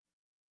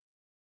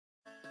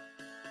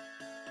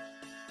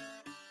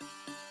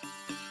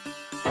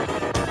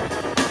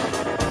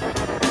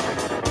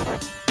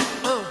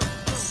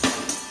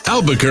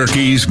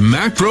Albuquerque's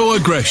macro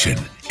aggression.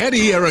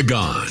 Eddie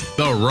Aragon,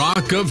 the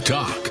Rock of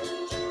Talk.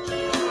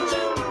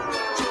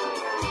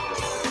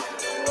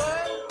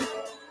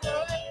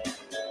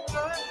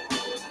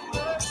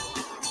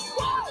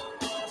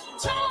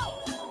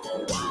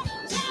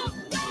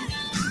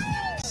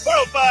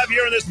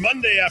 Here on this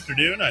Monday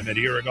afternoon, I'm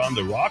Eddie Aragon,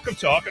 the Rock of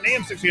Talk on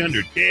AM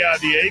 1600, KIVA,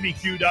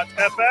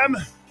 ABQ.FM,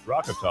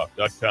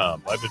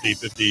 rockoftalk.com,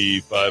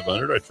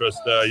 550-5500. I trust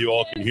you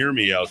all can hear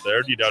me out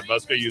there. D-Dot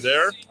Muska, you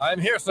there? I'm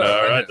here, sir.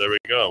 All right, there we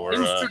go.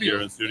 We're here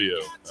in studio.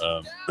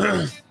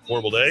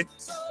 Horrible day.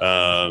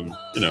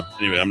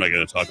 Anyway, I'm not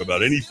going to talk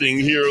about anything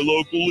here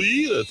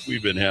locally that's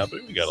we've been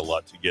happening. We got a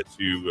lot to get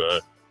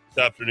to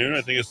this afternoon.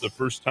 I think it's the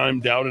first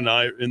time Dowd and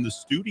I are in the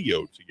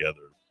studio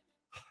together.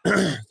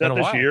 Is that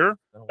this year?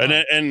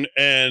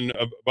 And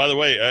by the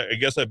way, I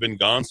guess I've been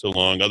gone so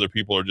long. Other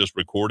people are just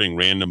recording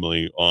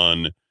randomly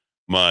on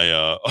my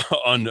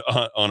on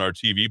our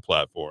TV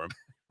platform.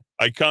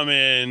 I come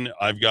in,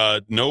 I've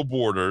got no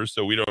borders,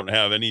 so we don't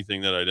have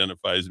anything that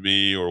identifies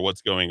me or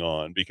what's going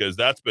on because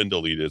that's been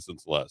deleted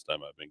since the last time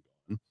I've been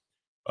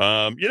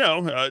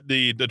gone.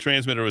 The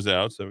transmitter was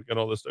out, so we got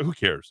all this stuff. Who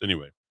cares?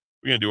 Anyway,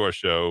 we're gonna do our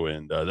show,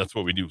 and that's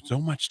what we do. So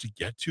much to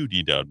get to,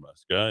 D-Dowd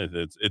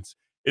Muska.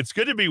 It's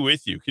good to be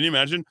with you. Can you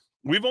imagine?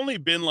 We've only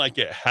been like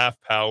at half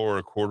power,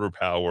 a quarter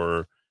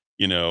power.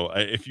 You know,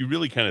 if you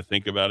really kind of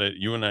think about it,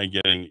 you and I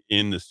getting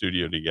in the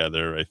studio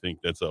together, I think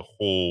that's a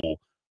whole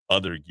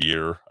other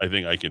gear. I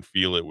think I can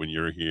feel it when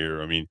you're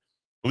here. I mean,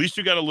 at least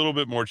you got a little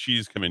bit more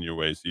cheese coming your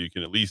way, so you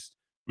can at least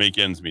make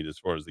ends meet as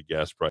far as the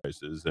gas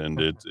prices. And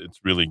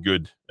it's really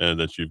good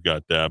that you've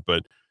got that.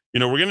 But, you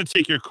know, we're going to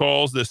take your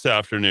calls this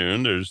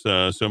afternoon. There's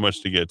so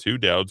much to get to.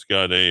 Dowd's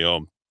got a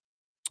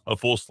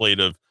full slate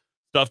of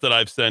stuff that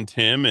I've sent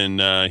him,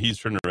 and he's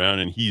turned around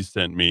and he's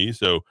sent me.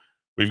 So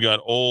we've got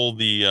all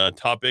the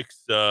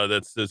topics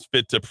that's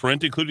fit to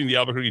print, including the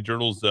Albuquerque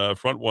Journal's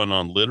front one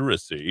on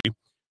literacy.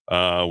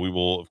 We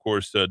will, of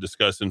course,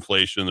 discuss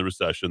inflation, the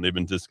recession. They've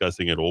been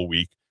discussing it all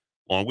week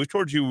long. We've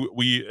told you,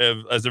 we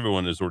have, as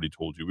everyone has already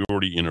told you, we're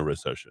already in a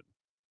recession.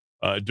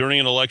 During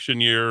an election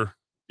year,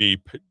 the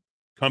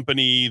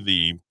company,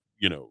 the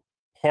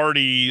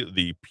party,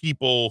 the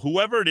people,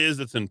 whoever it is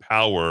that's in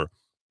power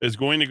is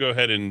going to go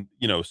ahead and,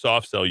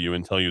 soft sell you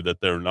and tell you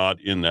that they're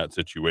not in that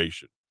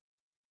situation.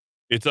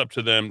 It's up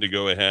to them to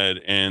go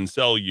ahead and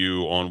sell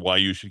you on why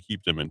you should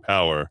keep them in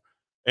power.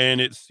 And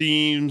it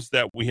seems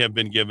that we have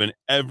been given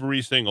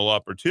every single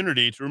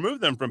opportunity to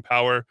remove them from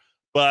power,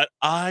 but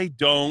I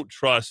don't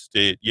trust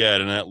it yet.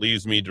 And that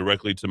leads me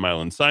directly to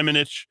Milan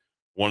Simonich,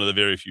 one of the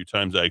very few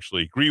times I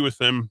actually agree with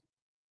him.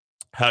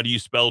 How do you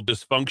spell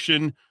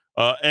dysfunction?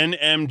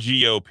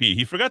 NMGOP.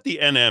 He forgot the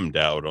NM,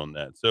 Dowd, on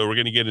that. So we're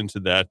going to get into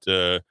that,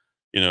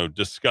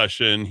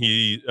 discussion.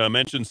 He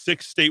mentioned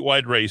 6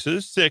 statewide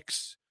races,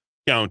 6,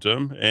 count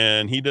them,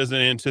 and he doesn't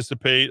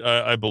anticipate,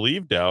 I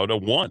believe, Dowd, a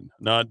one,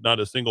 not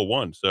a single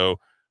one. So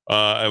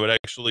I would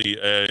actually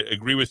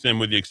agree with him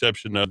with the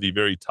exception of the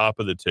very top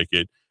of the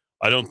ticket.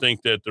 I don't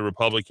think that the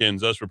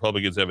Republicans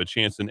have a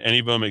chance in any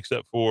of them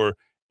except for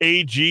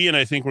AG, and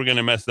I think we're going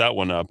to mess that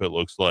one up, it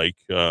looks like,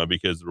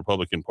 because the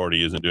Republican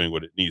Party isn't doing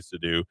what it needs to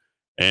do.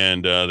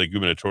 And the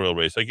gubernatorial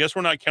race, I guess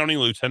we're not counting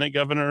lieutenant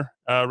governor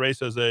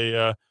race as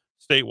a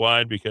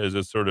statewide because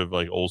it's sort of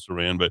like old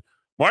Saran. But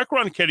Mark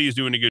Ronchetti is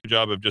doing a good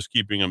job of just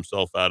keeping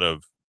himself out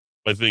of,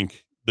 I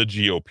think, the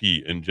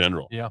GOP in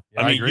general. Yeah,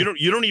 I mean,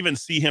 you don't even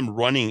see him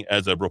running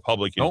as a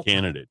Republican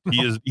candidate.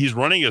 He's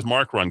running as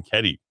Mark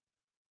Ronchetti.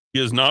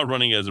 He is not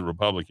running as a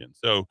Republican.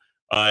 So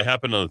I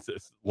happen to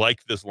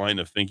like this line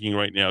of thinking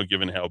right now,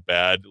 given how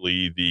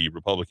badly the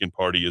Republican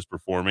Party is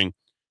performing,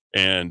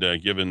 and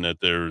given that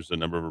there's a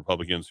number of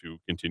Republicans who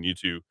continue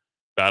to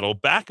battle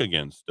back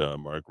against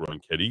Mark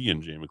Ronchetti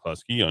and Jay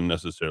McCluskey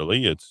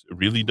unnecessarily. It's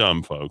really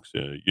dumb, folks.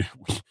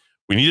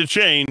 We need a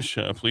change.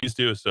 Please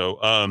do so.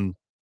 I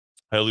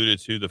alluded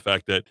to the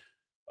fact that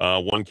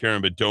one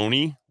Karen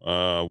Bedoni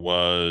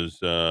was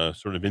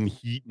sort of in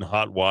heat and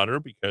hot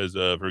water because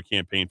of her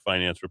campaign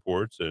finance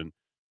reports, and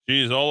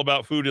she is all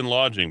about food and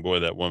lodging. Boy,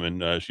 that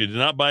woman. She did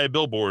not buy a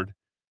billboard,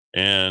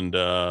 and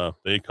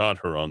they caught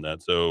her on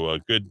that. So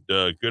good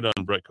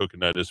on Brett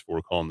Kokenitis for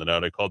calling that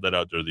out. I called that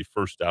out during the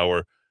first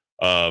hour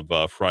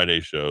of Friday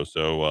show.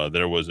 So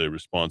there was a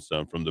response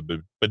from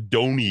the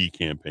Bedoni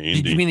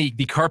campaign. You mean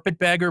the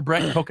carpetbagger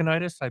Brett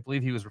Kokenitis? I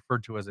believe he was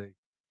referred to as a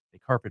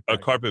carpetbagger.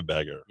 A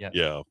carpetbagger.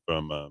 Yeah.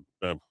 From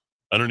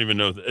I don't even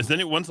know.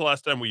 When's the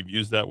last time we've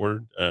used that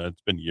word?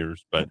 It's been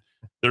years, but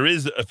there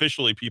is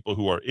officially people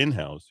who are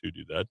in-house who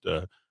do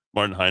that.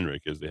 Martin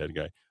Heinrich is the head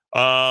guy.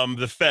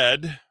 The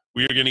Fed,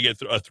 we are going to get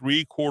a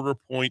 3/4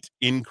 point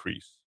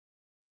increase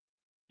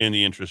in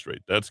the interest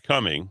rate. That's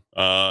coming.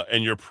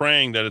 And you're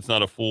praying that it's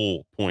not a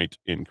full point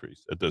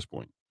increase at this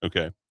point.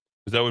 Okay.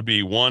 Because that would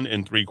be 1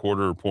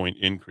 3/4 point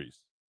increase.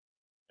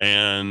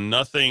 And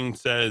nothing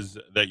says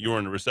that you're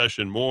in a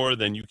recession more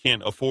than you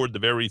can't afford the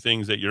very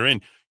things that you're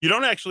in. You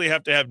don't actually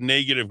have to have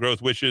negative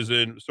growth, which is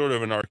in sort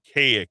of an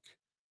archaic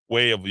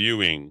way of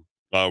viewing.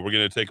 We're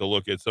going to take a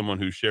look at someone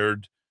who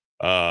shared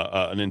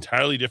an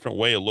entirely different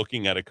way of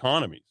looking at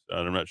economies.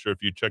 And I'm not sure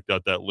if you checked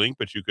out that link,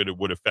 but you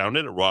would have found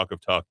it at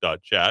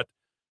rockoftalk.chat.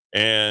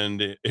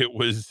 And it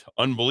was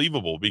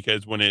unbelievable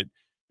because you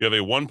have a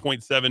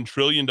 $1.7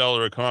 trillion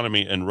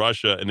economy in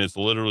Russia, and it's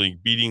literally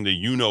beating the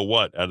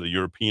you-know-what out of the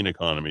European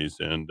economies.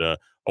 And I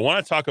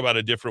want to talk about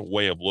a different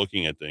way of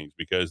looking at things,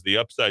 because the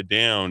upside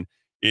down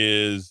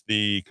is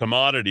the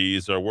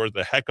commodities are worth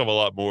a heck of a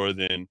lot more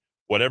than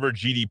whatever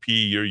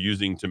GDP you're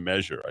using to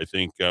measure. I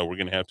think we're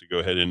going to have to go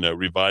ahead and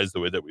revise the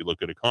way that we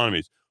look at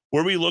economies.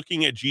 Were we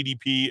looking at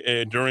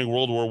GDP during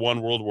World War I,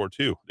 World War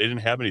II? They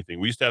didn't have anything.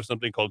 We used to have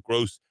something called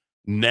gross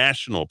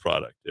national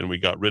product, and we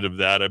got rid of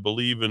that, I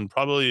believe, in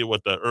probably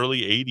the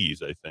early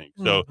 80s, I think.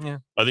 So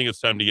I think it's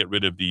time to get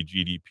rid of the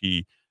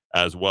GDP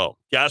as well.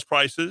 Gas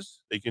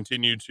prices, they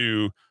continue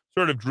to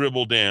sort of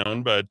dribble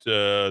down, but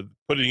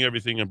putting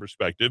everything in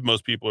perspective,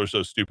 most people are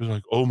so stupid,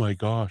 like, oh my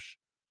gosh,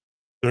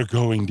 they're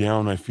going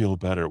down, I feel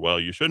better. Well,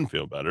 you shouldn't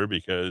feel better,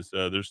 because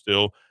they're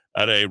still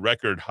at a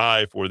record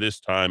high for this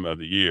time of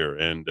the year.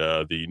 And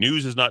the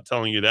news is not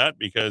telling you that,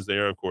 because they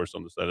are, of course,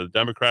 on the side of the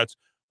Democrats.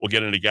 We'll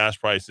get into gas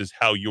prices,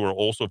 how you are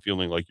also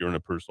feeling like you're in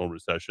a personal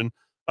recession.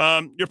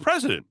 Your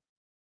president,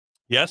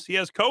 yes, he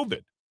has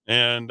COVID.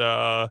 And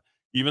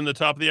even the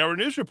top of the hour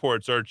news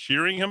reports are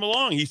cheering him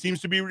along. He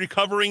seems to be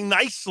recovering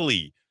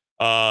nicely.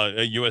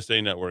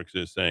 USA Networks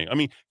is saying. I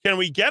mean, can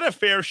we get a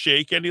fair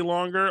shake any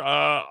longer?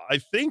 I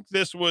think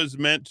this was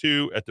meant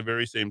to, at the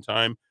very same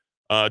time,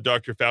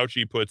 Dr.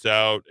 Fauci puts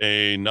out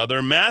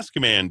another mask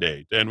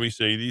mandate, and we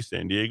see these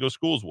San Diego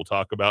schools. We'll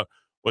talk about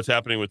what's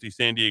happening with the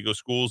San Diego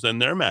schools and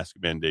their mask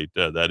mandate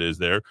that is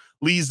there.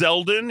 Lee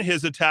Zeldin,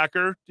 his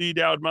attacker, D.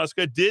 Dowd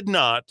Muska, did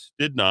not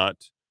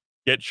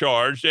get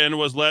charged and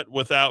was let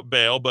without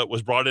bail, but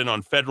was brought in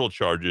on federal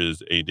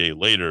charges a day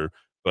later.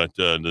 But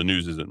the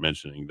news isn't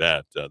mentioning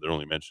that. They're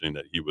only mentioning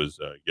that he was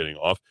getting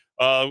off.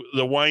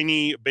 The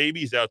whiny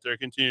babies out there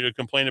continue to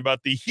complain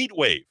about the heat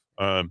wave.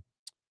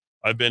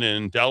 I've been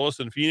in Dallas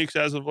and Phoenix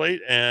as of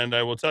late, and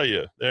I will tell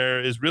you,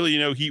 there is really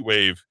no heat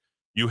wave.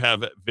 You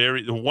have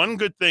the one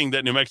good thing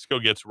that New Mexico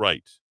gets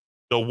right.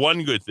 The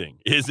one good thing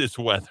is its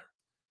weather.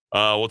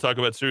 We'll talk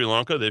about Sri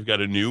Lanka. They've got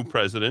a new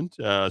president.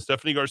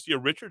 Stephanie Garcia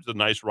Richards, a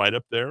nice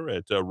write-up there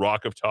at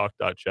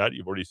rockoftalk.chat.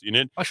 You've already seen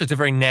it. Actually, it's a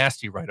very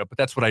nasty write-up, but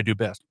that's what I do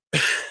best.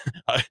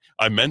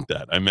 I meant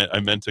that. I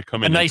meant to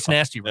come in.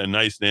 Nasty. A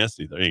nice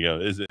nasty. There you go.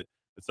 It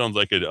sounds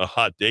like a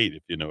hot date,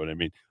 if you know what I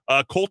mean.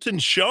 Colton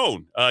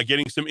Schoen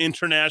getting some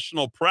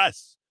international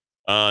press.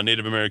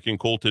 Native American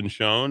Colton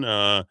Schoen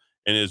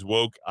and his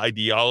woke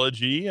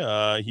ideology.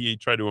 He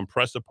tried to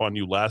impress upon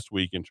you last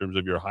week in terms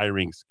of your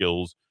hiring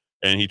skills,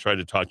 and he tried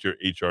to talk to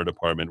your HR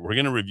department. We're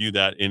going to review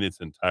that in its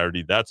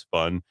entirety. That's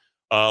fun.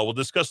 We'll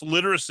discuss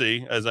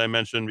literacy, as I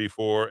mentioned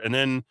before, and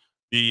then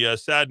the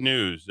sad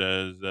news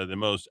as the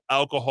most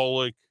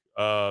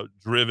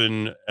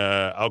alcoholic-driven,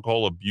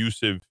 alcohol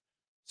abusive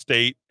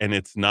state, and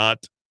it's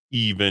not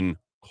even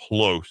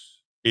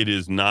close. It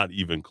is not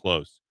even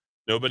close.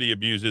 Nobody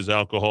abuses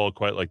alcohol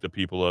quite like the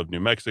people of New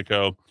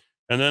Mexico.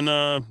 And then,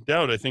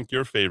 Dowd, I think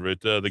your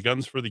favorite, the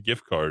Guns for the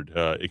Gift Card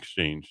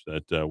exchange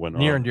that went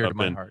on. Near and dear to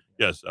my heart.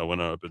 Yes, I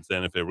went up in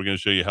Santa Fe. We're going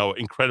to show you how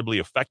incredibly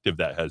effective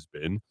that has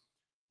been.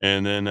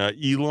 And then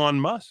Elon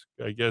Musk,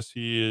 I guess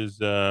he has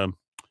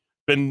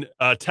been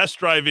test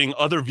driving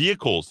other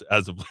vehicles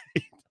as of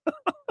late.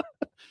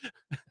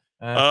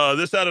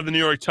 This out of the New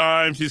York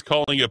Times. He's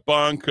calling it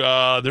bunk.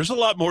 There's a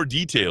lot more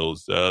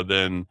details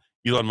than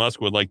Elon Musk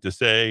would like to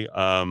say.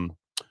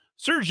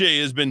 Sergey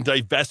has been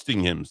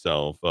divesting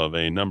himself of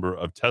a number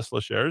of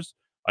Tesla shares.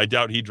 I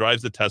doubt he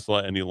drives a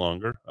Tesla any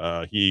longer.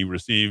 He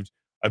received,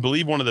 I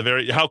believe, one of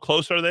the how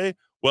close are they?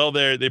 Well,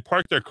 they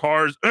park their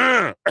cars.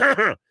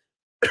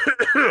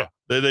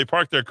 They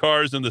park their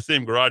cars in the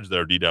same garage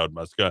there, D. Dowd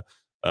Muska.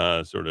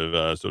 So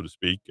to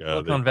speak.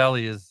 Silicon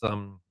Valley is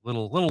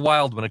little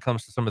wild when it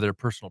comes to some of their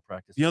personal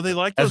practices. You know, they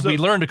like as we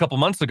learned a couple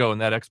months ago in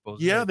that expo.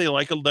 Yeah, they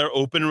like their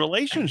open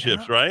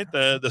relationships, right?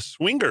 The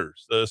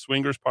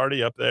swingers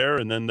party up there,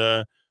 and then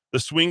the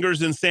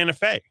swingers in Santa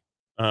Fe.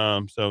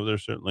 So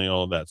there's certainly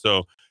all of that.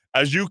 So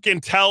as you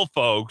can tell,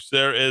 folks,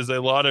 there is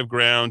a lot of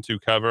ground to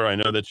cover. I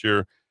know that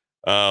you're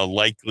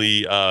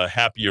likely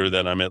happier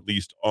that I'm at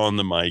least on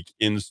the mic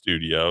in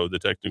studio. The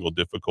technical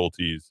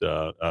difficulties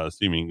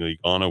seemingly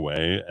gone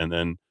away. And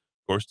then,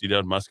 of course, D.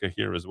 Dowd Muska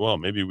here as well.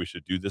 Maybe we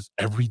should do this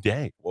every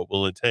day. What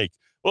will it take?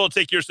 Well, it'll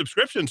take your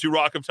subscription to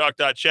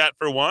rockoftalk.chat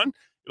for one.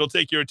 It'll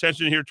take your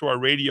attention here to our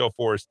radio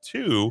force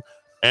too.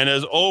 And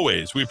as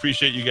always, we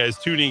appreciate you guys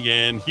tuning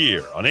in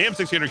here on AM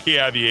 600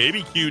 KIVA,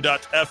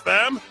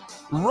 ABQ.FM,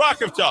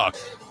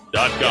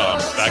 rockoftalk.com.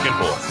 Back and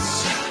forth.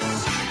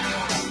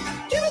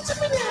 Give it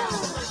to me now.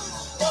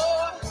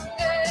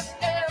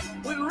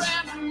 We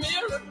ran a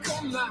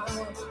miracle now.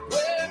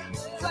 We're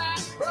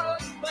flat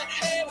broke, but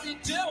hey, we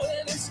do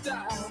it in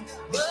style.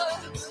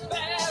 The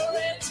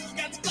parents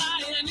got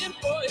flying in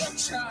for your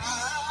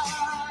child.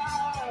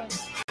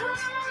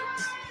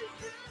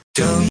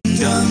 Dum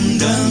dum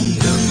dum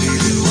dum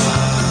doo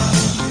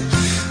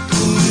ah.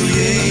 Ooh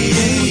yeah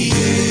yeah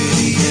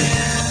yeah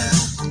yeah.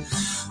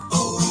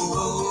 Oh.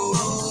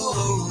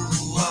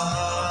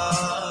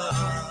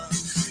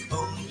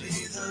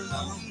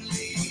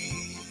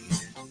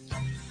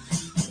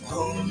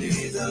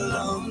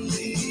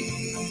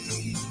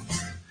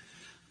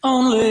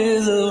 Only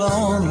the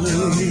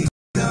lonely.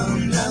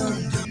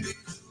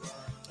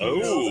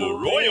 Oh,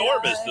 Roy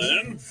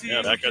Orbison.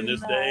 Yeah, back on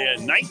this day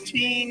in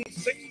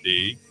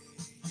 1960.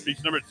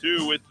 Reached number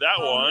 2 with that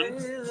one.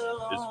 His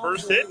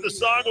first hit. The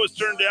song was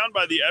turned down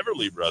by the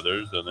Everly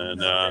Brothers, and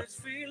then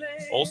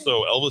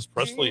also Elvis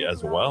Presley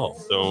as well.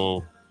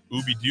 So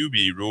Ooby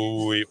Dooby,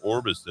 Roy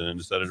Orbison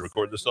decided to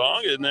record the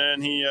song, and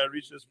then he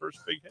reached his first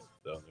big hit.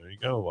 So there you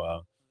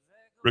go.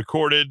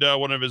 Recorded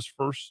one of his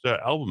first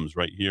albums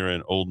right here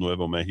in Old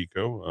Nuevo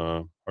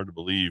Mexico. Hard to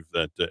believe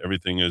that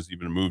everything has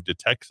even moved to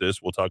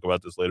Texas. We'll talk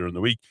about this later in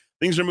the week.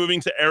 Things are moving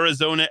to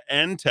Arizona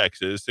and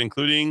Texas,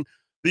 including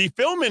the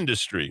film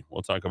industry.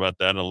 We'll talk about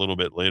that a little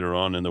bit later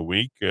on in the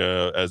week.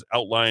 As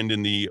outlined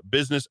in the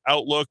Business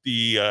Outlook,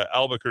 the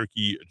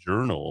Albuquerque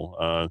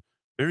Journal.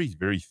 Very,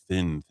 very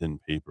thin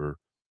paper.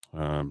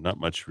 Not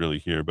much really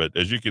here. But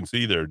as you can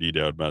see there,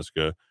 D-Dowd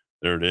Muska,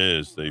 there it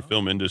is. The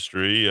film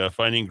industry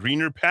finding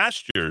greener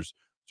pastures.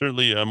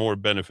 Certainly more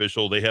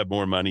beneficial. They have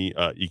more money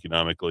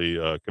economically,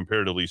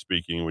 comparatively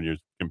speaking, when you're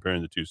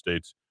comparing the two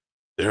states.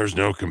 There's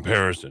no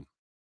comparison.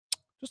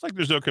 Just like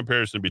there's no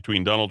comparison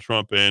between Donald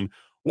Trump and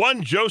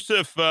one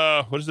Joseph,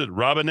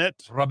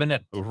 Robinette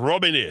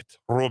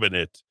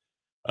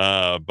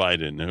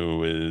Biden,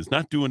 who is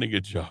not doing a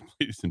good job,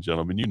 ladies and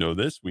gentlemen. You know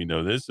this. We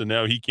know this. And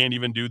now he can't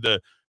even do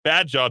the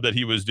bad job that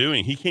he was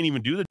doing. He can't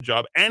even do the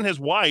job. And his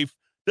wife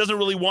doesn't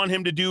really want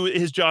him to do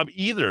his job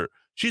either.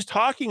 She's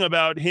talking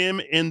about him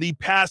in the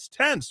past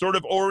tense, sort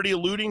of already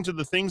alluding to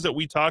the things that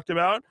we talked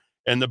about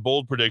and the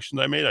bold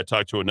predictions I made. I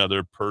talked to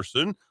another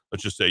person,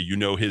 let's just say you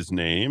know his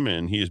name,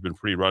 and he has been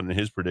pretty rotten in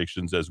his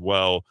predictions as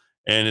well,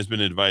 and has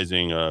been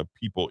advising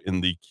people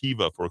in the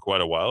Kiva for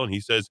quite a while. And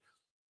he says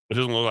it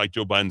doesn't look like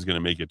Joe Biden's going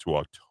to make it to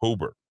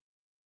October.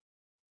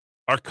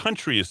 Our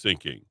country is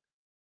sinking.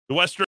 The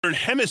Western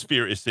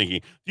Hemisphere is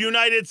sinking. The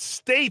United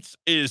States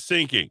is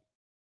sinking.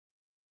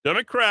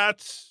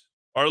 Democrats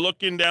are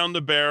looking down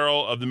the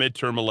barrel of the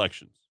midterm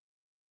elections,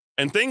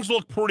 and things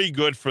look pretty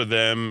good for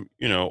them,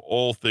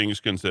 all things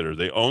considered.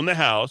 They own the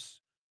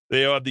House.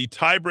 They have the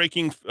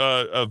tie-breaking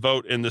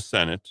vote in the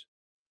Senate.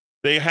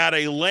 They had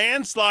a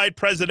landslide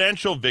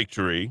presidential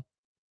victory,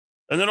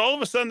 and then all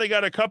of a sudden they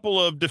got a couple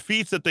of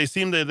defeats that they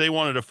seemed that they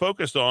wanted to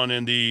focus on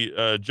in the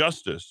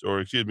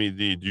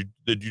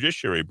the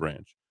judiciary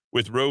branch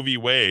with Roe v.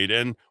 Wade.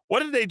 And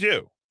what did they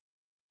do?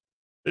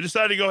 They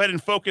decided to go ahead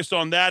and focus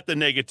on that, the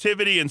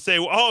negativity, and say,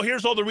 oh,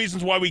 here's all the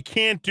reasons why we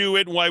can't do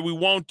it and why we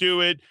won't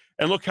do it,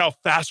 and look how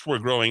fast we're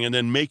growing, and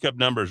then make up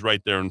numbers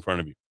right there in front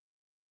of you.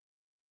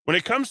 When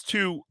it comes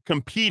to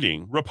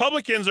competing,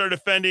 Republicans are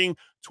defending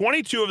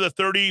 22 of the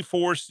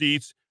 34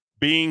 seats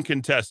being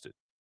contested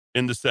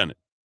in the Senate.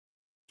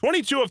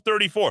 22 of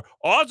 34.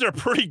 Odds are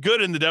pretty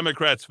good in the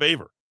Democrats'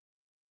 favor.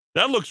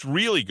 That looks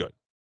really good.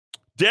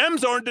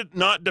 Dems are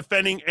not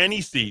defending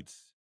any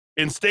seats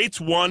in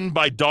states won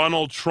by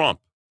Donald Trump.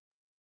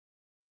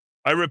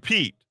 I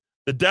repeat,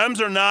 the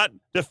Dems are not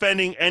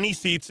defending any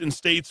seats in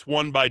states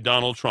won by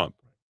Donald Trump.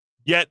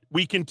 Yet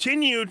we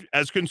continued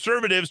as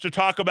conservatives to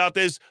talk about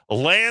this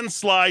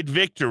landslide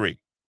victory.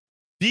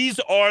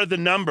 These are the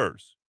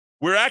numbers.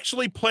 We're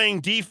actually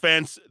playing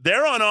defense.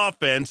 They're on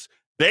offense.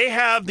 They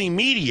have the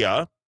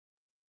media.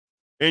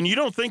 And you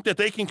don't think that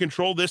they can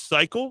control this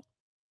cycle?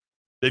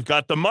 They've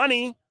got the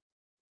money.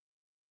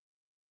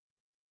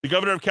 The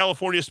governor of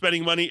California is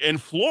spending money in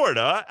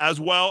Florida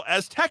as well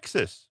as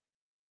Texas.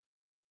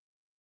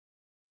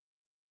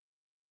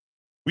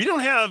 We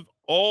don't have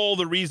all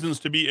the reasons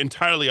to be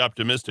entirely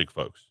optimistic,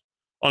 folks.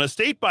 On a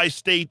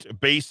state-by-state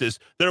basis,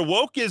 their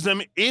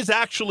wokeism is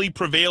actually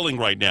prevailing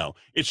right now.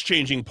 It's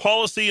changing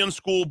policy in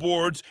school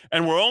boards,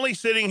 and we're only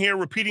sitting here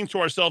repeating to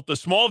ourselves the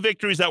small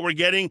victories that we're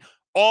getting,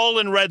 all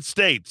in red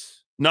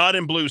states, not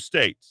in blue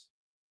states.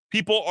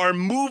 People are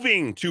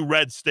moving to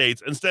red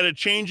states instead of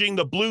changing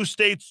the blue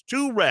states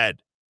to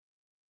red.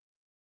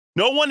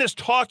 No one is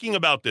talking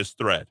about this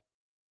thread.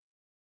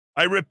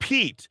 I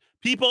repeat,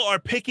 people are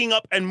picking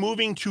up and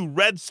moving to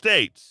red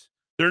states.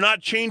 They're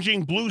not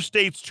changing blue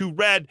states to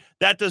red.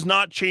 That does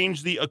not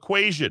change the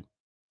equation.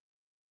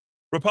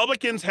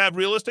 Republicans have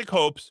realistic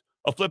hopes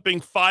of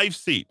flipping 5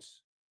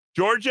 seats: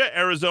 Georgia,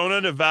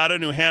 Arizona, Nevada,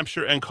 New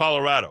Hampshire, and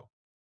Colorado.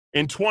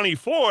 In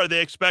 24,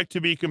 they expect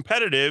to be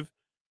competitive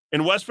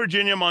in West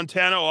Virginia,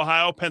 Montana,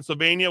 Ohio,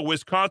 Pennsylvania,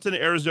 Wisconsin,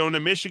 Arizona,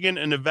 Michigan,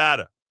 and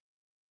Nevada.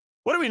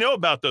 What do we know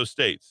about those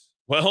states?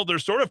 Well, they're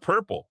sort of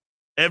purple,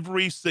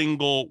 every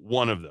single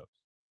one of those.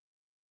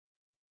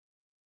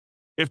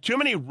 If too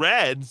many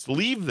reds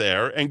leave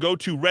there and go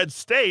to red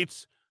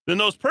states, then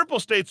those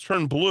purple states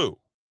turn blue.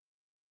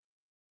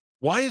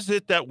 Why is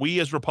it that we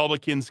as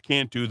Republicans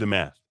can't do the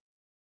math?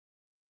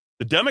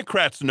 The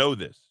Democrats know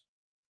this.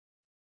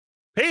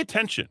 Pay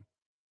attention.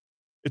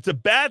 It's a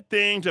bad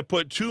thing to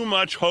put too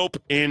much hope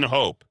in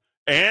hope,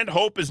 and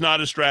hope is not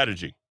a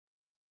strategy.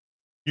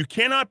 You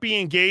cannot be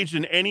engaged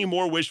in any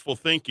more wishful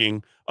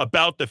thinking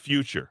about the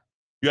future.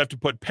 You have to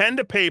put pen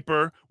to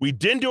paper. We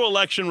didn't do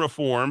election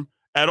reform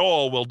at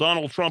all while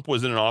Donald Trump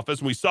was in office,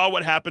 and we saw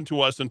what happened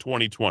to us in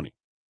 2020.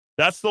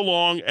 That's the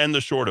long and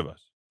the short of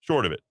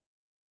it.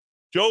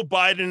 Joe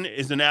Biden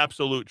is an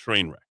absolute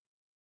train wreck.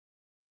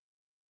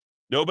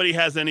 Nobody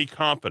has any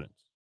confidence.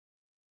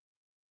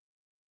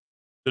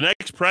 The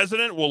next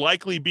president will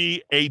likely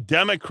be a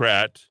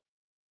Democrat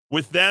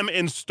with them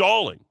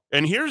installing.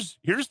 And here's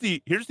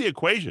the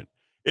equation.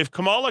 If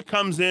Kamala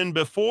comes in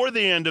before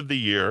the end of the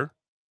year,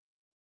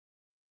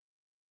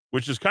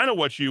 which is kind of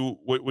what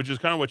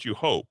you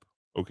hope,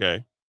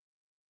 okay?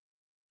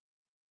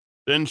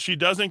 Then she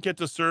doesn't get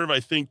to serve, I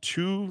think,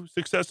 2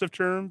 successive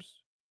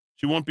terms.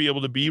 She won't be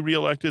able to be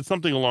reelected,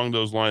 something along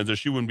those lines, or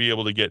she wouldn't be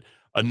able to get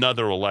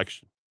another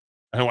election.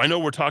 I know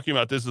we're talking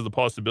about this as a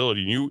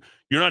possibility.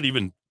 You're not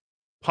even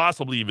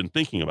possibly even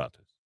thinking about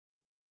this.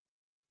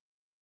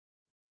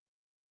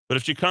 But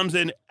if she comes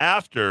in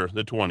after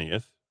the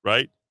 20th,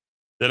 right,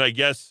 then I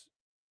guess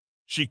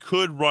she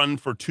could run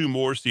for 2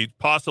 more seats,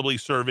 possibly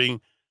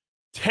serving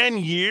 10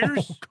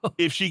 years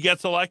if she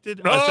gets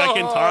elected a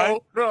second time.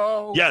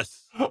 No.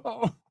 Yes.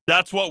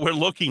 That's what we're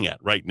looking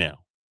at right now.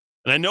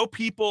 And I know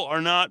people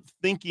are not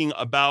thinking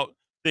about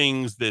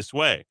things this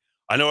way.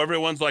 I know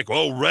everyone's like,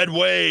 oh, red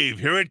wave,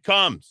 here it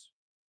comes.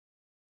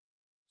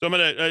 So I'm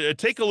going to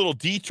take a little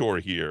detour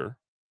here,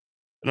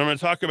 and I'm going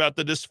to talk about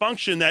the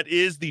dysfunction that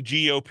is the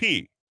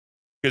GOP,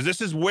 because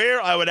this is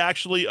where I would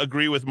actually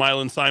agree with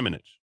Milan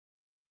Simonich.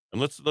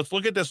 And let's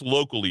look at this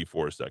locally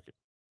for a second.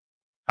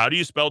 How do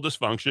you spell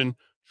dysfunction?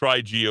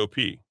 Try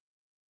GOP.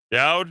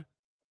 Dowd,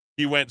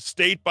 he went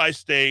state by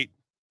state,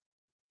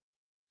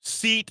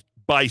 seat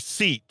by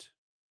seat.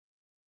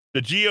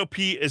 The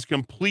GOP is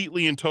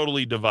completely and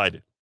totally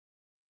divided.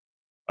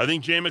 I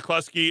think Jay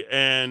McCluskey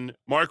and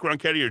Mark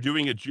Ronchetti are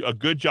doing a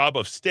good job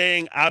of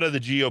staying out of the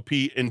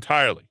GOP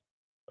entirely,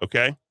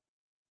 okay?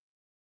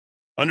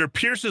 Under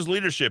Pierce's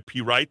leadership, he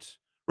writes,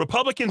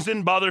 Republicans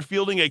didn't bother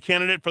fielding a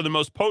candidate for the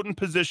most potent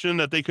position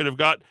that they could have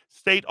got,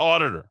 state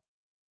auditor.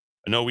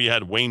 I know we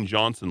had Wayne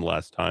Johnson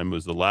last time. It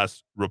was the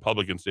last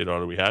Republican state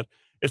auditor we had.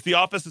 It's the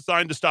office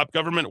assigned to stop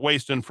government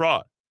waste and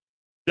fraud.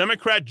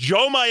 Democrat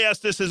Joe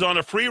Maestas is on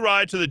a free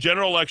ride to the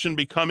general election,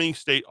 becoming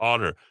state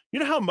auditor. You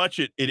know how much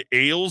it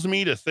ails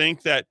me to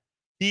think that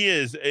he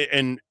is,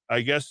 and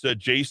I guess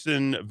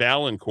Jason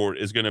Valancourt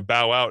is going to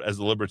bow out as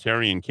the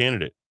Libertarian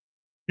candidate.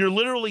 You're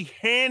literally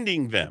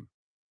handing them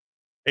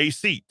a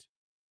seat.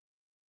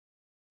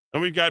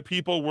 And we've got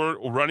people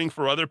running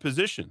for other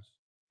positions,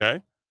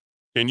 okay?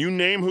 Can you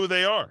name who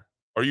they are?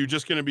 Or are you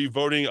just going to be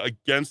voting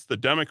against the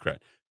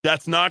Democrat?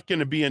 That's not going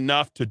to be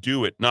enough to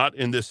do it, not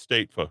in this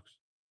state, folks.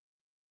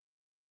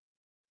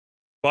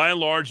 By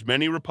and large,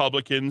 many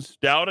Republicans,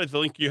 Dowd, I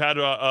think you had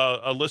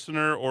a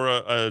listener or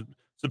a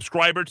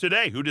subscriber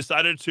today who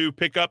decided to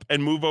pick up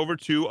and move over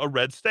to a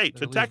red state,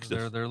 to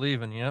Texas. They're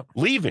leaving, yep.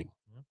 Leaving,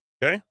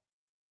 okay?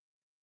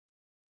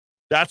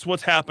 That's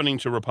what's happening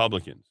to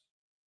Republicans.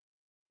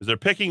 Is they're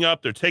picking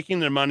up, they're taking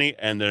their money,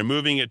 and they're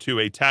moving it to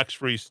a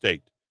tax-free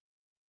state.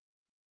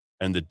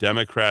 And the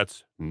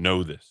Democrats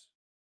know this.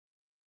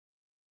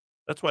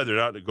 That's why they're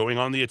not going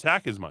on the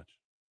attack as much.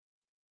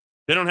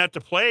 They don't have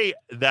to play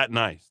that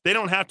nice. They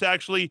don't have to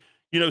actually,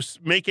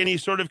 make any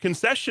sort of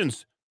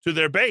concessions to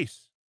their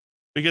base,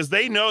 because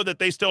they know that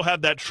they still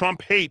have that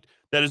Trump hate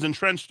that is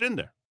entrenched in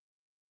there.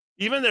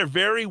 Even their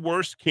very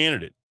worst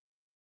candidate,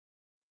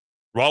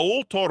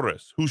 Raul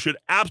Torres, who should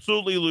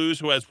absolutely lose,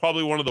 who has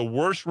probably one of the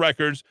worst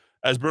records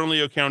as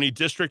Bernalillo County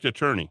District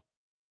Attorney.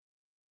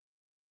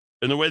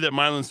 And the way that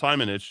Milan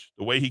Simonich,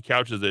 the way he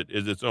couches it,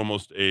 is it's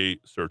almost a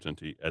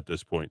certainty at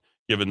this point,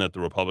 given that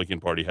the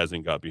Republican Party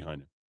hasn't got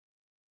behind him.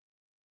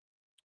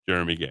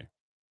 Jeremy Gay.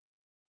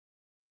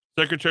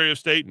 Secretary of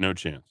State, no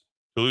chance.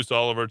 Toulouse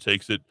Oliver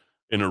takes it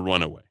in a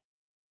runaway.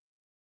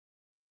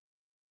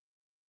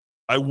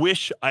 I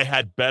wish I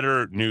had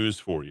better news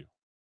for you.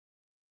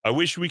 I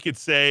wish we could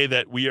say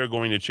that we are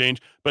going to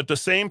change, but the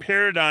same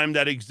paradigm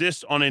that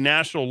exists on a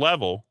national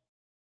level,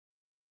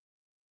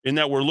 in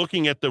that we're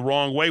looking at the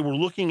wrong way, we're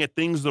looking at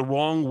things the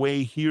wrong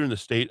way here in the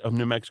state of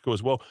New Mexico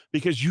as well,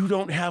 because you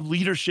don't have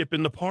leadership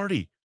in the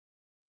party.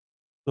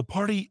 The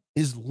party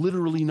is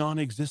literally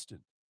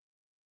non-existent.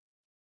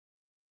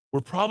 We're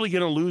probably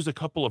going to lose a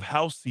couple of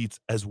House seats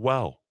as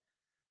well.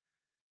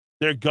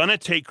 They're going to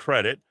take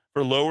credit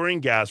for lowering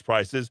gas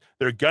prices.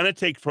 They're going to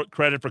take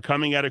credit for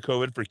coming out of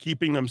COVID, for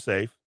keeping them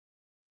safe.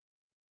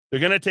 They're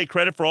going to take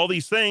credit for all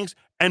these things.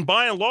 And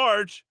by and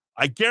large,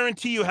 I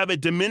guarantee you have a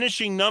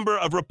diminishing number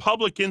of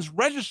Republicans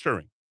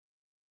registering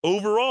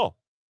overall.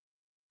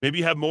 Maybe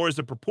you have more as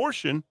a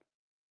proportion,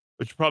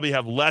 but you probably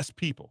have less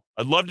people.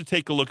 I'd love to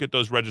take a look at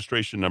those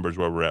registration numbers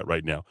where we're at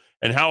right now.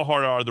 And how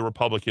hard are the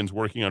Republicans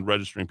working on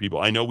registering people?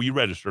 I know we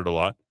registered a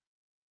lot.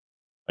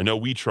 I know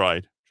we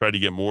tried to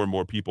get more and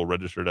more people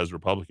registered as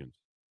Republicans.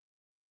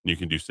 And you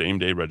can do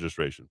same-day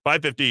registration.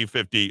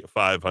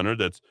 550-50-500.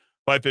 That's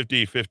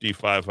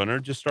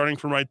 550-50-500, just starting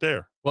from right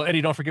there. Well,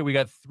 Eddie, don't forget we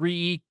got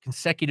 3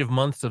 consecutive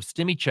months of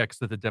stimmy checks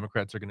that the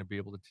Democrats are going to be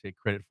able to take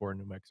credit for in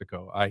New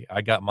Mexico.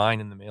 I got mine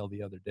in the mail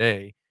the other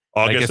day.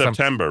 August,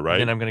 September, right?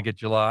 And then I'm going to get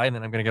July, and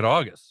then I'm going to get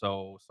August.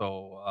 So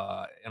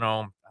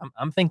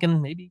I'm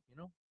thinking maybe,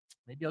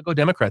 maybe I'll go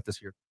Democrat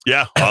this year.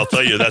 Yeah, I'll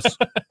tell you, that's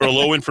for a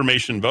low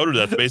information voter.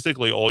 That's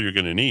basically all you're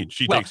going to need.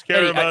 She takes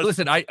care of us.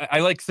 Listen, I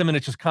like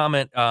Simonich's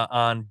comment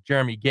on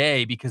Jeremy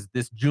Gay because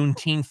this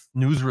Juneteenth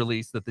news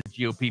release that the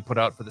GOP put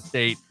out for the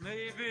state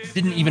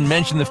didn't even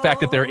mention the fact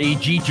that their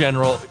Attorney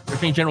General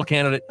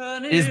candidate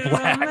is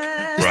black.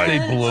 Right. They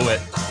blew it.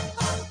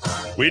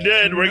 We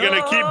did. We're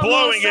going to keep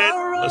blowing it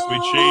unless we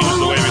change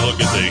the way we look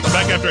at things.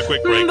 Back after a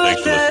quick break.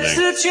 Thanks for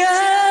listening.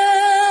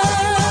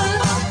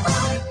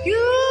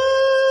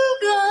 You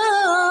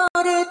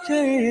gotta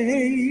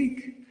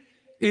take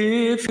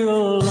if you're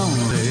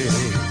lonely,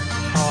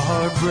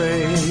 heart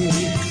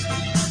breaks,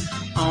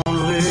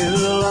 only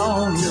the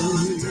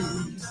lonely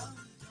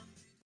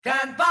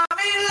can buy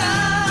me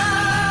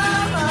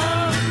love,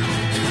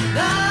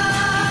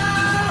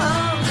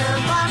 love can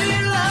buy me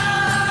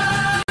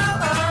love.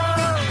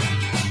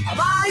 I'll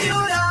buy you a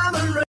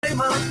diamond ring,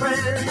 my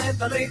friend,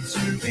 if it makes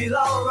you feel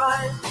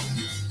alright.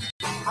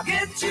 I'll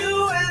get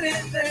you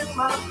anything,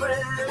 my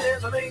friend,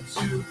 if it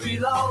makes you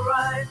feel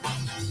alright.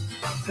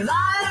 'Cause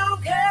I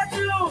don't care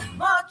too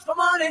much for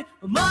money,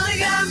 but money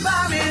can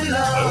buy me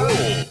love.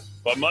 Oh,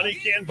 but money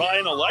can't buy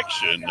an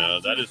election.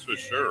 That is for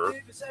sure.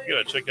 You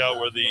got to check out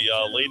where the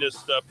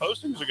latest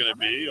postings are going to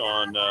be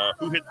on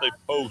who hit the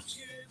post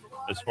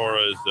as far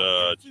as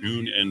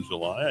June and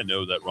July. I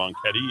know that Ron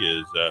Ketty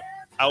is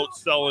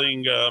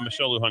outselling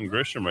Michelle Lujan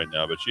Grisham right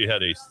now, but she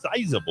had a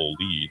sizable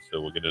lead.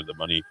 So we'll get into the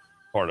money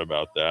part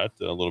about that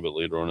a little bit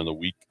later on in the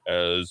week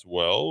as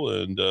well.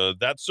 And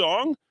that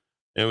song,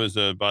 it was,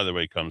 by the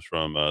way, comes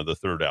from the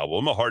third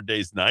album, A Hard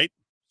Day's Night.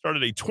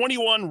 Started a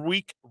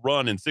 21-week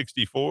run in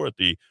 1964 at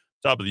the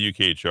top of the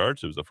UK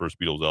charts. It was the first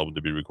Beatles album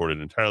to be recorded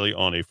entirely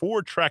on a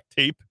 4-track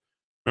tape.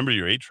 Remember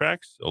your 8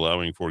 tracks,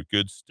 allowing for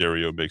good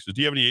stereo mixes.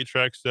 Do you have any 8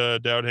 tracks,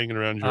 Dowd, hanging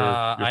around your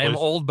I place? am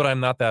old, but I'm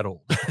not that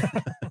old.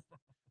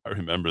 I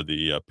remember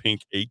the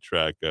pink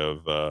 8-track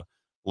of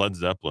Led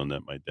Zeppelin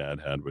that my dad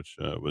had, which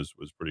was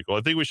pretty cool.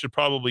 I think we should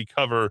probably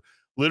cover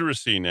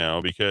literacy now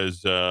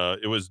because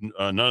it was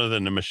none other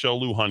than Michelle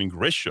Lujan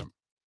Grisham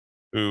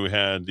who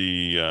had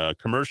the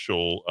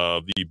commercial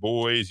of the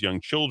boys, young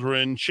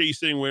children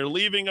chasing. We're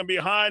leaving them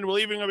behind. We're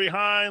leaving them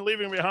behind.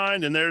 Leaving them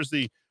behind. And there's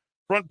the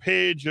front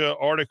page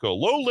article.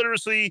 Low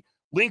literacy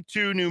linked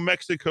to New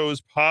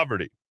Mexico's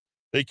poverty.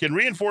 They can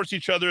reinforce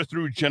each other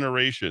through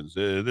generations.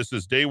 This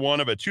is day 1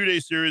 of a 2-day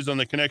series on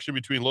the connection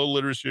between low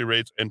literacy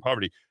rates and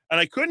poverty. And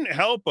I couldn't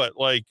help but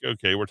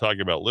okay, we're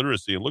talking about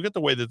literacy. And look at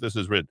the way that this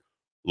is written.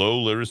 Low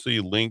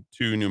literacy linked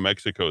to New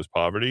Mexico's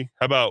poverty.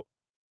 How about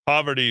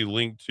poverty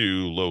linked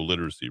to low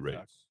literacy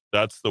rates?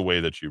 That's the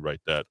way that you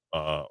write that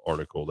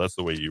article. That's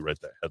the way you write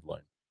that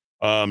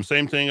headline.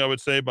 Same thing I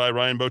would say by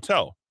Ryan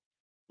Botel.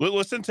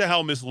 Listen to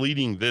how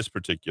misleading this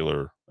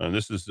particular, and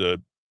this is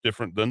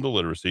different than the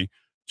literacy.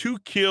 2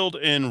 killed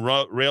in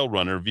rail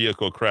runner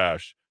vehicle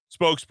crash.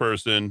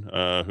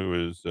 Spokesperson,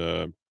 who is,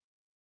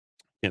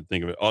 can't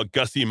think of it. Oh,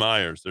 Gussie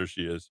Myers. There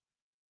she is.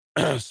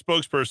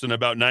 Spokesperson,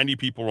 about 90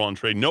 people were on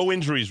train. No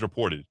injuries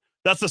reported.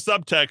 That's the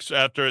subtext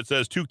after it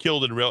says 2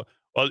 killed in rail.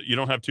 Well, you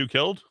don't have 2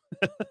 killed?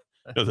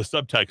 No, the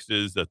subtext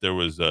is that there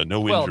was no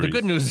injuries. Well, the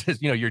good news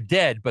is, you're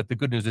dead, but the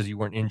good news is you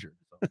weren't injured.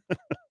 So.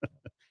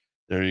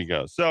 There you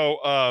go. So,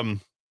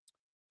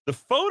 the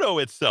photo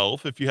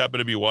itself, if you happen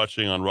to be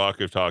watching on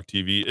Rock of Talk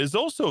TV, is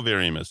also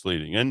very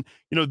misleading. And,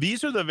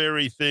 these are the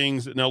very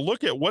things. Now,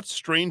 look at what's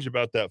strange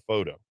about that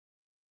photo.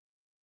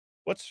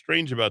 What's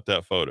strange about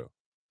that photo?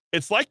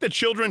 It's like the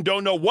children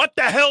don't know what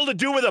the hell to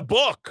do with a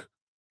book.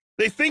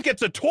 They think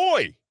it's a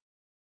toy.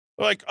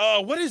 Like,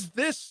 what is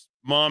this,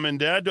 Mom and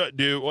Dad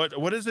do?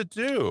 What does it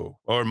do?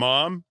 Or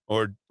Mom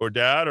or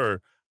Dad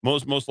or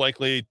most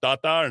likely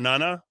Tata or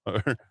Nana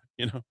or,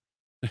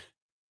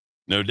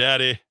 no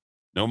daddy.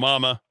 No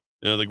mama.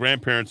 The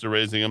grandparents are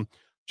raising them.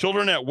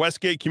 Children at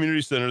Westgate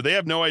Community Center, they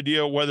have no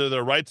idea whether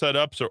they're right side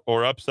up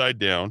or upside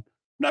down. I'm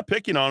not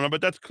picking on them,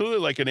 but that's clearly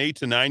like an 8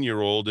 to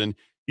 9-year-old. And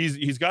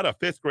he's got a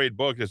 5th grade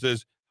book that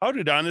says, How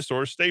Do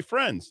Dinosaurs Stay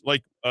Friends?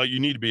 Like, you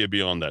need to be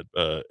beyond that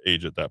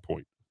age at that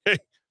point. Okay.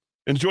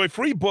 Enjoy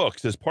free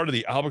books as part of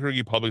the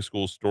Albuquerque Public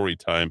Schools Story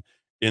Time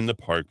in the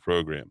Park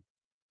program.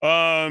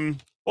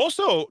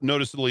 Also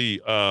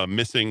noticeably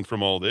missing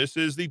from all this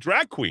is the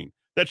drag queen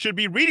that should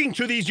be reading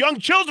to these young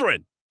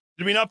children.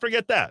 Did we not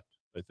forget that?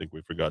 I think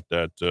we forgot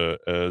that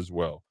as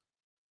well.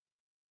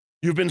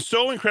 You've been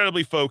so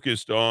incredibly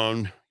focused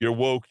on your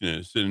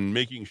wokeness and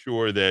making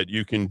sure that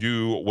you can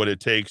do what it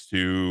takes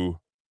to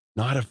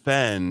not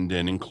offend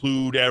and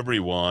include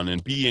everyone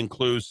and be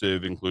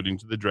inclusive, including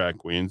to the drag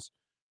queens.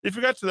 They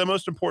forgot to the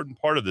most important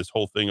part of this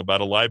whole thing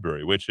about a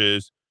library, which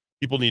is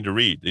people need to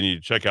read. They need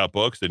to check out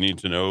books. They need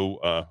to know.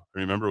 I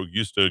remember we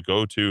used to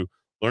go to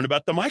learn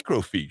about the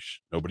microfiche.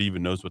 Nobody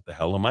even knows what the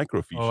hell a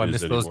microfiche is. Oh, I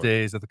miss those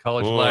days at the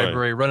college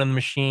library, running the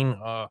machine.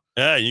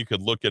 Yeah, you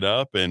could look it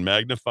up and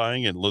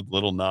magnifying and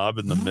little knob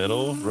in the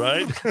middle,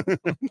 right?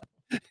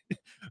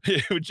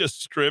 It would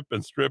just strip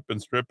and strip and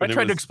strip. I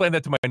tried to explain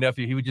that to my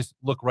nephew. He would just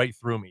look right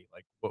through me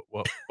like,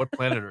 what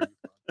planet are you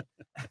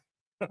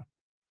from?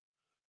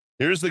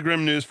 Here's the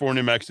grim news for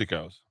New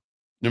Mexico's.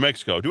 New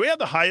Mexico. Do we have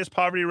the highest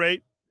poverty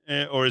rate,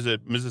 or is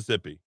it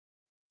Mississippi?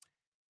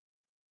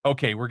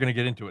 Okay, we're going to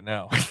get into it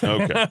now.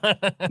 Okay.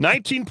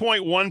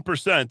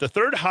 19.1%, the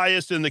third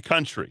highest in the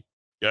country.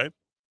 Okay.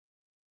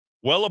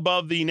 Well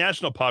above the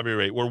national poverty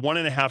rate. We're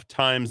 1.5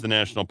 times the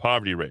national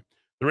poverty rate.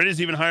 The rate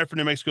is even higher for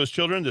New Mexico's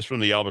children. This from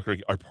the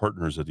Albuquerque, our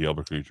partners at the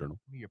Albuquerque Journal.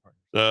 Media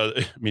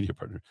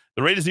partner.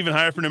 The rate is even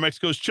higher for New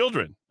Mexico's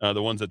children,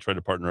 the ones that try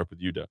to partner up with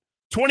UW.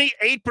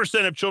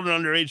 28% of children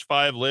under age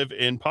 5 live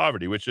in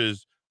poverty, which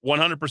is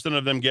 100%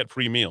 of them get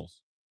free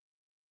meals.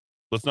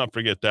 Let's not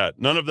forget that.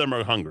 None of them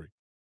are hungry.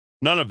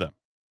 None of them.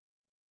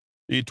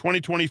 The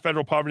 2020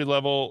 federal poverty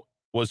level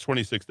was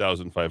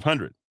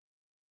 26,500.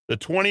 The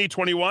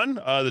 2021,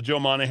 the Joe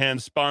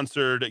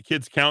Monahan-sponsored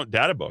Kids Count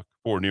data book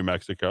for New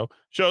Mexico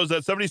shows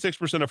that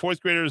 76% of 4th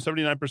graders and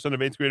 79% of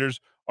 8th graders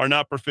are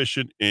not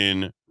proficient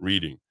in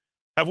reading.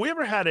 Have we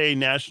ever had a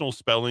national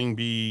spelling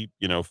bee,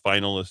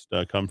 finalist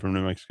come from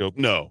New Mexico?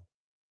 No.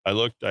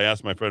 I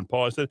asked my friend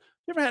Paul, I said,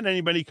 you ever had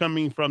anybody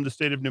coming from the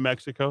state of New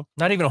Mexico?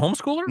 Not even a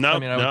homeschooler? No,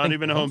 not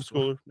even a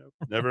homeschooler. No,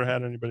 never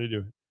had anybody do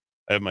it.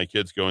 I have my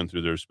kids going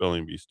through their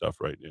spelling bee stuff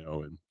right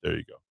now, and there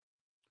you go.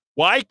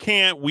 Why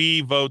can't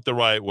we vote the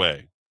right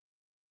way?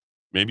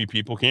 Maybe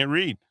people can't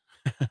read.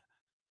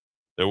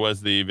 There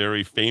was the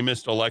very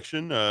famous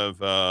election of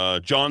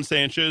John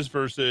Sanchez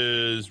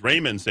versus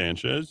Raymond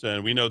Sanchez,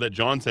 and we know that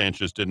John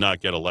Sanchez did not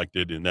get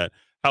elected in that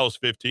House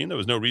 15. There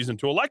was no reason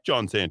to elect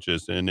John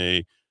Sanchez in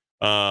a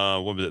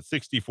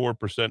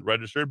 64%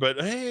 registered.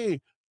 But hey,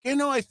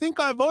 I think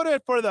I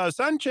voted for the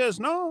Sanchez.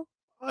 No,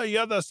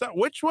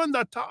 which one?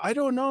 I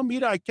don't know.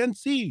 Mira, I can't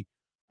see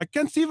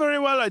very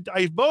well.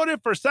 I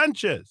voted for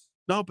Sanchez.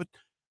 No, but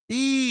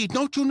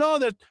don't you know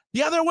that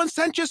the other one's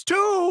Sanchez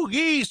too?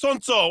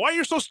 Sonso, why are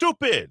you so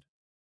stupid?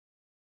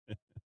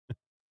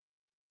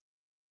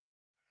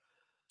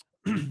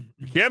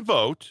 We can't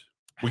vote.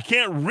 We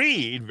can't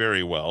read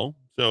very well.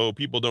 So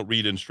people don't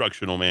read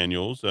instructional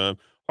manuals.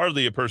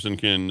 Hardly a person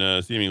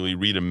can seemingly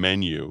read a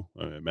menu.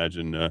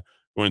 Imagine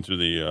going through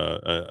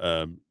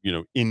the,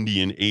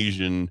 Indian,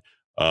 Asian,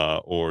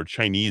 or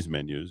Chinese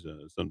menus.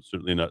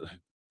 Certainly not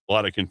a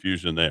lot of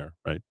confusion there,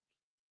 right?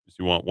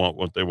 You want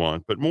what they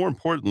want. But more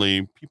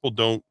importantly, people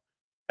don't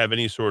have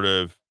any sort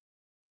of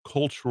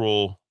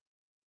cultural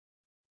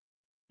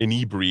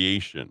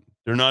inebriation.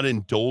 They're not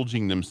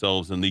indulging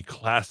themselves in the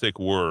classic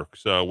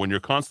works. When you're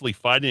constantly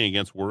fighting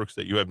against works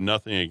that you have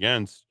nothing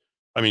against,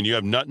 you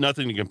have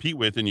nothing to compete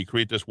with, and you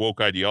create this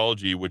woke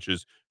ideology, which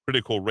is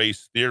critical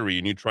race theory,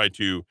 and you try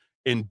to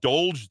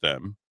indulge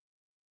them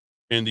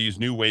in these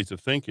new ways of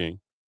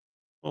thinking.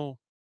 Well,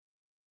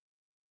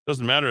 it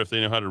doesn't matter if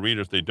they know how to read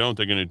or if they don't.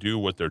 They're going to do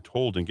what they're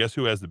told. And guess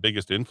who has the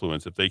biggest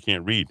influence if they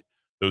can't read?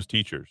 Those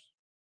teachers.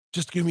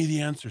 Just give me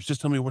the answers. Just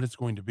tell me what it's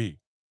going to be.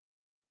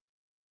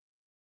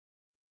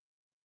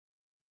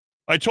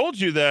 I told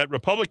you that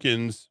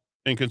Republicans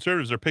and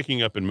conservatives are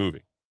picking up and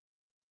moving.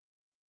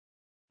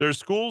 There's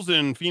schools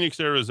in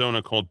Phoenix,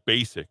 Arizona called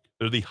BASIC.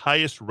 They're the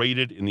highest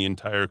rated in the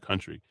entire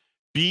country.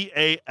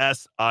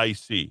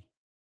 BASIC.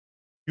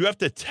 You have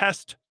to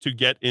test to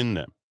get in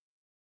them.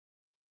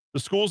 The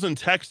schools in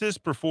Texas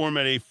perform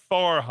at a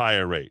far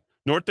higher rate.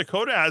 North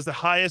Dakota has the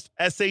highest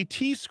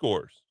SAT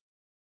scores.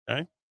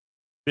 Okay?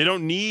 They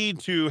don't need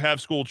to have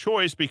school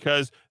choice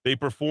because they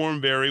perform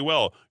very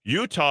well.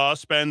 Utah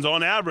spends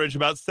on average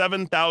about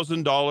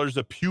 $7,000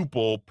 a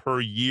pupil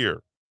per year.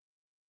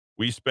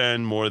 We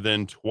spend more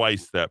than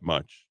twice that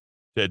much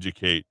to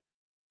educate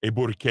a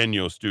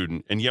Burqueño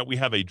student, and yet we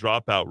have a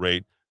dropout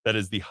rate that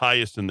is the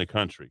highest in the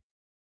country.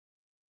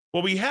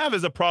 What we have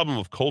is a problem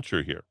of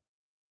culture here.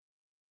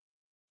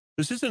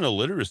 This isn't a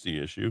literacy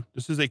issue.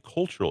 This is a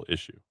cultural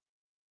issue.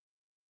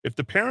 If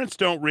the parents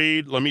don't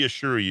read, let me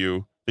assure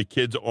you, the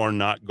kids are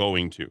not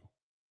going to.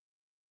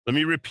 Let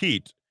me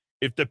repeat.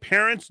 If the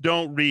parents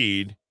don't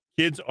read,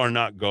 kids are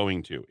not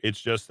going to.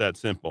 It's just that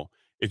simple.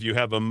 If you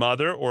have a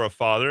mother or a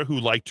father who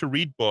like to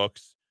read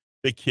books,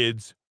 the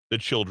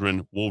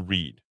children will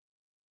read.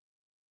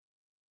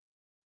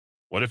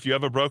 What if you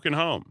have a broken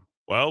home?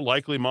 Well,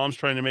 likely mom's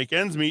trying to make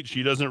ends meet.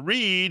 She doesn't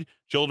read.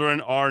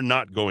 Children are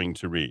not going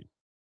to read.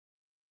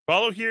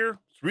 Follow here?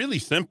 It's really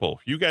simple.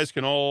 You guys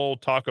can all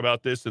talk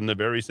about this in the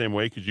very same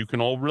way because you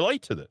can all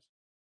relate to this.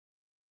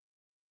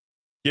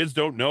 Kids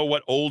don't know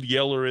what Old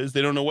Yeller is.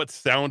 They don't know what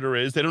Sounder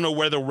is. They don't know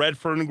where the red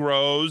fern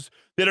grows.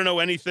 They don't know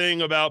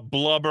anything about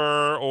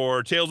Blubber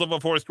or Tales of a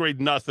Fourth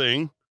Grade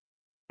Nothing.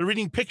 They're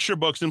reading picture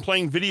books and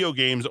playing video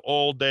games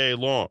all day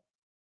long.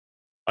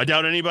 I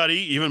doubt anybody,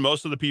 even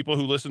most of the people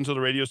who listen to the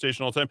radio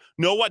station all the time,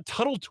 know what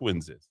Tuttle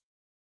Twins is.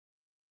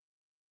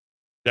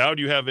 Dowd,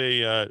 you have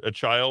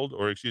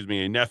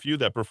a nephew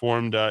that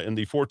performed in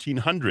the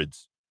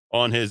 1400s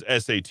on his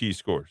SAT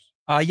scores.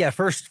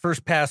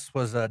 First pass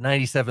was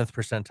 97th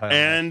percentile.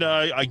 And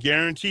I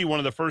guarantee one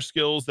of the first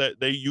skills that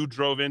you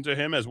drove into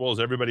him, as well as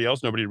everybody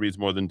else, nobody reads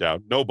more than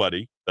Dowd.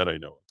 Nobody that I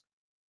know of.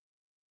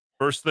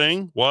 First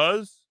thing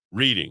was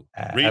reading.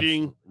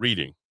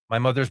 Reading. My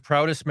mother's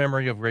proudest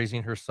memory of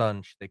raising her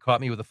son. They caught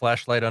me with a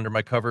flashlight under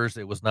my covers.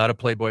 It was not a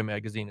Playboy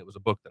magazine. It was a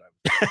book that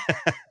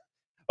I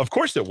was Of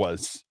course it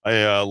was.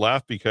 I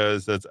laugh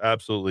because that's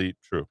absolutely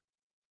true.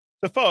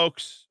 So,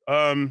 folks,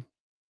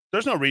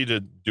 there's no reason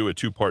to do a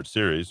 2-part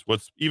series.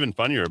 What's even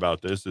funnier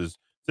about this is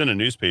it's in a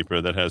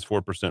newspaper that has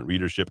 4%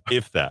 readership,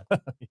 if that.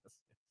 Yes.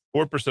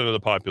 4% of the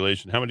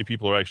population. How many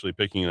people are actually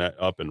picking that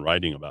up and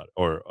writing about it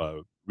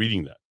or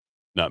reading that?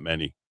 Not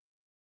many.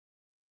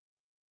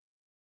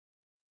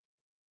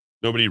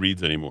 Nobody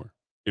reads anymore.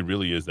 It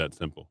really is that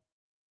simple.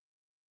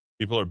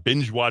 People are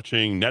binge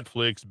watching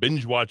Netflix,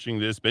 binge watching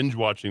this, binge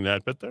watching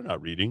that, but they're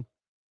not reading.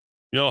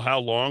 You know how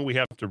long we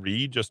have to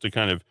read just to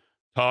kind of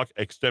talk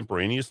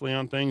extemporaneously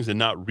on things and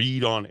not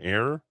read on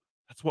air?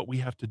 That's what we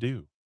have to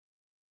do.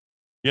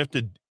 You have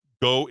to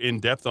go in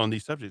depth on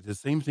these subjects. The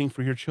same thing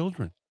for your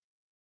children.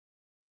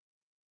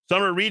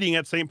 Summer reading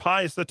at St.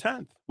 Pius X.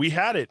 We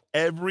had it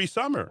every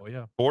summer. Oh,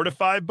 yeah. 4 to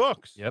 5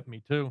 books. Yep,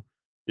 me too.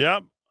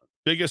 Yep.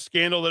 Biggest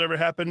scandal that ever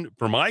happened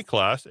for my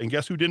class. And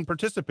guess who didn't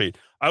participate?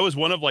 I was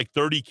one of like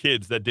 30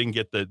 kids that didn't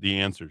get the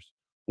answers.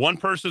 One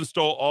person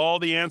stole all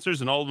the answers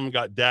and all of them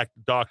got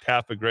docked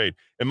half a grade.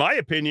 In my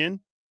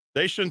opinion,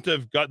 they should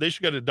have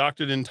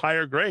docked an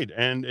entire grade,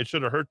 and it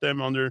should have hurt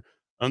them on their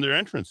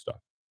entrance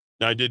stuff.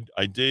 Now I did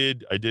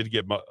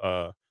get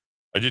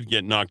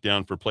knocked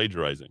down for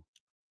plagiarizing.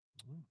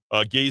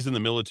 Gays in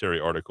the Military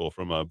article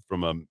from a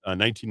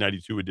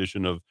 1992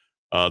 edition of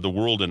The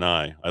World and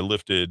I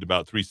lifted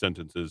about 3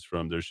 sentences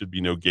from "There should be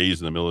no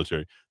gays in the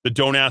military." The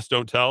 "don't ask,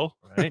 don't tell."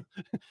 Right.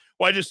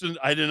 Well,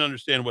 I didn't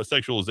understand what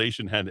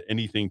sexualization had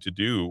anything to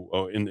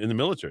do in the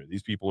military.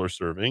 These people are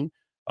serving.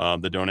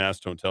 The "don't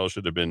ask, don't tell"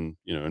 should have been,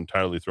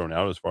 entirely thrown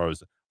out as far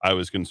as I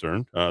was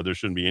concerned. There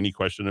shouldn't be any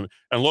question of it.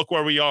 And look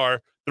where we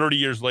are 30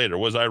 years later.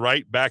 Was I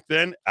right back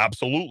then?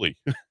 Absolutely.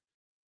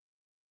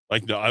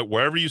 Like,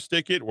 wherever you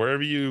stick it,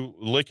 wherever you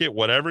lick it,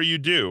 whatever you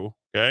do,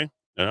 okay?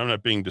 And I'm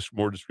not being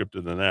more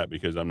descriptive than that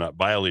because I'm not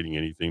violating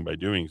anything by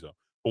doing so.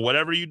 But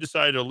whatever you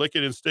decide to lick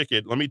it and stick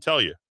it, let me tell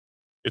you,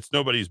 it's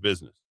nobody's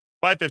business.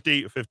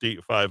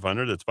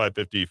 550-500. That's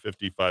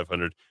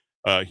 550-500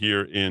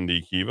 here in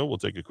the Kiva. We'll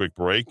take a quick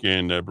break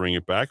and bring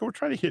it back. And we're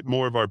trying to hit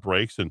more of our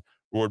breaks and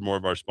reward more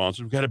of our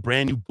sponsors. We've got a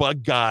brand new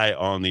bug guy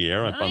on the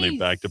air. Nice. I'm finally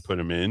back to put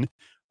him in.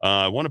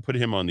 I want to put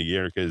him on the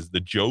air because the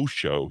Joe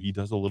Show, he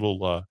does a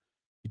little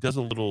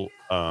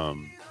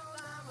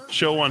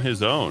show on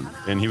his own,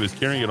 and he was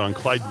carrying it on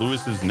Clyde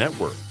Lewis's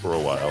network for a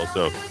while.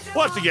 So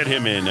we'll have to get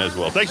him in as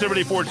well. Thanks,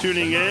 everybody, for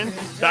tuning in.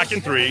 Back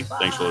in 3.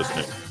 Thanks for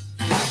listening.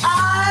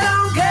 I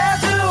don't care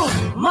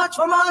too much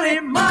for money.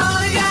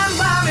 Money can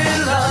buy me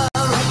love.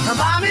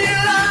 Buy me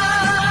love.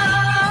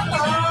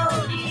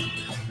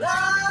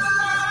 Love.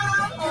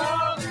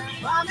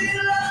 Buy me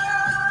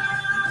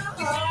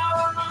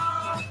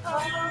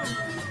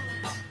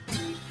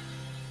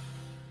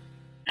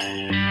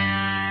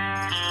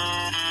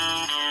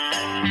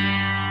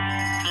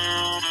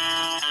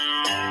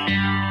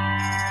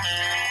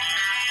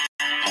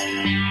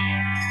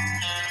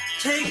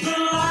Take the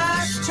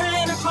last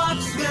train to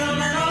Pottsville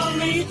and I'll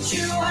meet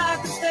you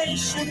at the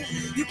station.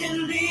 You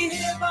can be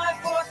here by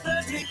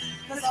 4:30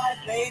 because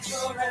I've made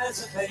your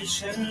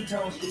reservation.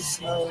 Don't be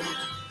slow.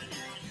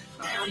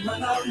 No, no,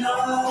 no,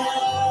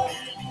 no.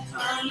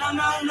 No,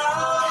 no,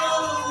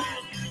 no.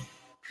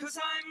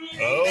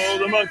 Oh,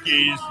 the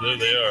Monkees. There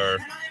they are.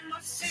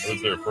 That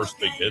was their first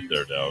big hit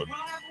there, Dowd.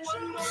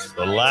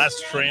 The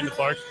last train to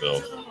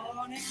Clarksville.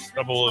 A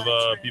couple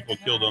of people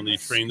killed on the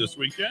train this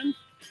weekend.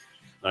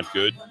 Not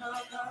good.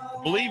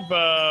 I believe,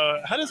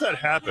 how does that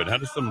happen? How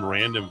does some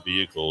random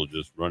vehicle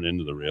just run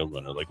into the rail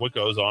runner? Like, what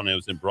goes on? It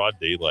was in broad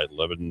daylight,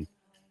 11.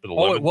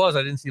 Oh, it was.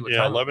 I didn't see what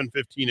time.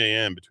 11:15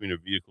 a.m. between a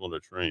vehicle and a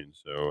train.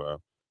 So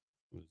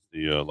it was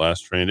the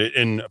last train.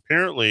 And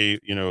apparently,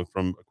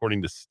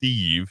 according to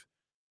Steve,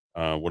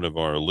 one of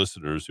our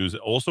listeners, who's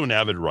also an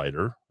avid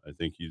writer, I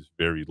think he's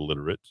very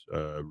literate,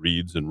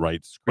 reads and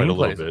writes quite a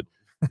little bit.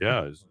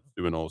 Yeah, he's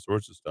doing all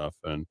sorts of stuff.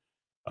 And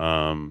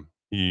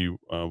he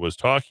was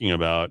talking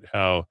about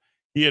how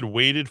he had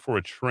waited for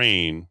a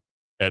train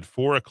at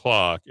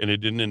 4:00 and it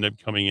didn't end up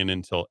coming in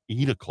until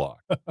 8:00.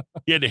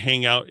 He had to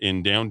hang out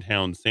in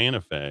downtown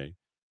Santa Fe.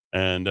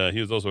 And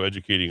he was also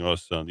educating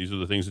us on these are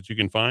the things that you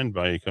can find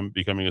by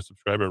becoming a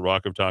subscriber at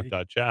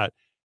rockoftalk.chat.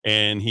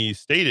 And he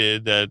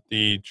stated that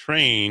the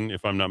train,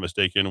 if I'm not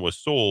mistaken, was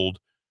sold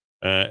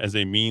as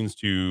a means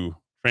to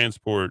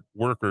transport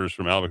workers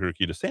from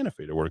Albuquerque to Santa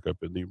Fe to work up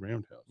in the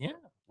Roundhouse. Yeah.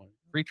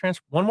 Free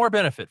transport. One more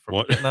benefit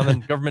from getting on the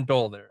government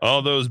dole there.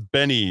 All those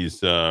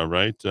bennies,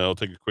 right? I'll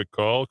take a quick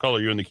call.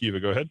 Caller, you in the Kiva.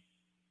 Go ahead.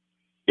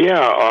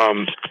 Yeah,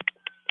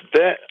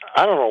 that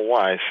I don't know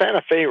why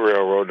Santa Fe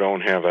Railroad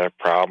don't have that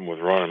problem with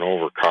running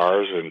over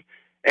cars, and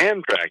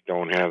Amtrak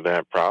don't have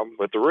that problem,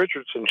 but the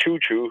Richardson Choo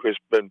Choo has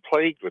been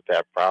plagued with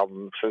that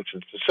problem since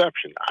its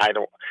inception.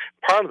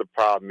 Part of the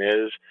problem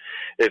is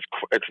it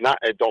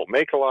don't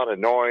make a lot of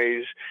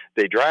noise.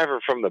 They drive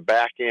it from the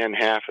back end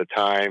half the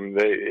time.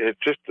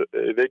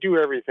 They do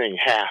everything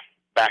half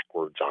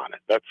backwards on it.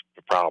 That's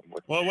the problem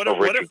with. Well, what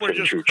if we're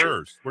just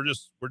cursed? We're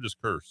just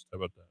cursed. How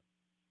about that?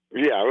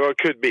 Yeah, well, it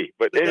could be,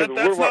 but that's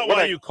not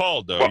why you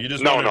called, though. Well, you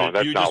just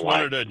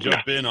wanted to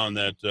jump in on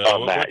that.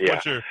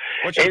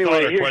 What's your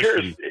Anyway,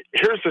 question?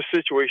 here's the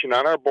situation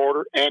on our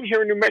border and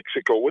here in New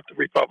Mexico with the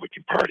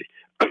Republican Party.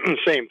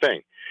 Same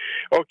thing.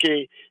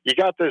 Okay, you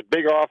got this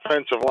big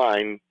offensive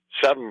line,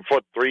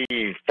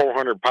 7'3",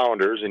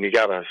 400-pounders, and you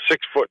got a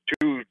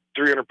 6'2",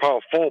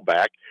 300-pound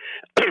fullback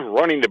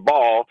running the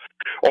ball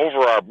over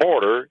our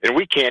border, and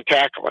we can't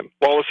tackle him.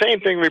 Well, the same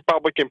thing,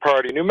 Republican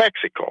Party, New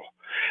Mexico.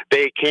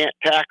 They can't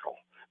tackle.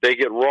 They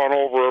get run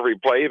over every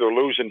play. They're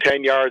losing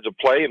 10 yards of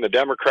play, and the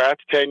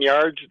Democrats, 10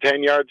 yards,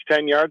 10 yards,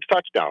 10 yards,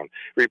 touchdown.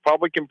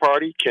 Republican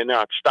Party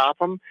cannot stop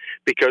them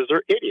because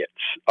they're idiots.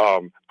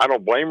 I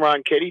don't blame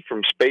Ron Kitty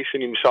from spacing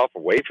himself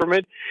away from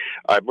it.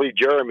 I believe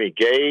Jeremy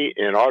Gay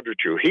and Audrey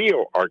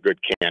Trujillo are good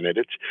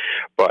candidates,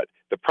 but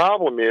the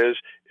problem is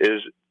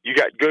you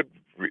got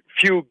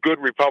few good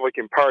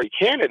Republican Party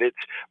candidates,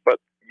 but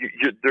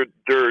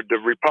the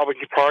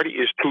Republican Party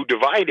is too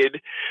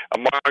divided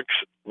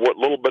amongst what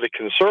little bit of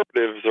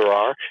conservatives there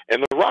are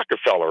and the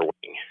Rockefeller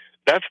wing.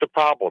 That's the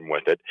problem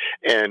with it.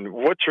 And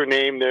what's her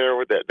name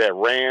there that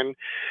ran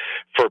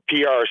for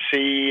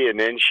PRC, and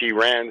then she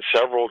ran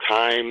several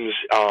times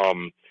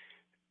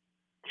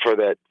for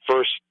that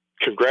first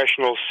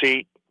congressional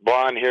seat,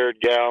 blonde-haired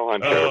gal.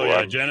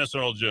 Janice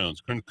Earl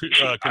Jones.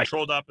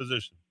 Controlled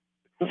opposition.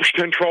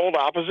 Controlled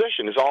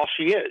opposition is all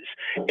she is.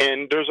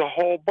 And there's a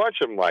whole bunch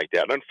of them like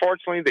that.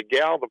 Unfortunately, the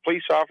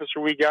police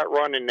officer we got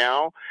running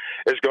now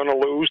is going to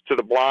lose to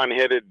the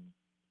blonde-headed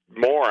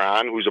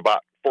moron who's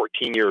about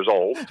 14 years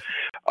old.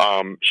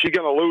 She's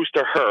going to lose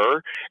to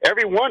her.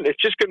 Everyone, it's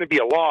just going to be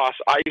a loss.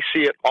 I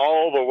see it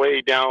all the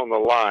way down the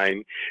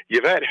line.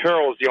 Yvette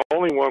Herrell's the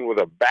only one with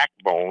a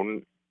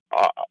backbone.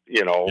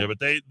 Yeah, but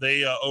they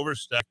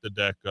overstack the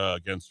deck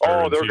against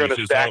her. Oh, they're going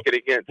to stack it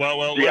against.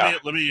 Well, yeah.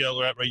 Let me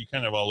you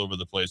kind of all over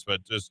the place,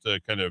 but just to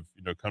kind of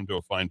come to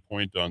a fine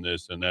point on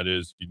this, and that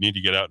is you need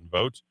to get out and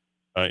vote,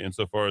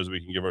 insofar as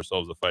we can give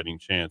ourselves a fighting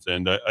chance.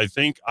 And I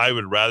think I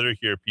would rather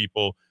hear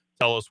people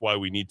tell us why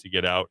we need to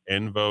get out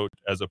and vote,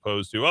 as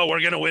opposed to we're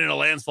going to win in a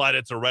landslide.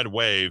 It's a red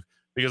wave,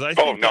 because I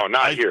think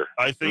not here.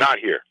 I think not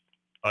here.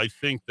 I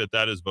think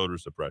that is voter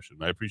suppression.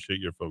 I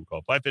appreciate your phone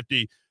call.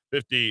 550-500.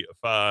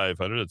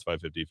 That's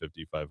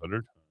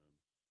 550-500.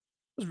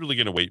 I was really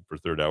going to wait for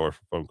third hour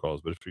for phone calls,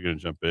 but if you're going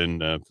to jump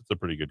in, it's a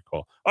pretty good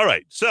call. All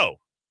right. So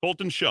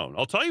Colton Schoen,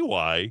 I'll tell you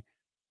why.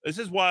 This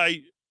is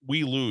why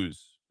we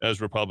lose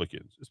as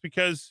Republicans. It's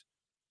because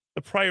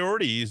the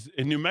priorities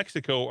in New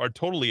Mexico are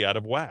totally out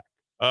of whack.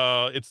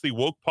 It's the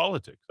woke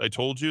politics. I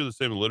told you the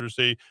same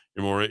literacy.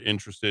 You're more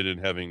interested in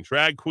having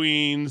drag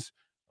queens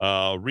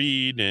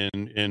read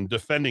and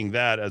defending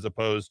that, as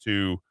opposed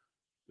to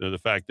the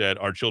fact that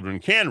our children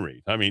can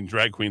read. I mean,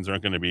 drag queens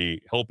aren't going to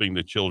be helping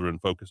the children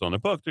focus on a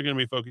book. They're going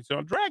to be focusing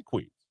on drag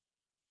queens.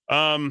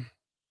 Sort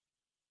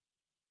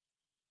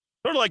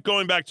of like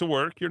going back to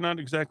work. You're not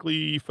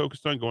exactly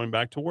focused on going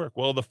back to work.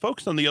 Well, the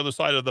folks on the other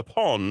side of the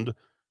pond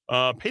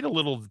paid a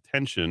little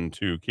attention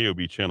to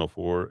KOB Channel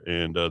 4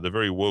 and the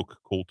very woke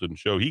Colton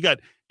show. He got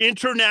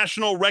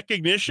international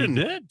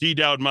recognition. D.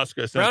 Dowd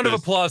Muska. Round of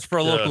applause for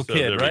a local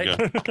kid, right?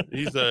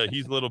 He's a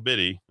little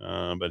bitty,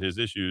 but his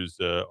issues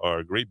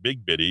are great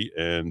big bitty,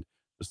 and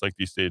just like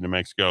the state of New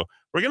Mexico.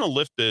 We're going to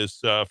lift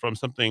this from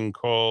something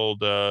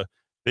called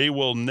They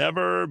Will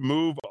Never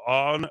Move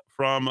On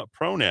From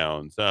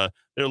Pronouns. They're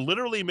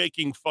literally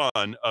making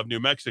fun of New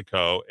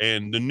Mexico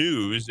and the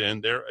news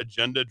and their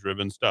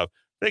agenda-driven stuff.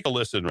 Take a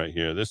listen right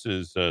here. This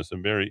is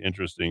some very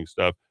interesting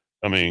stuff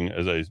coming,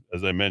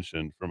 as I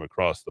mentioned, from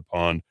across the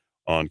pond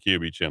on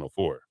KOB Channel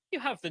 4. You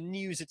have the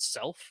news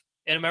itself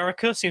in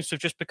America seems to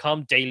have just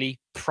become daily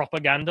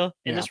propaganda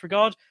in this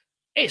regard.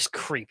 It's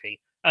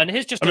creepy. And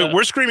here's just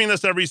we're screaming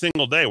this every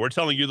single day. We're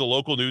telling you the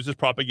local news is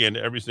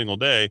propaganda every single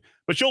day.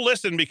 But you'll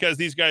listen because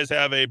these guys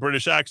have a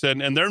British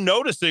accent, and they're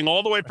noticing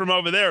all the way from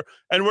over there,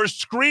 and we're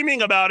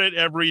screaming about it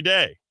every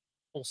day.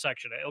 Whole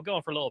section. It'll go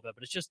on for a little bit,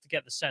 but it's just to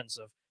get the sense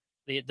of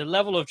the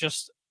level of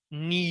just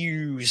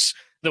news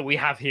that we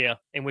have here,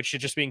 in which you're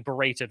just being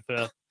berated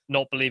for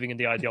not believing in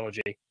the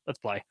ideology. Let's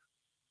play.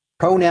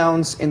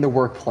 Pronouns in the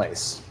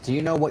workplace. Do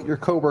you know what your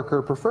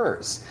coworker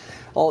prefers?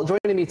 Well,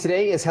 joining me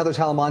today is Heather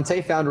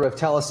Talamonte, founder of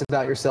Tell Us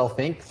About Yourself,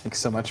 Inc. Thanks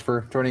so much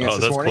for joining us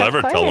this morning. Oh,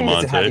 that's clever,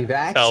 Talamonte. Good to have you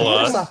back.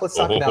 First off, let's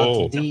talk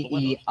about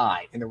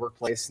DEI in the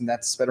workplace, and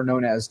that's better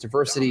known as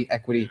diversity,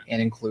 equity,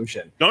 and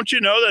inclusion. Don't you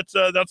know that's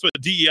what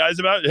DEI is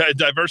about?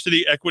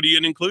 Diversity, equity,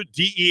 and include.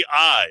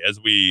 DEI, as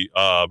we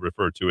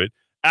refer to it.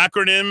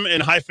 Acronym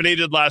and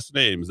hyphenated last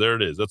names. There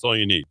it is. That's all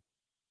you need.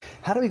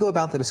 How do we go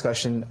about the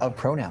discussion of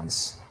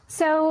pronouns?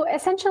 So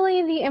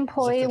essentially, the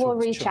employee will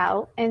reach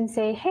out and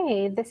say,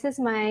 hey, this is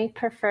my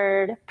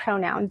preferred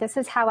pronoun. This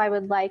is how I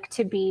would like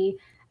to be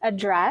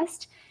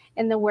addressed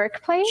in the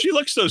workplace. She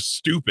looks so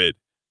stupid.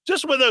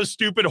 Just with those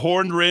stupid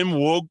horned rim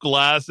woke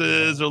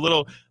glasses or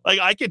little, like,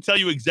 I could tell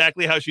you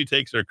exactly how she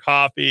takes her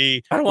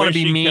coffee. I don't want to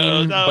be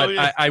mean,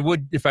 but I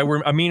would, if I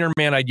were a meaner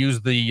man, I'd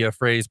use the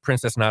phrase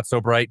princess not so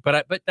bright,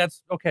 but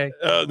that's okay.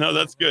 No,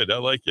 that's good. I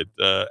like it.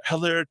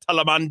 Heather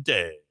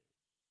Talamonte.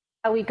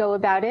 How we go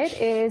about it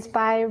is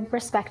by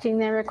respecting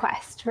their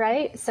request,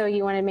 right? So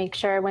you want to make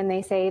sure when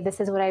they say,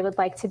 this is what I would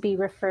like to be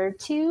referred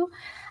to,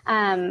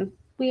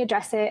 we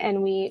address it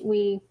and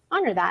we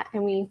honor that,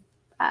 and we,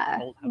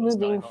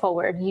 moving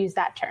forward, use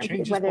that term,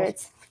 whether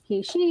it's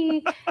he,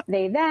 she,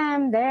 they,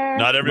 them, their.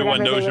 Not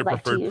everyone knows your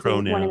preferred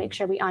pronoun. We want to make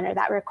sure we honor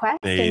that request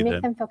and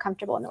make them feel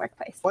comfortable in the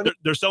workplace.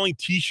 They're selling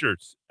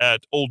T-shirts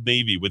at Old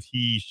Navy with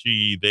he,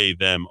 she, they,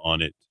 them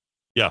on it.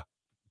 Yeah,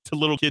 to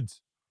little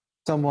kids.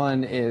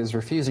 Someone is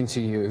refusing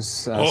to use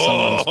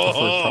someone's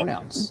preferred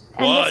pronouns.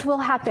 And this will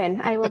happen.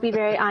 I will be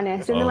very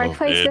honest. In the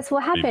workplace, this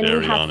will happen.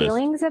 We have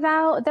feelings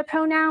about the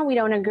pronoun. We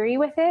don't agree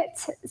with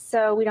it.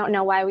 So we don't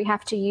know why we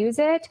have to use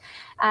it.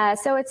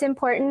 So it's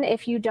important,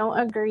 if you don't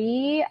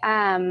agree,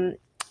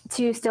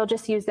 to still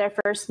just use their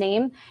first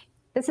name.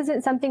 This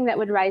isn't something that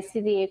would rise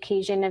to the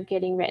occasion of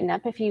getting written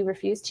up if you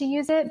refuse to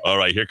use it. All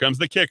right, here comes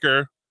the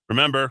kicker.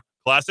 Remember,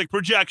 classic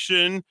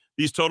projection.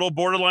 These total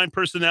borderline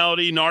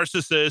personality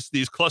narcissists,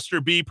 these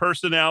cluster B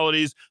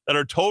personalities that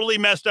are totally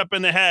messed up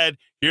in the head.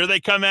 Here they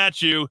come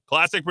at you.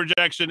 Classic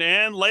projection,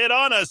 and lay it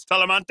on us,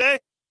 Talamante.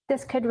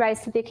 This could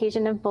rise to the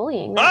occasion of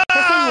bullying. That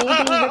person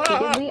may be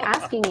repeatedly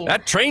asking you.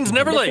 That train's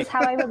never late. This is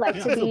how I would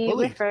like to be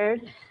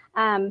referred.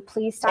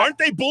 Please stop. Aren't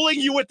they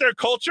bullying you with their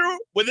culture?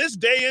 With this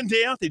day in,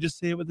 day out, they just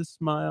say it with a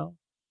smile.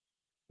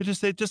 They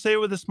just say it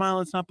with a smile.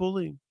 It's not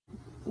bullying.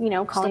 You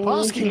know, calling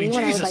me he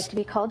when I would like to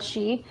be called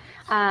she,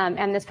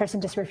 and this person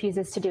just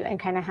refuses to do it and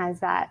kind of has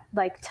that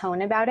like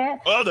tone about it.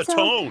 Oh, the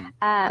tone.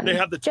 They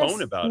have the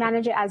tone about it.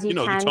 Manage it as you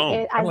can.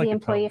 As the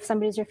employee, if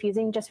somebody's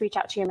refusing, just reach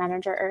out to your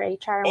manager or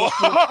HR.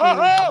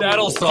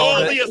 That'll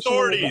solve the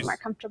authorities. Make it more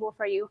comfortable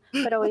for you,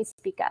 but always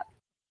speak up.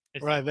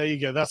 Right, there you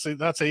go. That's it.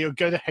 You'll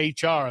go to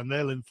HR and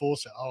they'll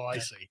enforce it. Oh, I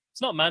see.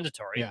 It's not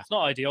mandatory. Yeah. It's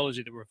not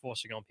ideology that we're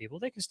forcing on people.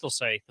 They can still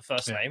say the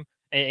first name,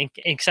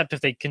 except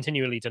if they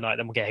continually deny it,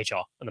 then we'll get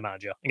HR and the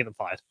manager and get them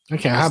fired.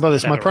 Okay, how about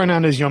this? My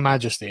pronoun is Your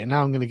Majesty, and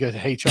now I'm going to go to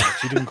HR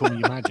because you didn't call me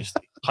Your Majesty.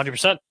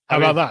 100%. How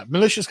about that?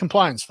 Malicious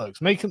compliance, folks.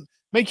 Make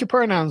your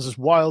pronouns as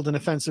wild and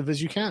offensive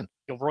as you can.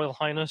 Your Royal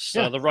Highness,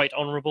 the Right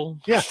Honourable.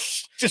 Yeah,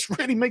 just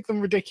really make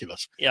them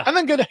ridiculous. Yeah. And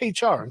then go to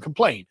HR and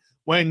complain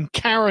when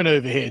Karen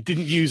over here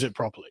didn't use it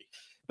properly.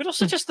 But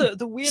also just the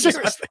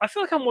weirdness. I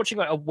feel like I'm watching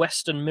like a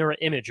Western mirror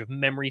image of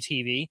Memory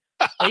TV.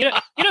 Like,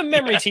 you know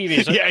Memory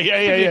TV. So yeah.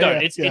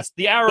 It's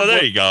the Arab. So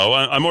there you go.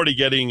 I'm already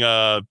getting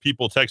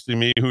people texting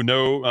me who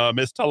know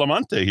Miss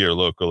Talamante here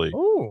locally.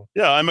 Oh,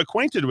 yeah, I'm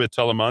acquainted with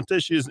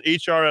Talamante. She is an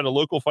HR at a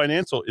local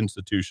financial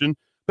institution,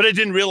 but I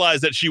didn't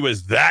realize that she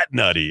was that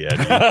nutty.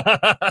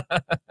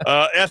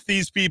 F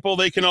these people.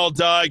 They can all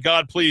die.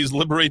 God, please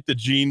liberate the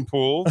gene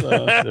pool.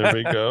 There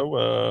we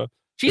go.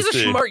 She's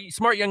a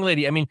smart young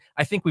lady. I mean,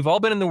 I think we've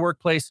all been in the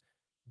workplace.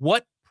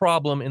 What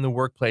problem in the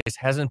workplace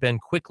hasn't been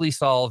quickly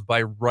solved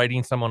by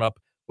writing someone up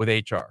with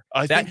HR?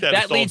 I think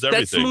that solves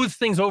everything. That smooths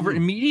things over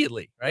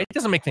immediately, right? It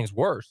doesn't make things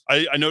worse.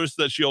 I noticed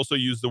that she also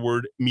used the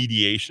word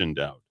mediation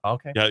down.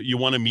 Okay. Yeah, you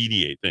want to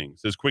mediate things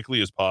as quickly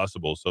as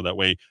possible, so that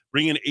way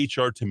bring in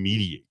HR to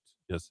mediate.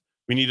 Yes.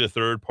 We need a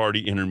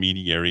third-party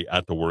intermediary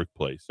at the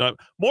workplace.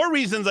 More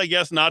reasons, I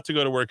guess, not to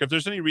go to work. If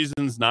there's any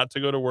reasons not to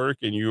go to work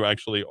and you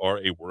actually are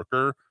a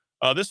worker,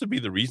 this would be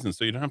the reason,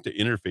 so you don't have to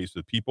interface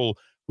with people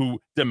who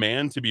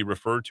demand to be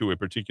referred to a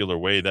particular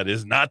way that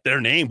is not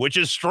their name, which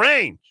is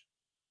strange.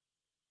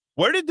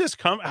 Where did this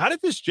come? How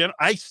did this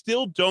I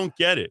still don't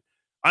get it.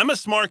 I'm a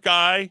smart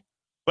guy,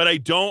 but I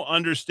don't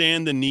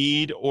understand the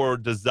need or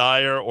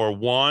desire or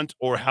want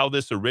or how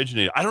this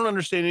originated. I don't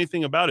understand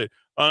anything about it.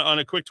 On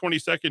a quick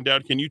 20-second,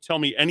 Dad, can you tell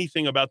me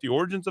anything about the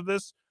origins of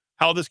this?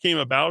 How this came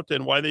about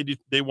and why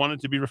they wanted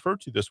to be referred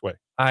to this way?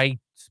 I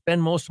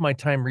spend most of my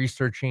time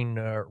researching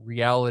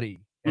reality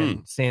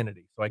and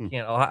sanity, so I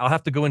can't. I'll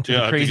have to go into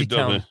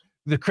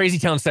the crazy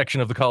town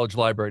section of the college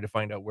library to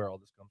find out where all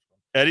this comes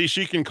from. Eddie,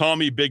 she can call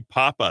me Big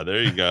Papa.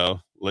 There you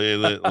go. lay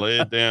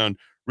it down.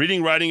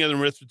 Reading, writing, and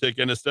arithmetic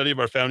and a study of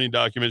our founding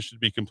documents should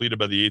be completed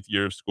by the 8th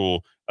year of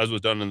school, as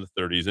was done in the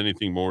 30s.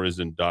 Anything more is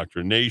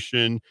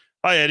indoctrination.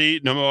 Hi, Eddie.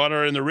 No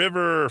water in the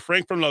river.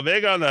 Frank from La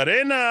Vega on the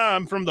Arena.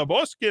 I'm from the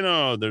Bosque.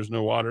 No, there's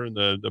no water in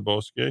the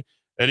Bosque.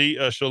 Eddie,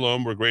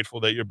 shalom. We're grateful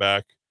that you're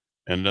back.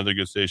 And another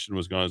good station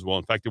was gone as well.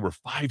 In fact, there were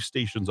 5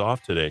 stations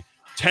off today.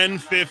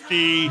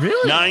 1050,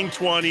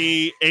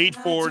 920,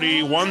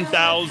 840,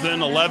 1000,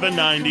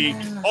 1190,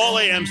 all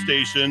AM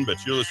station. But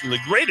you're listening to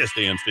the greatest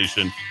AM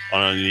station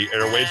on the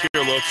airwaves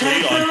here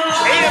locally on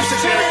AM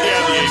 600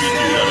 KFM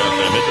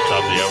at the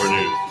top of the hour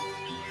news.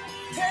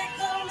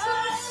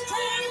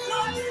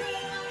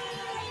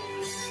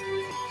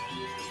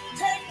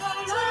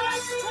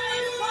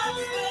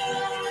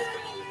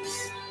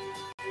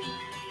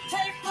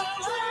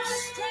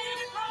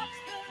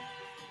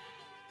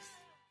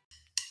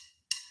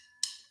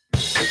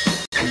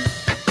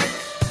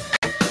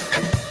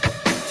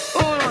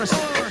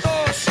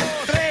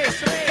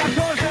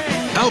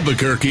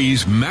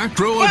 Albuquerque's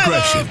macro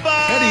aggression.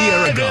 Eddie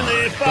Aragon,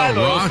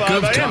 the Rock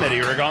of Talk. Eddie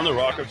Aragon, the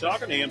Rock of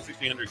Talk on AM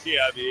 1600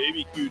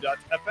 KIV,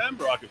 ABQ.FM,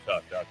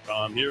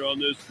 rockoftalk.com. Here on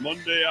this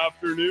Monday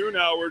afternoon,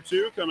 hour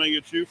 2, coming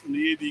at you from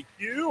the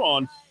ABQ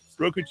on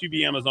Roku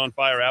TV, Amazon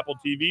Fire, Apple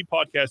TV,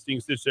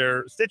 podcasting,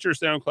 Stitcher,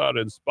 SoundCloud,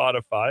 and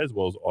Spotify, as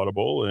well as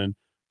Audible. And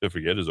don't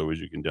forget, as always,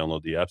 you can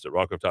download the apps at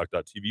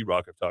rockoftalk.tv,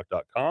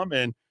 rockoftalk.com,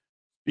 and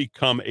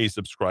become a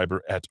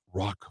subscriber at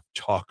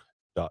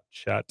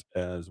rockoftalk.chat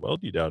as well.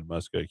 D-Dowd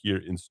Muska here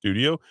in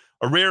studio.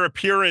 A rare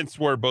appearance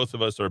where both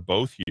of us are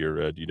both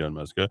here, D-Dowd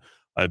Muska.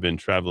 I've been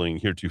traveling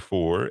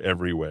heretofore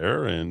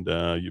everywhere, and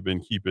you've been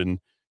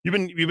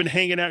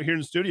hanging out here in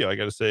the studio. I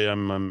got to say,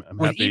 I'm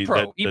happy.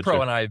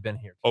 ePro and I have been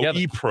here together.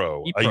 Oh,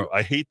 ePro.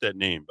 I hate that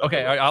name.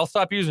 Okay, I'll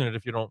stop using it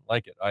if you don't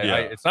like it.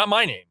 It's not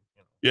my name.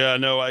 Yeah,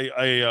 no,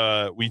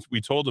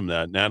 we told him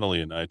that.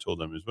 Natalie and I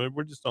told him,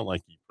 we just don't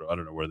like ePro. I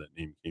don't know where that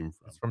name came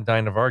from. It's from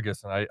Dinah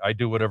Vargas, and I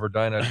do whatever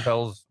Dinah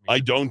tells me. I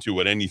don't do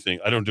anything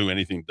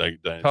Dinah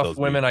Tough tells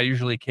women, me. I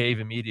usually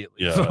cave immediately.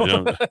 Yeah,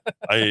 So.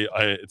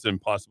 it's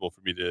impossible for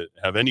me to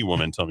have any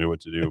woman tell me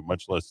what to do,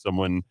 much less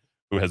someone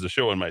who has a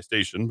show on my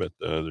station. But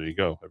there you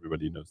go.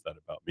 Everybody knows that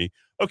about me.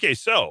 Okay,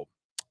 so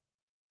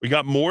we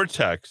got more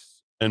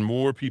texts and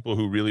more people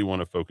who really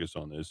want to focus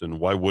on this. And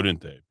why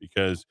wouldn't they?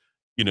 Because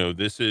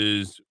this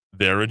is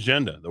their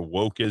agenda, the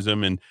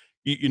wokeism. And,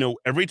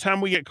 every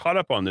time we get caught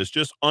up on this,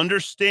 just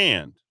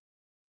understand,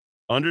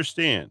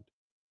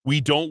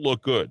 we don't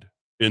look good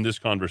in this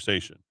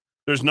conversation.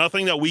 There's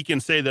nothing that we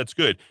can say that's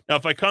good. Now,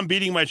 if I come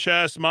beating my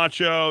chest,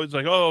 macho, it's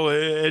like, oh,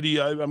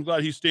 Eddie, I'm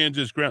glad he stands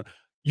his ground.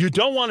 You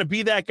don't want to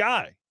be that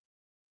guy.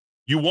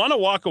 You want to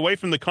walk away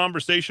from the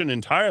conversation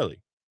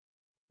entirely.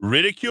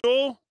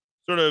 Ridicule,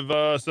 sort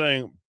of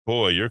saying,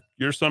 boy,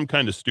 you're some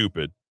kind of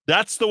stupid.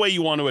 That's the way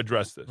you want to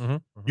address this. Mm-hmm.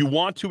 You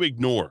want to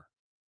ignore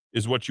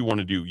is what you want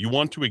to do. You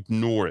want to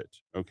ignore it,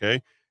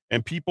 okay?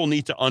 And people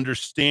need to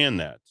understand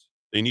that.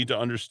 They need to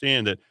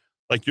understand that,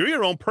 like, you're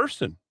your own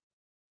person.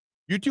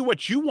 You do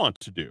what you want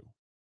to do,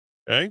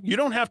 okay? You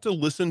don't have to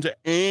listen to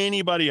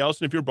anybody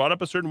else. And if you're brought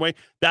up a certain way,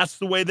 that's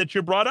the way that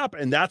you're brought up,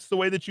 and that's the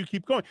way that you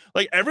keep going.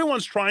 Like,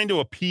 everyone's trying to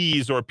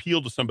appease or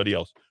appeal to somebody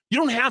else. You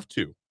don't have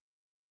to.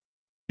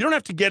 You don't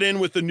have to get in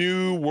with the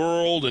new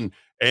world and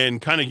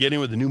kind of get in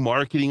with the new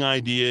marketing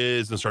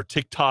ideas and start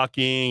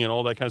TikToking and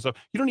all that kind of stuff.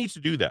 You don't need to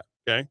do that,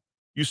 okay?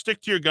 You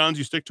stick to your guns,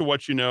 you stick to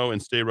what you know, and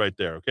stay right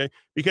there, okay?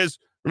 Because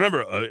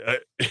remember,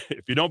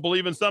 if you don't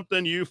believe in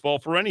something, you fall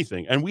for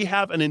anything. And we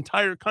have an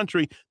entire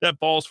country that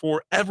falls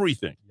for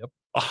everything. Yep.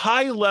 A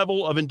high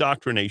level of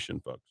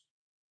indoctrination, folks.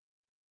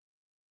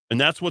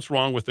 And that's what's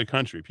wrong with the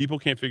country. People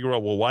can't figure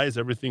out, well, why is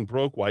everything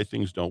broke? Why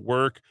things don't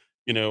work?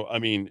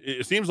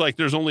 It seems like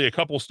there's only a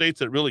couple states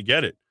that really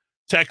get it.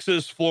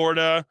 Texas,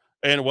 Florida,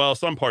 and, well,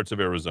 some parts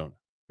of Arizona,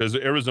 because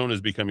Arizona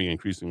is becoming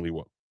increasingly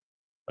woke.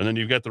 And then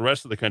you've got the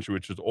rest of the country,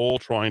 which is all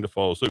trying to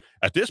follow suit.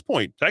 At this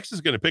point, Texas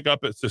is going to pick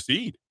up its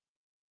secede.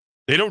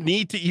 They don't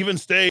need to even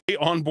stay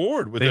on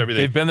board with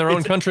everything. They've been their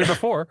own country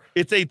before.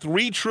 It's a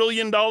 $3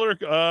 trillion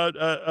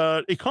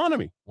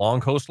economy. Long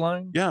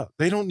coastline. Yeah,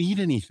 they don't need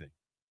anything.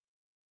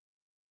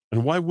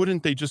 And why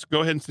wouldn't they just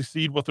go ahead and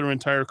secede with their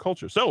entire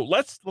culture? So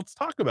let's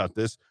talk about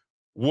this.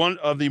 One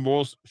of the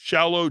most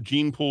shallow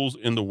gene pools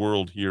in the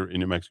world here in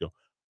New Mexico.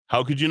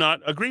 How could you not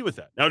agree with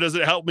that? Now, does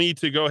it help me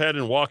to go ahead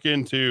and walk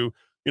into,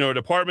 a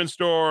department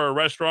store or a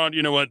restaurant?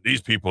 You know what?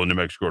 These people in New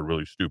Mexico are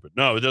really stupid.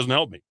 No, it doesn't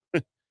help me.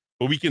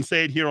 But we can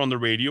say it here on the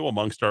radio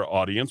amongst our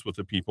audience with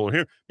the people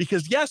here.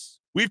 Because, yes,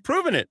 we've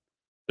proven it.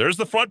 There's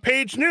the front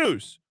page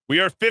news. We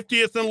are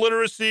 50th in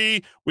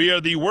literacy. We are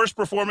the worst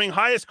performing,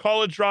 highest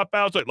college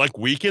dropouts. Like,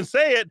 we can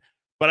say it,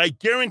 but I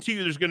guarantee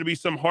you there's going to be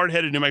some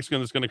hard-headed New Mexican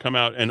that's going to come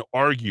out and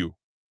argue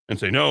and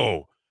say,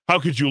 no, how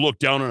could you look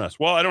down on us?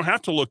 Well, I don't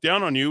have to look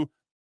down on you.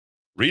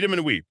 Read them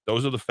and weep.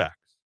 Those are the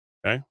facts,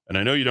 okay? And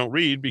I know you don't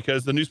read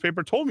because the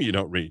newspaper told me you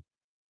don't read.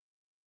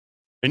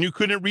 And you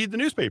couldn't read the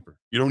newspaper.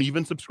 You don't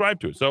even subscribe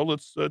to it. So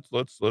let's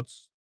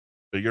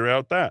figure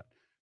out that.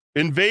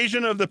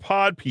 Invasion of the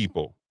pod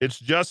people. It's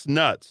just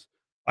nuts.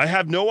 I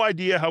have no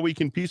idea how we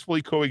can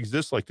peacefully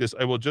coexist like this.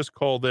 I will just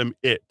call them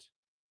it.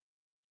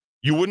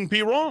 You wouldn't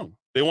be wrong.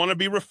 They want to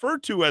be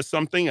referred to as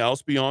something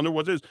else beyond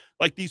what it is,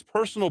 like these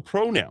personal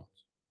pronouns.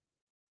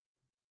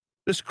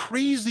 This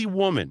crazy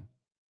woman,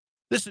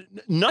 this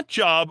nut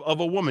job of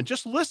a woman,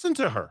 just listen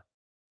to her.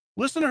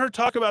 Listen to her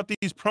talk about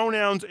these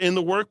pronouns in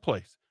the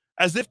workplace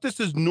as if this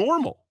is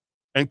normal.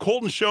 And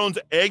Colton Schoen's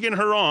egging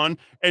her on,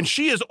 and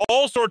she is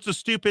all sorts of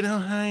stupid. Oh,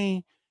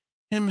 hi,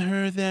 him,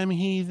 her, them,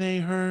 he, they,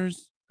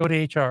 hers. Go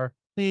to HR.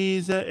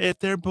 Please, if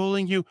they're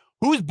bullying you.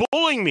 Who's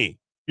bullying me?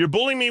 You're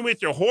bullying me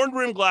with your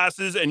horn-rimmed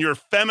glasses and your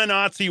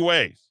feminazi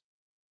ways.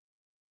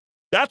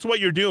 That's what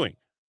you're doing.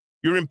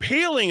 You're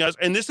impaling us,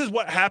 and this is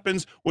what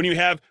happens when you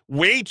have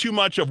way too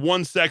much of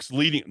one sex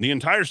leading. The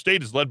entire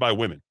state is led by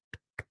women.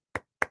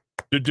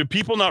 Do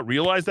people not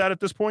realize that at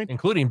this point?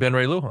 Including Ben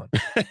Ray Lujan.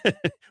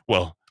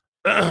 Well,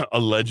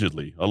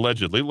 allegedly.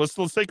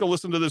 Let's take a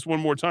listen to this one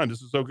more time.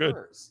 This is so good.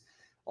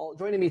 Well,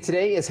 joining me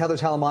today is Heather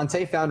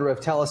Talamonte, founder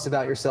of Tell Us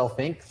About Yourself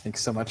Inc.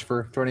 Thanks so much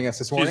for joining us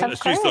this morning.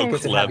 She's so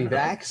good to have you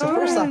back. So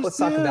first off, let's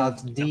talk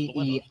about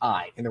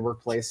DEI in the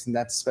workplace, and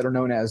that's better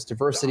known as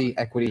diversity,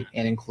 equity,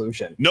 and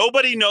inclusion.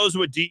 Nobody knows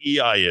what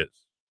DEI is.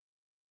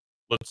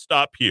 Let's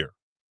stop here.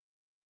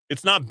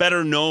 It's not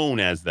better known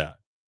as that.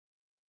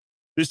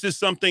 This is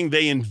something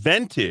they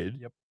invented.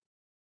 Yep.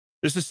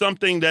 This is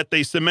something that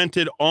they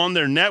cemented on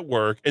their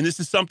network, and this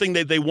is something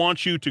that they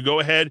want you to go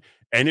ahead,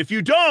 and if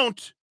you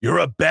don't, you're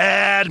a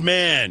bad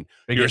man.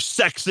 You're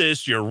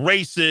sexist, you're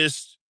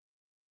racist,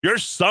 you're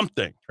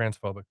something.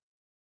 Transphobic.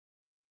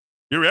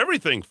 You're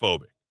everything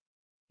phobic.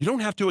 You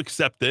don't have to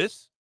accept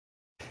this.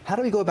 How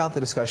do we go about the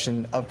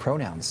discussion of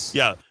pronouns?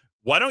 Yeah.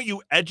 Why don't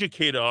you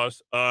educate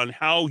us on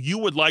how you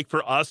would like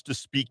for us to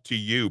speak to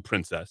you,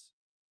 princess?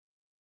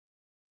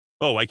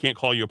 Oh, I can't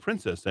call you a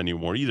princess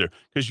anymore either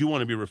because you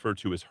want to be referred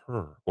to as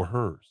her or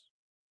hers.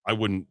 I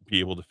wouldn't be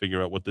able to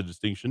figure out what the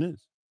distinction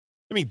is.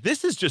 I mean,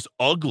 this is just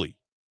ugly.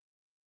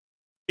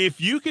 If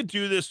you could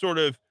do this sort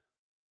of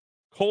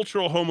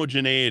cultural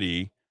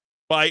homogeneity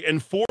by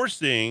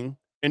enforcing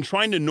and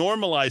trying to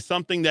normalize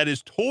something that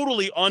is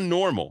totally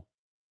unnormal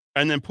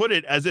and then put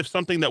it as if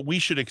something that we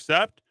should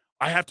accept,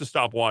 I have to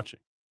stop watching.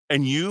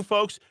 And you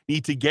folks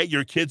need to get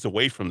your kids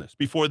away from this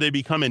before they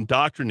become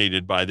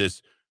indoctrinated by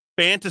this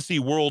fantasy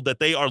world that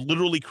they are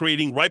literally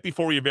creating right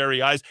before your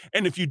very eyes.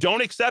 And if you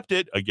don't accept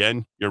it,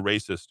 again, you're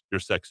racist, you're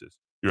sexist,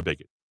 you're a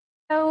bigot.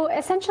 So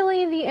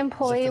essentially, the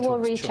employee will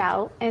reach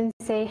out and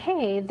say,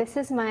 hey, this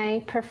is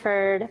my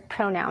preferred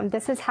pronoun.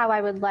 This is how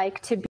I would like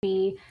to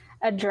be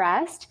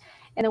addressed.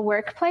 In the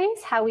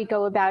workplace, how we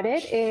go about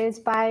it is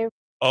by...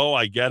 Oh,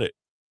 I get it.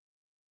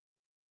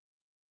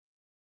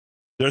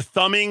 They're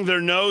thumbing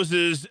their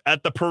noses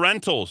at the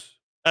parentals,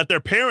 at their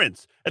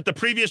parents, at the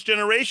previous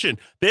generation.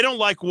 They don't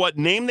like what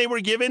name they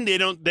were given. They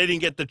didn't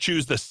get to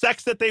choose the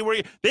sex that they were.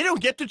 They don't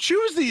get to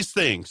choose these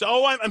things.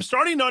 Oh, I'm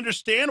starting to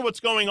understand what's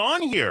going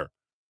on here.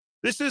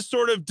 This is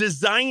sort of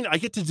design. I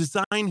get to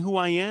design who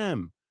I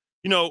am.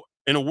 You know,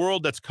 in a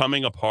world that's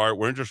coming apart,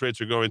 where interest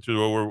rates are going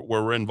through,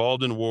 where we're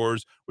involved in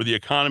wars, where the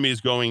economy is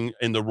going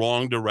in the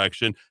wrong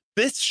direction,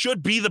 this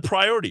should be the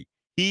priority.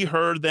 He,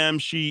 her, them,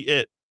 she,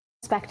 it.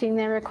 Respecting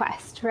their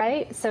request,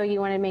 right? So you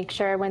want to make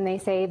sure when they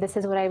say, this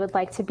is what I would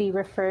like to be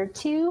referred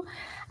to,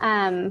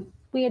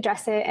 we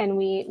address it and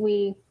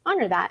we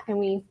honor that, and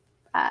we,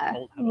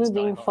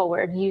 moving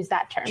forward, use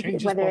that term,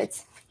 whether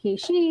it's he,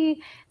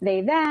 she,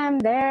 they, them,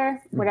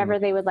 their, whatever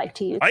they would like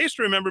to use. I used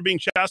to remember being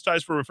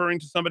chastised for referring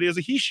to somebody as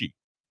a he, she.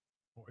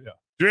 Oh, yeah.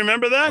 Do you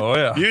remember that? Oh,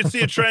 yeah. You'd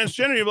see a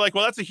transgender, you'd be like,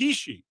 well, that's a he,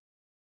 she.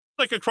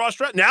 Like a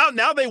cross-dress.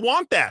 Now they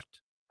want that.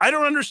 I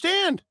don't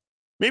understand.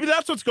 Maybe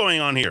that's what's going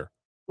on here.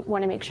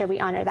 Want to make sure we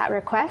honor that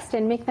request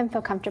and make them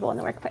feel comfortable in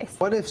the workplace.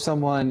 What if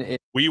someone...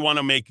 We want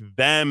to make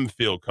them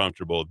feel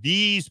comfortable.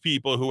 These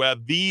people who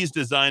have these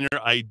designer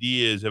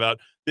ideas about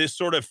this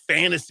sort of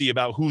fantasy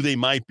about who they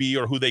might be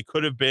or who they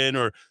could have been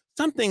or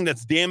something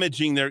that's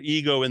damaging their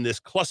ego in this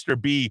cluster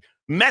B,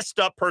 messed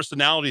up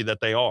personality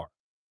that they are.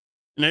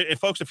 And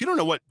folks, if you don't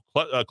know what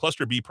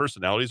cluster B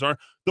personalities are,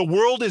 the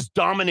world is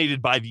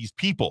dominated by these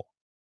people.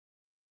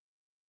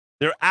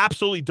 They're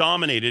absolutely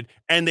dominated,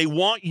 and they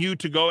want you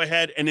to go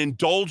ahead and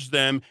indulge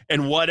them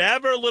in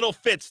whatever little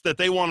fits that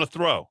they want to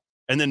throw,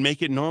 and then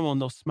make it normal,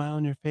 and they'll smile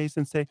in your face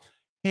and say,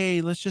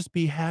 hey, let's just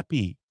be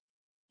happy.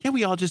 Can't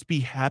we all just be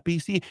happy?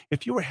 See,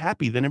 if you were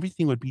happy, then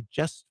everything would be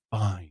just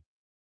fine.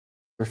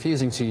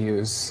 Refusing to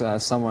use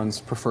someone's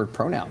preferred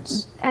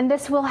pronouns. And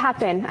this will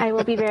happen. I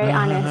will be very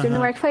honest. In the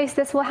workplace,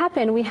 this will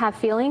happen. We have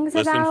feelings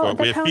about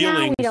the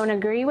pronoun. We don't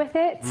agree with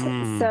it.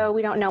 So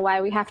we don't know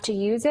why we have to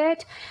use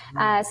it.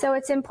 So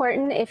it's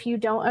important if you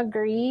don't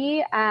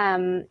agree,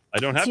 I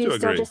don't have to agree.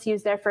 Still just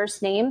use their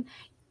first name.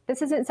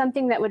 This isn't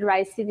something that would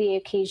rise to the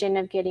occasion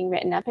of getting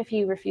written up if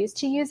you refuse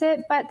to use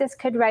it, but this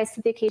could rise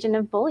to the occasion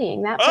of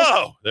bullying.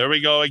 There we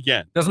go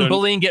again. Doesn't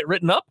bullying get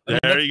written up?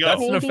 There you go.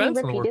 That's an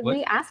offense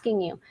repeatedly asking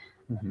you.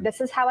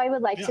 This is how I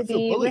would like to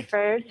be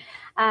referred.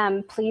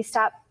 Please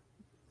stop,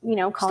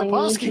 calling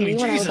me he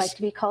when I would like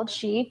to be called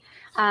she.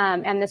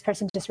 And this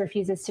person just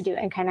refuses to do it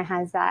and kind of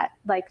has that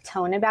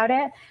tone about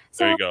it.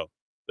 So, there you go.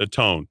 The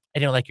tone. I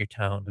don't like your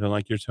tone. I don't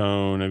like your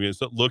tone. I mean,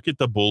 so look at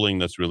the bullying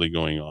that's really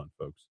going on,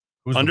 folks.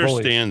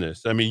 Understand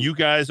this. I mean, you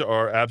guys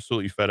are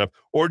absolutely fed up.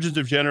 Origins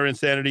of Gender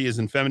Insanity is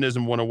in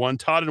Feminism 101,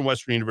 taught in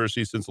Western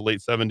University since the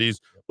late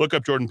 70s. Look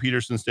up Jordan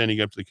Peterson standing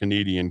up to the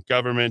Canadian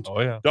government. Oh,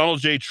 yeah.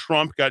 Donald J.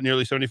 Trump got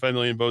nearly 75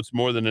 million votes,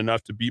 more than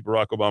enough to beat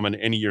Barack Obama in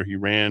any year he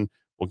ran.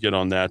 We'll get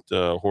on that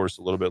horse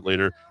a little bit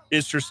later.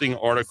 Interesting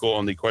article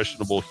on the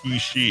questionable he,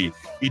 she.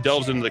 He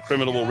delves into the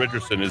criminal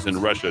Richardson is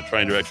in Russia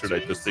trying to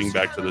extradite this thing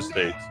back to the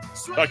States.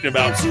 Talking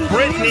about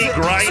Brittany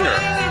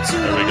Griner.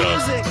 There we go.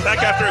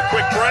 Back after a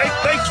quick break.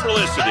 Thanks for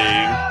listening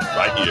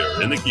right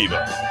here in the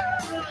Kiva.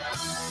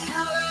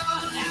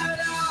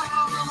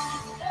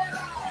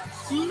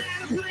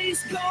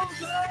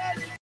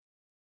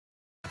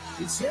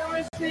 It's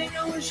everything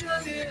I wish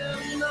I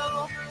didn't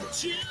know,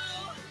 but you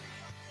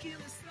give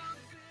me something.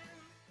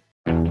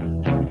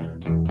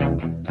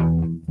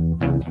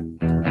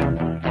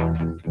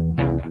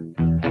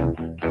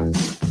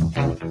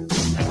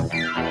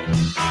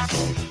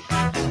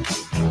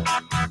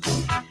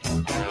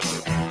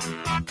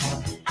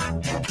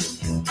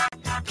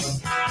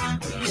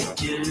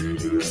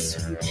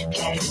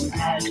 Getting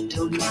back,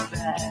 don't look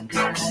back, I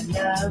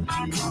love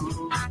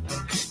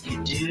you.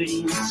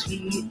 dirty and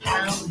sweet,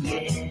 oh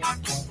yeah.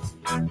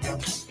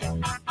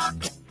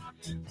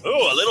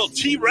 Oh, a little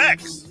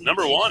T-Rex,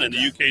 number 1 in the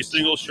UK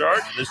singles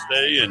chart this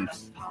day in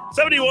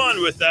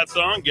 71 with that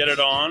song, Get It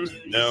On.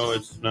 No,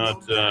 it's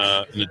not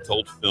an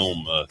adult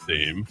film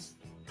theme.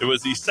 It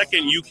was the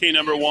second UK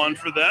number 1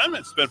 for them.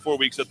 It spent 4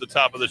 weeks at the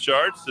top of the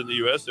charts in the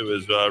US. It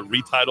was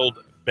retitled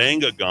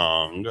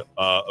Bangagong.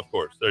 Of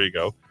course, there you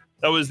go.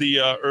 That was the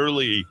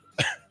early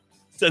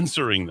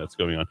censoring that's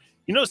going on.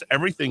 You notice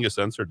everything is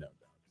censored now.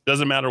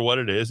 Doesn't matter what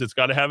it is. It's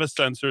got to have a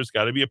censor. It's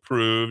got to be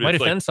approved. Might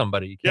offend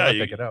somebody. You can't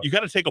pick it out. You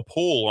got to take a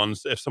poll on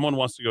if someone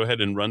wants to go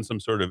ahead and run some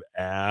sort of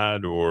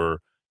ad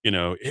or,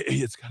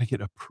 it's got to get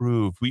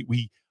approved.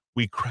 We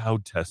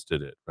crowd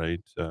tested it,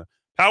 right?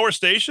 Power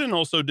Station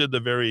also did the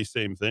very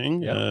same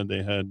thing. Yeah.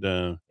 They had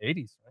 80s,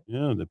 right?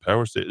 Yeah, the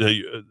Power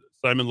Station.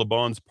 Simon Le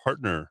Bon's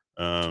partner,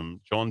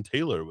 John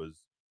Taylor,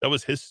 that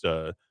was his.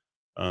 You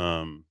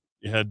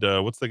had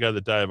what's the guy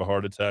that died of a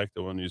heart attack?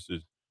 The one who used to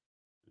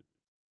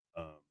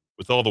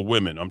with all the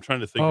women. I'm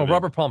trying to think. Oh, of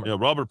Robert Palmer. Yeah,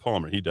 Robert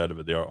Palmer. He died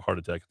of a heart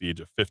attack at the age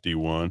of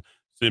 51.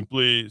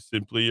 Simply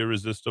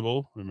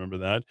Irresistible. Remember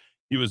that?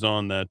 He was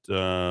on that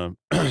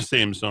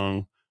same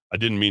song, I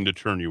Didn't Mean to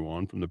Turn You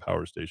On, from the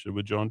Power Station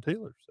with John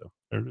Taylor. So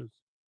there it is.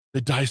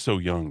 They die so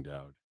young,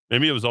 Dowd.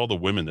 Maybe it was all the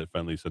women that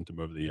finally sent him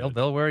over the edge.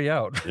 They'll wear you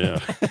out.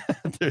 Yeah.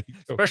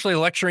 Especially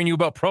lecturing you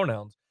about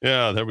pronouns.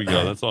 Yeah, there we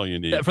go. That's all you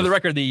need. For the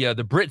record, the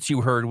Brits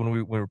you heard when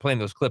we were playing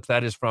those clips,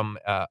 that is from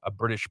a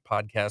British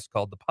podcast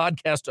called The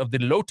Podcast of the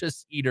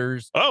Lotus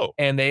Eaters. Oh.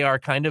 And they are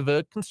kind of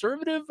a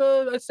conservative,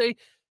 I'd say,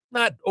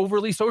 not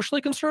overly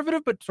socially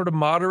conservative, but sort of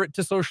moderate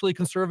to socially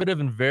conservative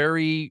and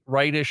very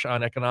rightish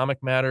on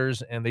economic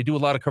matters. And they do a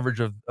lot of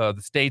coverage of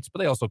the States, but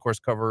they also, of course,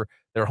 cover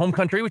their home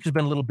country, which has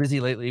been a little busy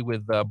lately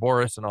with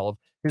Boris and all of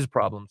his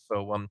problems.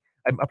 So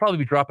I'll probably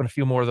be dropping a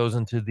few more of those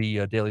into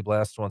the Daily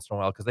Blast once in a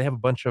while because they have a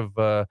bunch of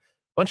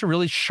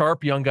really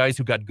sharp young guys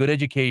who got good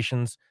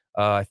educations.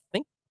 I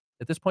think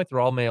at this point they're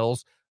all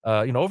males.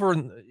 Over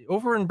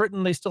in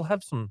Britain they still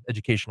have some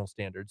educational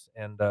standards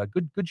and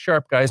good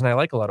sharp guys, and I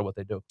like a lot of what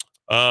they do.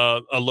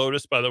 A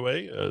lotus, by the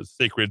way,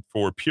 sacred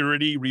for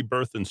purity,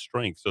 rebirth, and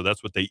strength. So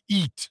that's what they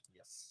eat.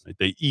 Yes, right?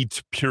 They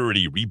eat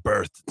purity,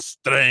 rebirth, and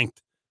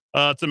strength.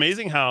 It's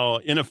amazing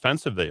how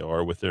inoffensive they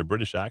are with their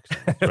British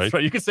accent, right?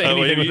 Right. You can say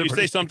anything. You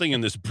say something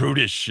in this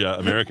brutish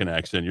American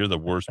accent, you're the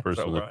worst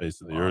person on the face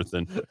of the earth.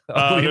 And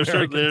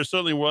there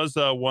certainly was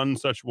one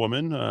such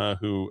woman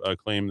who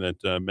claimed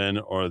that men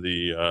are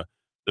the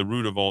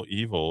root of all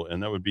evil,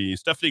 and that would be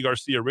Stephanie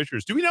Garcia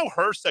Richards. Do we know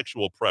her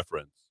sexual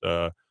preference?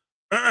 Not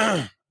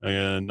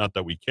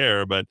that we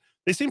care, but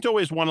they seem to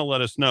always want to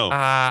let us know.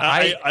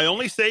 I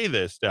only say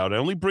this, Dowd. I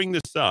only bring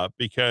this up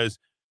because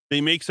they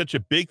make such a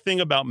big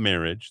thing about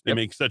marriage. They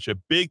make such a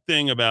big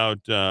thing about,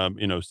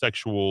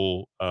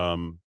 sexual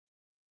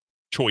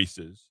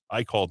choices.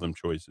 I call them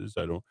choices.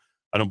 I don't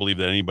believe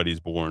that anybody's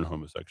born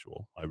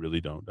homosexual. I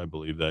really don't. I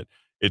believe that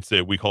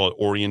we call it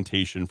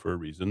orientation for a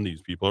reason.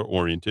 These people are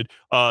oriented.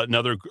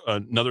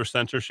 Another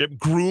censorship.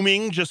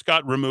 Grooming just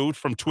got removed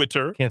from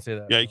Twitter. Can't say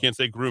that. Yeah, you can't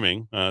say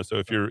grooming.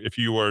 So if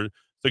you are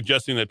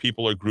suggesting that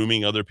people are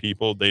grooming other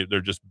people,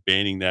 they're just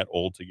banning that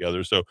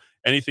altogether. So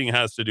anything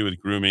has to do with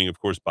grooming. Of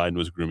course, Biden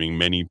was grooming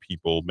many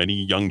people,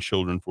 many young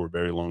children for a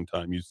very long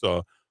time. You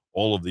saw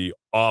all of the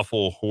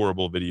awful,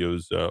 horrible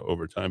videos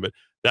over time, but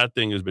that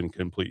thing has been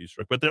completely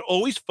struck. But they're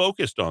always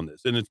focused on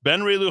this. And it's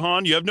Ben Ray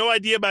Lujan. You have no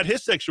idea about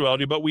his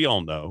sexuality, but we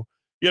all know.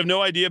 You have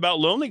no idea about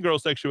Lonely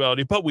Girl's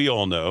sexuality, but we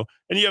all know.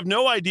 And you have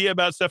no idea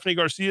about Stephanie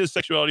Garcia's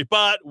sexuality,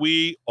 but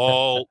we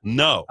all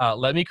know.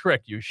 Let me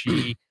correct you.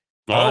 She...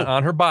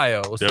 on her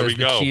bio says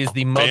that she is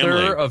the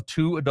mother of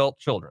 2 adult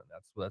children.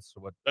 That's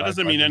what. That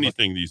doesn't mean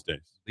anything these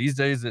days. These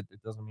days, it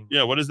doesn't mean.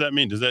 Yeah, what does that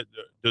mean?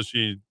 Does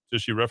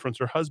she reference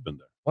her husband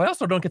there? Well, I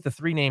also don't get the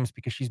 3 names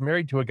because she's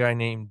married to a guy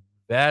named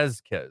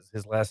Vasquez.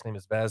 His last name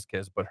is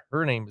Vasquez, but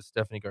her name is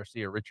Stephanie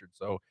Garcia Richards.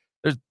 So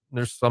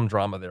there's some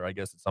drama there, I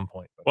guess, at some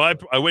point. But, well,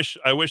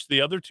 I wish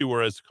the other 2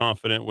 were as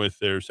confident with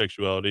their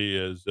sexuality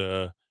as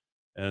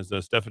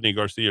Stephanie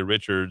Garcia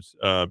Richards,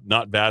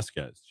 not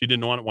Vasquez. She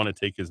didn't want to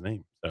take his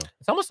name. So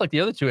it's almost like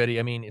the other 2, Eddie.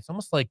 I mean, it's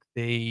almost like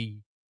they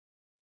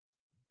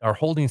are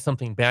holding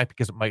something back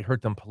because it might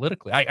hurt them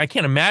politically. I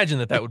can't imagine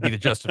that would be the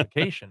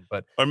justification,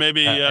 but or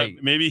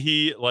maybe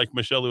he, like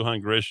Michelle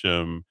Lujan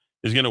Grisham,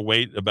 is going to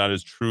wait about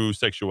his true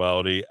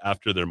sexuality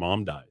after their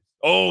mom dies.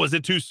 Oh, is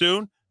it too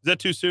soon? Is that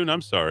too soon?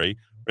 I'm sorry.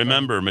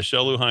 Remember,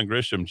 Michelle Lujan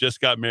Grisham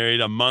just got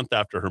married a month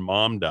after her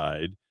mom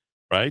died.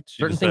 Right?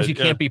 Certain things you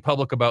can't be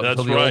public about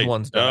until the old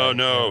ones die.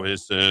 No.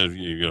 It's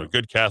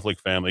good Catholic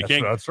family.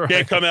 That's right.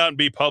 Can't come out and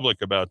be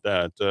public about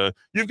that.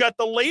 You've got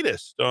the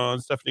latest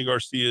on Stephanie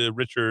Garcia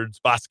Richards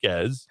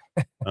Vasquez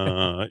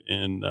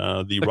in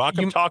the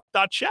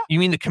rockoftalk.chat. You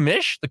mean the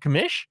commish? The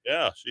commish?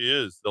 Yeah, she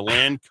is. The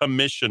land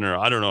commissioner.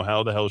 I don't know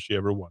how the hell she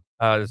ever won.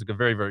 That's a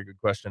very, very good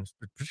question.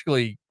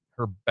 Particularly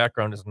her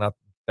background is not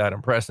that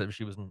impressive.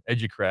 She was an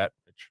educrat,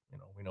 which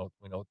we know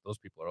what those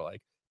people are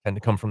like. tend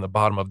to come from the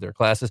bottom of their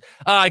classes.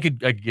 I could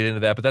get into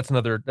that, but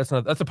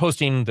that's a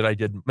posting that I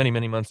did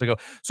many months ago.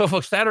 So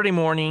folks, Saturday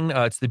morning,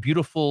 it's the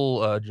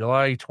beautiful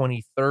July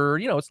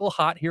 23rd. It's a little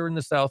hot here in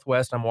the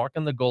Southwest. I'm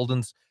walking the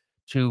Goldens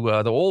to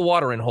the old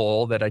watering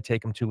hole that I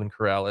take them to in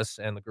Corrales,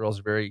 and the girls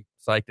are very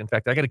psyched. In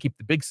fact, I got to keep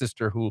the big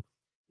sister, who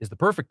is the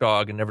perfect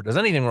dog and never does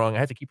anything wrong. I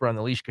have to keep her on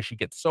the leash because she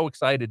gets so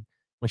excited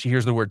when she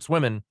hears the word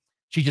swimming.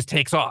 She just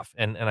takes off,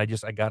 and I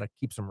got to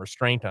keep some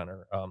restraint on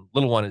her.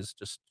 Little one is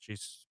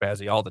she's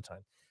spazzy all the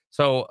time.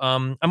 So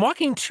I'm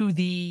walking to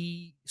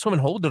the swim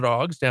and hold the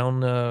dogs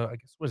down, I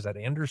guess, what is that,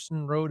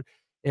 Anderson Road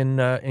in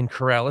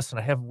Corrales,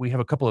 and we have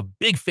a couple of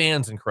big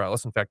fans in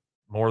Corrales. In fact,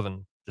 more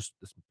than just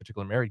this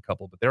particular married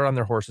couple, but they're on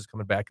their horses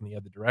coming back in the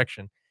other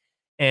direction.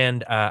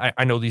 And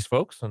I know these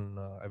folks, and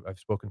I've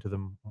spoken to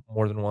them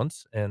more than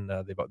once, and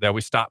they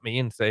always stop me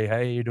and say,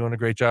 "Hey, you're doing a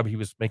great job." He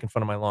was making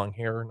fun of my long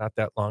hair not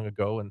that long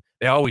ago, and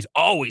they always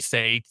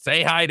say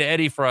hi to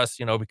Eddie for us,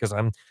 because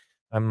I'm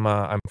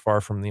far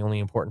from the only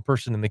important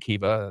person in the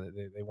Kiva.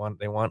 They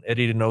want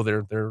Eddie to know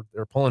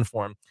they're pulling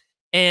for him,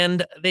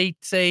 and they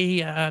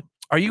say,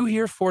 "Are you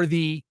here for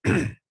the?"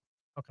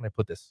 How can I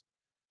put this?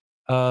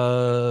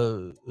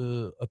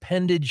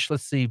 Appendage,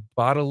 let's see,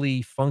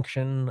 bodily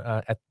function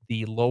at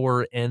the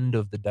lower end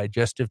of the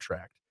digestive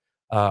tract.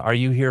 Are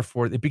you here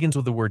for? It begins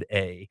with the word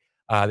A.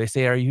 They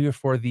say, "Are you here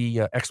for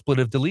the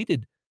expletive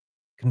deleted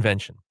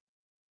convention?"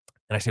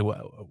 And I say,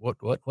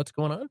 what's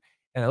going on?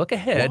 And I look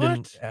ahead,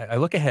 and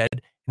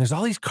there's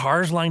all these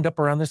cars lined up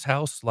around this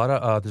house. A lot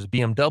of there's a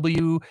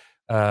BMW.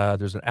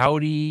 There's an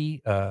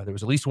Audi. There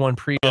was at least one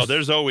Prius. Oh,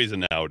 there's always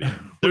an Audi.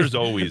 There's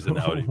always an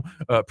Audi.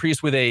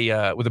 Prius with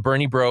a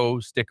Bernie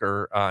Bro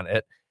sticker on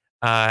it.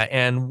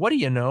 And what do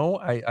you know?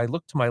 I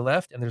look to my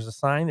left, and there's a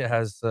sign that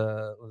has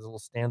a little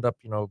stand-up,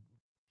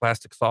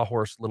 plastic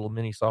sawhorse, little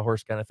mini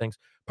sawhorse kind of things.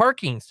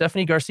 Parking,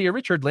 Stephanie Garcia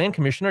Richard, Land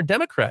Commissioner,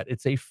 Democrat.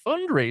 It's a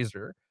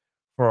fundraiser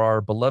for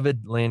our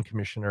beloved Land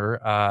Commissioner,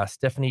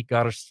 Stephanie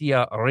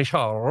Garcia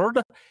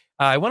Richard.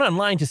 I went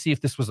online to see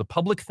if this was a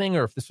public thing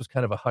or if this was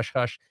kind of a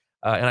hush-hush.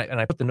 And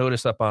I put the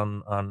notice up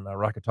on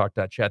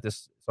rockettalk.chat.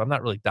 So I'm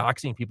not really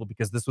doxing people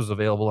because this was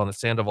available on the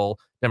Sandoval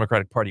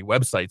Democratic Party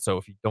website. So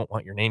if you don't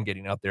want your name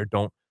getting out there,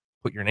 don't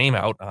put your name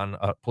out on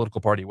a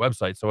political party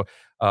website. So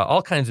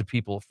all kinds of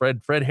people,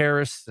 Fred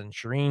Harris and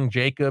Shireen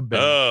Jacob.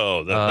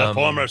 And, the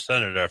former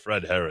Senator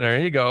Fred Harris. There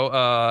you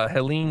go.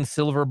 Helene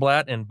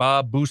Silverblatt and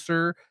Bob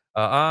Booser.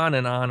 On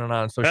and on and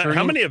on. So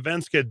how many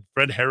events could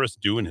Fred Harris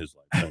do in his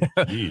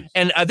lifetime?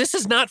 And this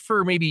is not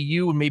for maybe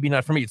you and maybe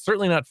not for me. It's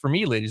certainly not for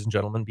me, ladies and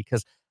gentlemen,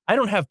 because I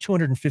don't have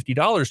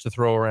 $250 to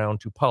throw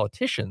around to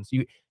politicians.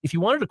 If you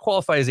wanted to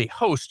qualify as a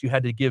host, you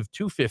had to give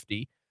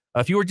 $250.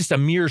 If you were just a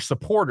mere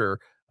supporter,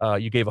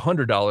 you gave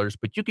 $100,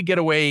 but you could get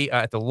away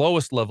at the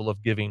lowest level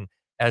of giving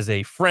as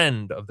a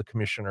friend of the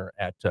commissioner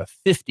at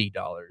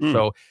 $50.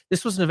 So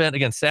this was an event,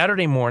 again,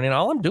 Saturday morning.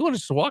 All I'm doing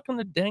is just walking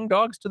the dang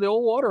dogs to the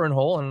old watering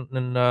hole,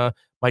 and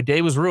my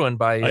day was ruined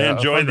by I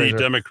enjoy the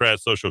Democrat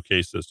social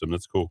case system.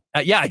 That's cool.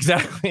 Yeah,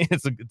 exactly.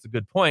 It's a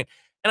good point.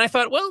 And I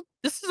thought, well,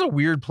 this is a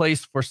weird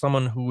place for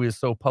someone who is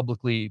so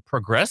publicly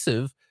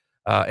progressive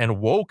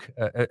and woke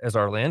as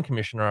our land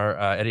commissioner,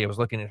 Eddie. I was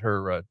looking at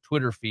her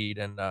Twitter feed,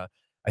 and I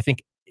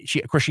think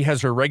she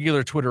has her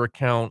regular Twitter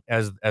account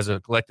as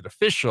an elected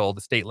official, the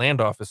state land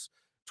office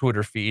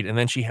Twitter feed, and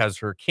then she has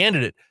her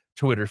candidate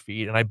Twitter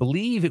feed. And I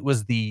believe it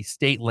was the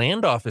state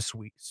land office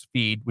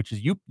feed, which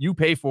is you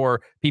pay for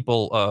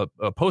people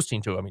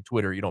posting to. I mean,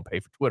 Twitter, you don't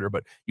pay for Twitter,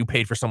 but you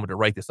paid for someone to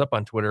write this up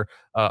on Twitter,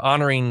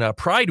 honoring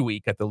Pride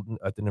Week at the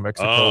New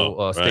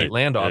Mexico state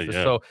land office.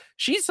 Yeah. So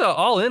she's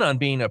all in on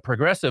being a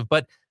progressive.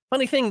 But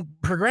funny thing,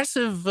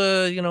 progressive,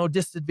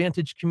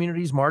 disadvantaged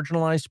communities,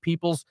 marginalized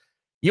peoples,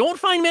 you won't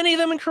find many of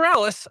them in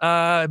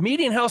Corrales.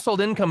 Median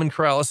household income in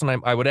Corrales, and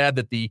I would add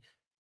that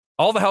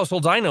all the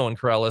households I know in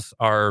Corrales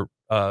are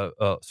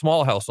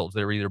small households.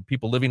 They're either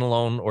people living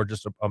alone or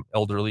just an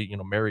elderly,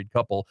 married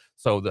couple.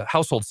 So the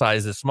household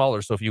size is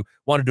smaller. So if you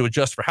wanted to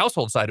adjust for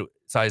household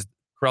size,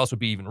 Corrales would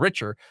be even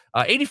richer.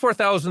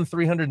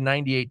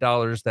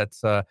 $84,398.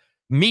 That's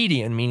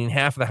median, meaning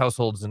half of the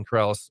households in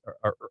Corrales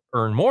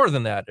earn more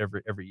than that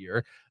every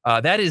year.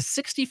 That is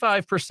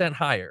 65%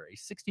 higher, a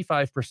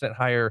 65%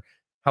 higher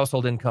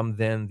household income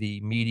than the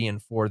median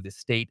for the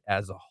state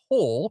as a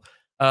whole.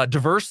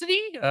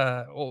 Diversity.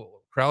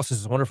 Corrales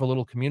is a wonderful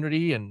little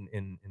community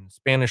in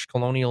Spanish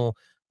colonial,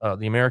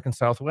 the American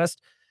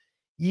Southwest.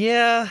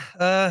 Yeah,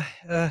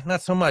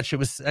 not so much. It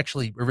was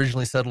actually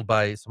originally settled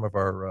by some of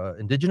our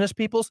indigenous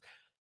peoples.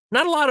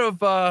 Not a lot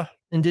of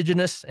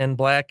indigenous and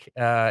black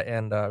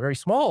and very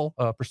small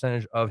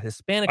percentage of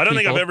Hispanic people. I don't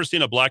think I've ever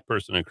seen a black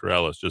person in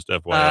Corrales, just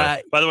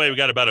FYI. By the way, we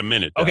got about a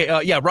minute. Okay,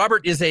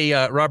 Robert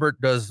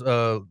Robert does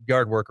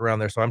yard work around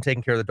there, so I'm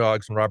taking care of the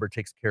dogs, and Robert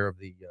takes care of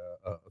the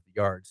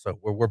yard. So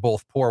we're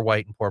both poor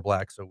white and poor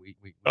black, so we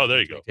there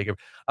you go. Take care.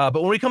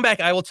 But when we come back,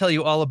 I will tell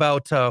you all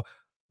about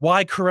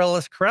why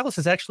Corrales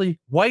is actually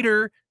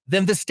whiter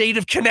than the state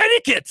of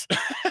Connecticut.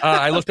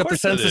 I looked up the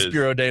Census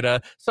Bureau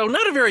data. So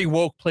not a very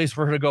woke place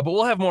for her to go, but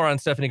we'll have more on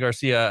Stephanie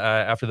Garcia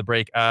after the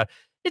break.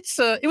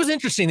 it was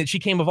interesting that she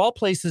came of all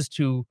places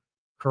to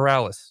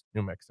Corrales,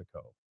 New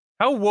Mexico.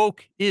 How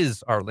woke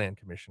is our land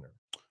commissioner?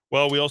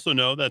 Well, we also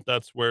know that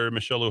that's where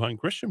Michelle Lujan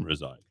Grisham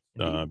resides.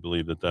 I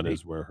believe that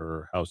is where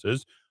her house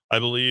is. I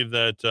believe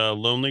that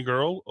Lonely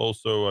Girl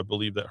also, I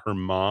believe that her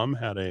mom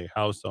had a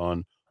house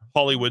on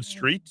Hollywood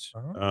Street.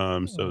 So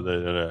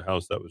that a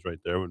house that was right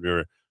there when we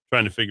were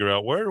trying to figure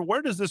out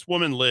where does this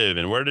woman live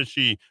and where did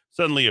she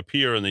suddenly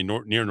appear in the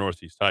near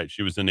Northeast Heights?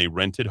 She was in a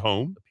rented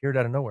home. Appeared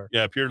out of nowhere.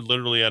 Yeah, appeared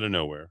literally out of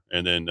nowhere,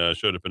 and then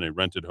showed up in a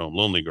rented home.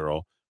 Lonely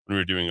Girl when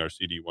we were doing our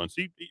CD1.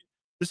 See,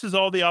 this is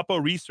all the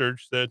Oppo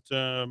research that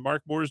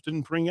Mark Moores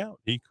didn't bring out.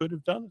 He could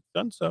have done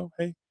so.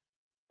 Hey,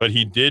 but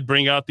he did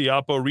bring out the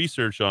Oppo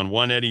research on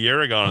one Eddie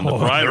Aragon in the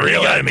primary.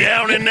 He got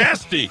down and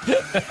nasty.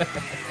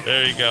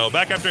 There you go.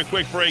 Back after a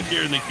quick break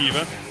here in the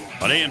Kiva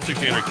on AM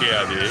 600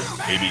 KIV,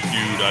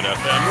 ABQ.FM,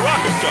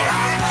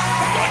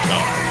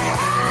 RocketStar.com.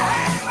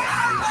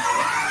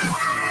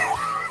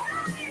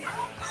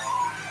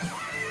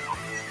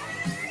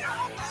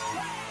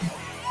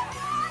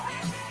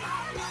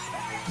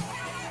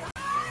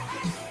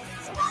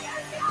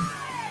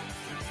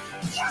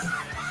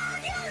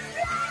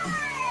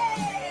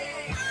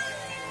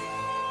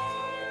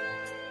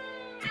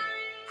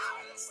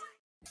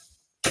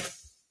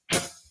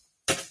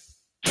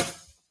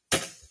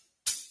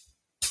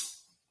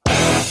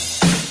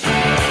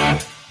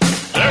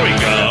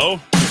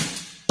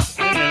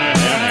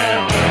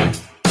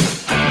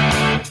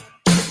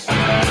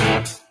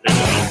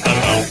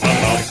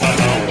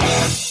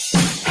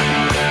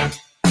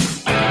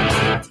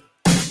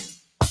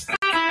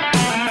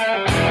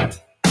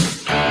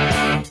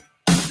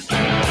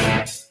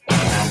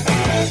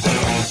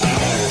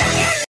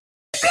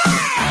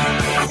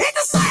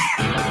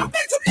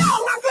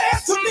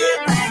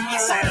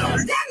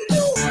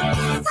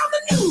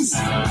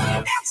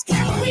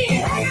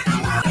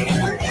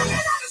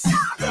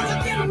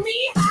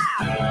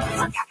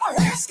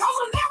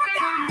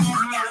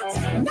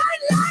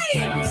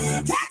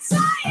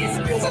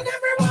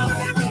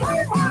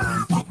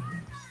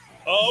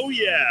 Oh,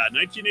 yeah.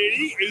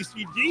 1980,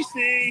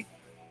 AC/DC.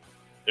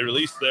 They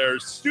released their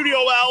studio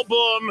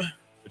album,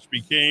 which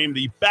became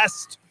the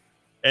best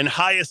and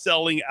highest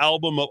selling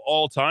album of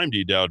all time,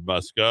 D. Dowd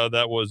Muska.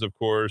 That was, of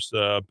course,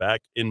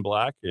 Back in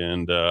Black.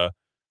 And that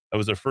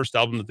was their first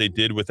album that they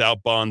did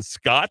without Bon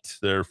Scott,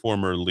 their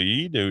former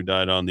lead, who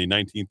died on the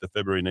 19th of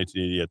February,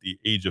 1980 at the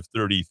age of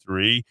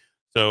 33.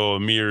 So a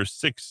mere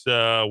six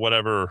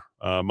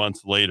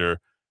months later,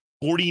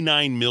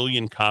 49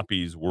 million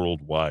copies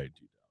worldwide.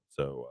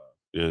 So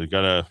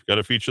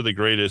gotta feature the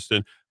greatest.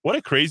 And what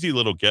a crazy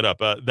little getup.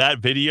 That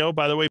video,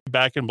 by the way,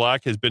 Back in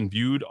Black, has been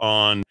viewed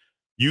on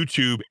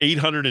YouTube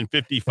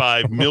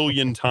 855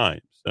 million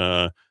times.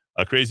 A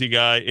crazy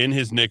guy in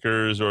his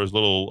knickers or his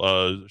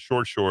little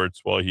short shorts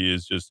while he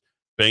is just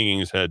banging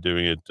his head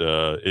doing it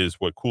is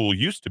what cool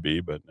used to be,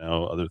 but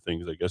now other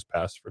things, I guess,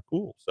 pass for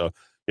cool. So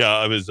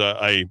yeah,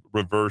 I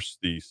reversed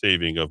the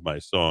saving of my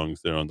songs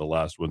there on the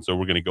last one. So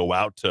we're going to go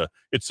out to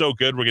It's So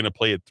Good. We're going to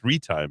play it 3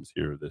 times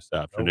here this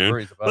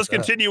afternoon. Let's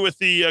continue with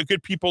the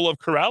good people of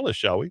Corrales,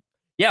 shall we?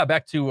 Yeah,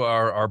 back to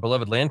our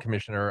beloved land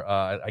commissioner.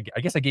 I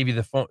guess I gave you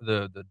the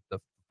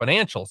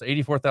financials,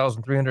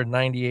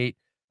 84,398,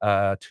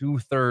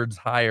 2/3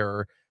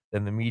 higher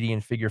than the median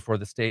figure for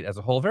the state as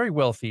a whole. Very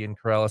wealthy in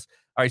Corrales.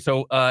 All right,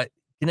 so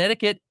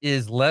Connecticut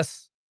is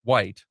less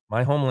white.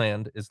 My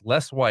homeland is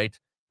less white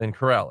than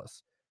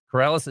Corrales.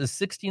 Corrales is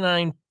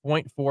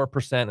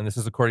 69.4%, and this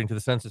is according to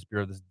the Census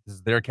Bureau. This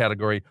is their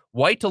category.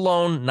 White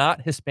alone,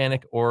 not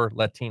Hispanic or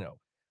Latino.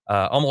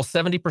 Almost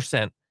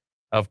 70%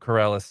 of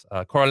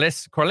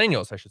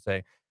Corraleños, I should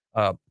say,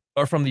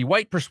 are from the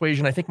white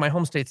persuasion. I think my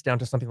home state's down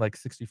to something like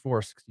 64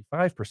 or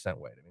 65%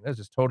 white. I mean, that's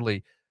just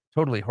totally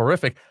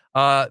horrific.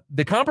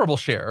 The comparable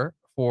share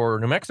for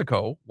New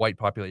Mexico white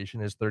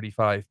population is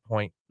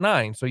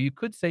 35.9. So you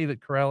could say that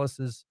Corrales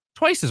is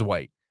twice as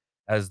white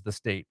as the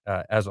state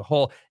as a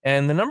whole.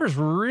 And the numbers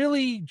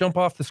really jump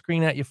off the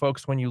screen at you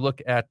folks when you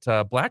look at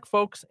black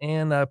folks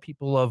and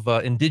people of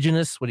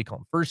indigenous, what do you call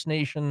them? First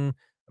Nation,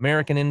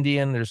 American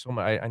Indian. There's so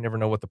many, I never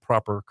know what the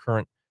proper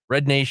current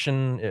Red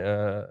Nation.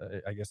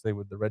 I guess the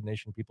Red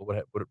Nation people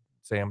would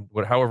say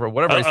whatever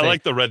I say. I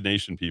like the Red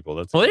Nation people.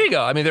 That's well, there you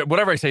go. I mean,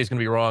 whatever I say is going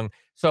to be wrong.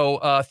 So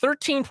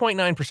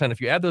 13.9%, if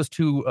you add those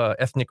two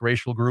ethnic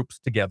racial groups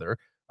together,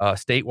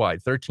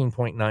 statewide,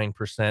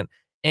 13.9%.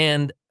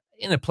 And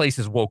in a place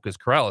as woke as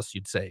Corrales,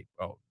 you'd say,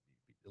 oh,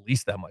 at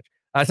least that much.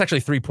 It's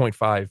actually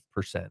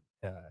 3.5%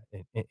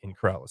 in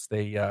Corrales.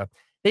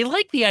 They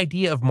like the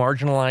idea of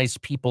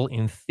marginalized people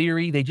in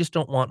theory. They just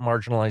don't want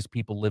marginalized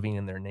people living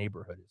in their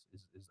neighborhood is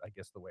I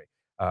guess, the way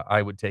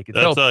I would take it.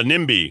 That's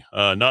NIMBY,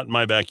 not in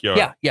my backyard.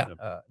 Yeah.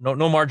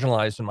 No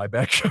marginalized in my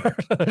backyard.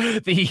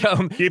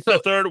 Keep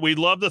the third. We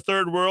love the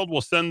third world.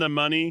 We'll send them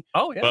money.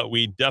 Oh, yeah. But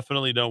we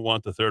definitely don't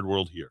want the third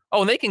world here.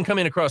 Oh, and they can come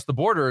in across the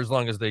border as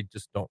long as they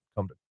just don't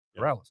come to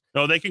Corrales.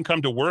 No, they can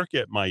come to work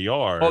at my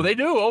yard. Oh, they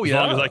do? Oh,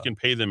 yeah. As long as I can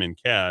pay them in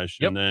cash.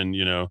 Yep. And then,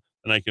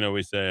 and I can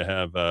always say I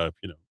have, a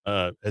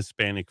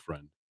Hispanic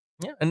friend.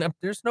 Yeah, and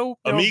there's no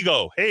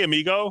amigo. Hey,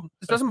 amigo.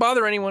 This doesn't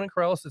bother anyone in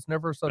Corrales. It's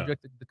never a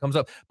subject that comes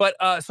up. But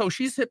so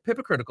she's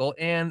hypocritical.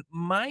 And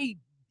my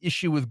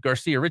issue with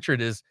Garcia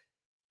Richard is,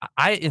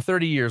 in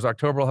 30 years,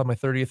 October will have my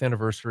 30th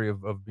anniversary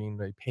of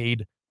being a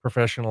paid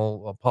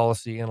professional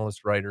policy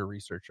analyst, writer,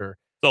 researcher.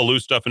 It's a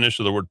loose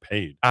definition of the word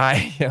paid.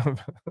 I am.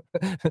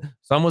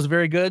 Some was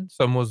very good,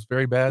 some was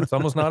very bad,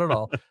 some was not at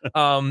all.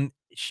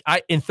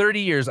 In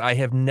 30 years, I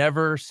have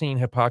never seen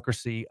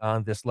hypocrisy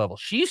on this level.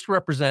 She used to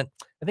represent,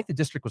 I think the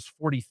district was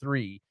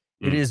 43.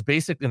 It is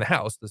basically in the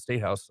house, the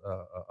state house,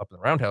 up in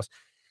the roundhouse.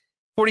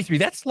 43.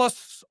 That's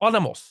Los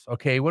Alamos.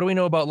 Okay, what do we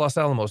know about Los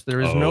Alamos?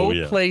 There is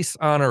no place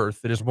on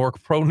earth that is more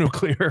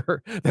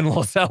pro-nuclear than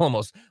Los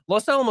Alamos.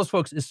 Los Alamos,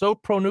 folks, is so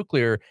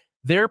pro-nuclear.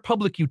 Their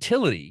public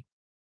utility,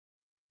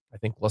 I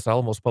think Los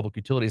Alamos Public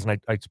Utilities,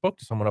 and I spoke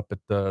to someone up at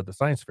the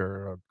science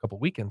fair a couple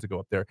weekends ago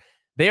up there.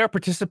 They are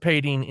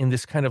participating in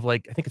this kind of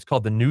like, I think it's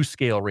called the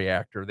NuScale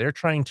reactor. They're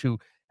trying to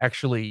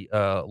actually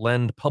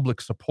lend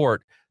public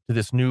support to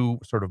this new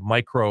sort of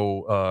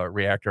micro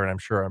reactor. And I'm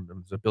sure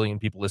there's a billion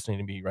people listening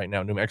to me right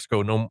now. New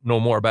Mexico know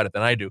more about it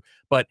than I do.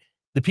 But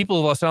the people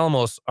of Los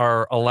Alamos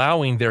are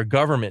allowing their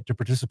government to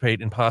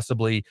participate in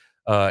possibly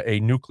a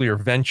nuclear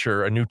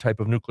venture, a new type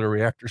of nuclear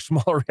reactor,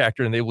 small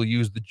reactor, and they will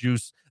use the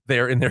juice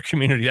there in their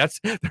community.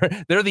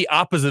 They're the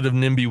opposite of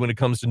NIMBY when it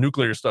comes to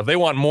nuclear stuff. They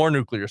want more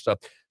nuclear stuff.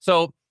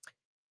 So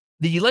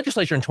the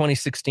legislature in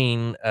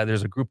 2016,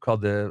 there's a group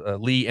called the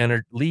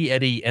Lee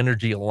Eddy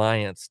Energy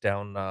Alliance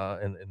down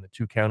in the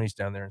two counties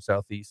down there in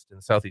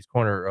the southeast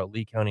corner,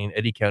 Lee County and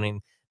Eddy County.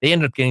 And they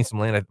ended up getting some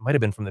land. It might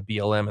have been from the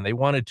BLM, and they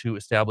wanted to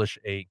establish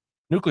a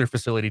nuclear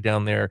facility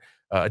down there,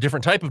 a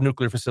different type of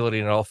nuclear facility,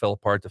 and it all fell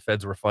apart. The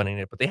feds were funding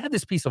it, but they had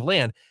this piece of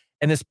land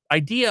and this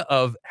idea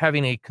of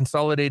having a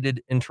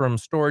consolidated interim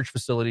storage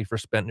facility for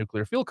spent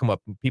nuclear fuel come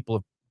up. And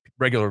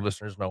regular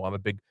listeners know I'm a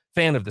big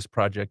fan of this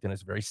project, and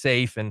it's very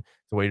safe, and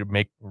it's a way to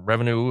make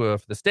revenue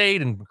for the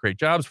state and create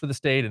jobs for the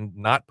state and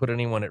not put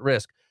anyone at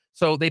risk.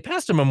 So they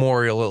passed a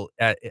memorial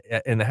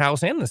in the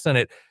House and the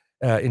Senate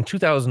in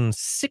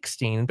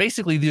 2016. And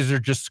basically, these are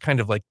just kind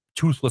of like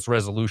toothless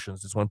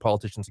resolutions. It's when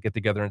politicians get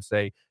together and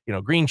say,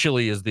 green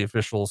chili is the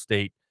official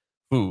state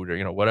food,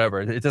 or,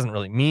 whatever. It doesn't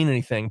really mean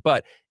anything.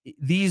 But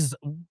these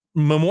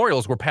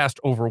memorials were passed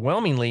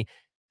overwhelmingly.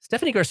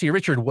 Stephanie Garcia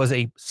Richard was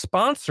a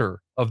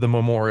sponsor of the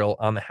memorial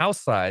on the House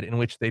side, in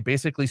which they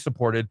basically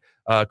supported,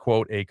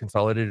 quote, a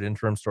consolidated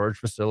interim storage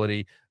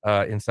facility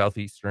in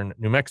southeastern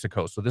New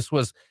Mexico. So this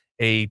was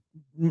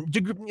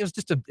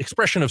just an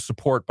expression of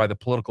support by the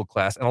political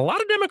class. And a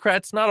lot of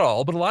Democrats, not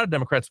all, but a lot of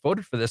Democrats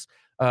voted for this.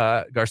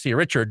 Garcia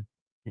Richard,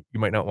 you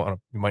might want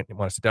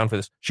to sit down for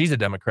this. She's a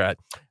Democrat.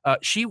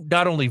 She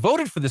not only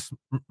voted for this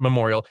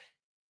memorial,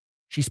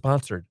 she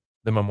sponsored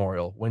the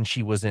memorial when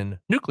she was in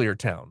Nuclear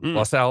Town,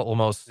 Los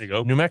Alamos,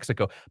 New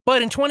Mexico.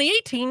 But in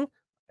 2018,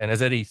 and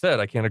as Eddie said,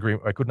 I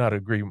could not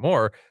agree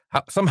more,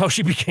 somehow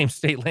she became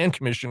state land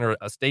commissioner,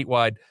 a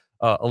statewide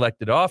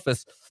elected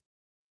office.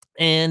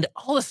 And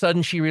all of a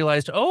sudden she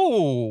realized,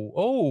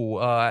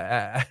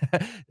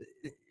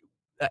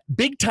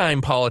 big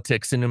time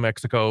politics in New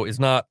Mexico is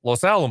not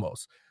Los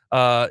Alamos.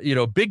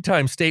 Big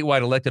time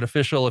statewide elected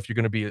official, if you're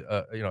going to be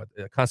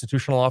a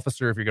constitutional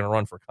officer, if you're going to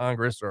run for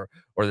Congress or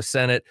the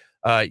Senate,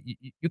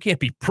 you can't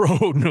be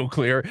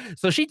pro-nuclear.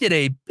 So she did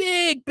a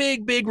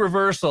big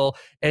reversal,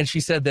 and she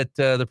said that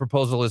the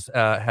proposal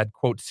had,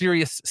 quote,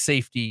 serious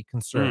safety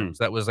concerns.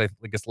 That was, I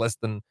guess, less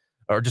than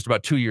or just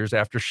about 2 years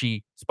after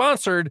she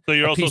sponsored. So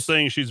you're also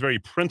saying she's very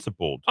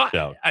principled.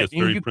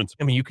 Very principled.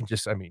 I mean, you can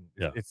just,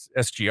 it's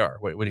SGR.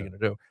 What are you going to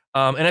do?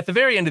 And at the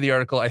very end of the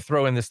article, I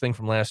throw in this thing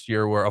from last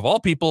year where, of all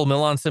people,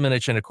 Milan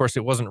Simonich, and of course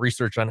it wasn't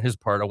research on his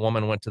part, a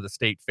woman went to the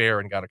state fair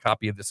and got a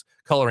copy of this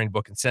coloring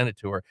book and sent it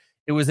to her.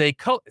 It was sent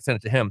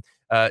it to him.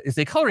 It's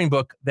a coloring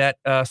book that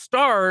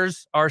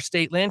stars our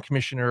state land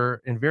commissioner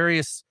in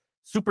various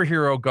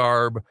superhero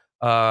garb,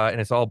 and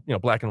it's all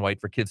black and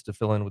white for kids to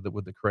fill in with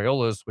the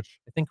Crayolas,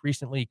 which I think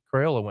recently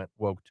Crayola went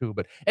woke too.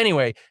 But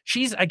anyway,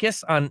 she's, I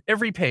guess, on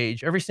every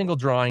page, every single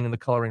drawing in the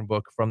coloring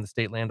book from the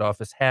state land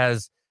office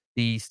has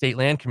the state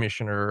land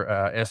commissioner,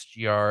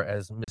 SGR,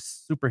 as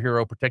Miss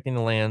Superhero, protecting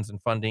the lands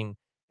and funding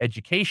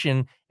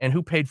education. And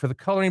who paid for the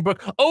coloring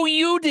book? Oh,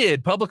 you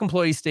did. Public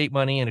employees, state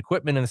money, and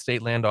equipment in the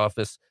state land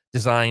office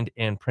designed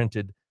and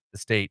printed the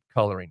state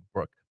coloring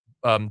book.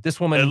 This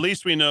woman. At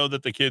least we know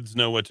that the kids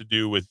know what to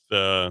do with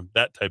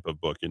that type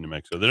of book in New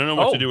Mexico. They don't know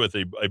what to do with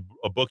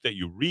a book that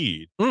you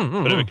read.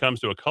 But if it comes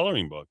to a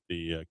coloring book,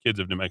 the kids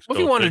of New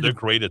Mexico, they're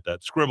great at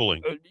that.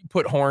 Scribbling.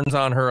 Put horns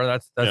on her.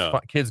 That's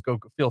fine. Kids,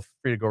 feel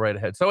free to go right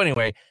ahead. So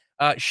anyway,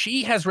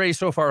 she has raised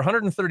so far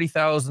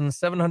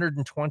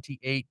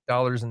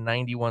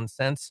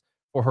 $130,728.91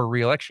 for her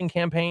reelection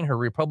campaign. Her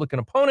Republican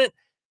opponent,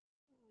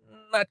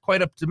 not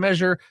quite up to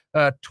measure,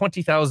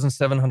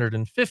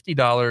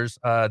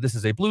 $20,750. This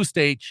is a blue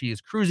state. She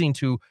is cruising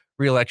to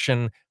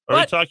reelection. Are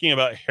we talking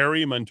about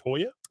Harry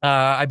Montoya?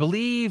 I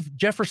believe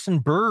Jefferson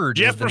Byrd.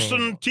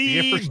 Jefferson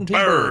T.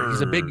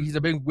 Byrd. He's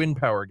a big wind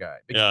power guy.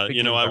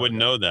 I wouldn't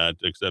know that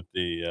except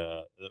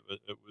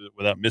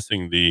without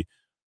missing the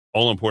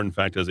all-important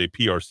fact, as a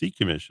PRC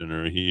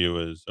commissioner, he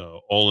was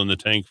all in the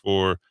tank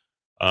for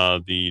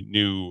the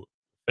new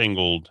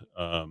fangled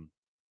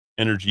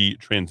Energy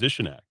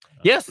Transition Act.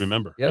 Yes.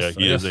 Remember? Yes.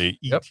 Yeah, he is a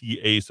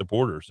ETA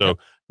supporter. So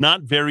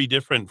not very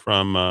different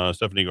from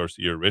Stephanie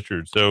Garcia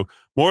Richards. So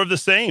more of the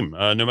same,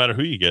 no matter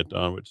who you get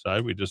on which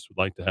side. We just would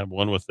like to have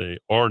one with a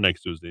R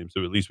next to his name.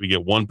 So at least we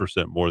get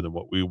 1% more than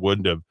what we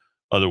wouldn't have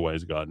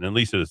otherwise gotten. At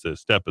least it's a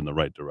step in the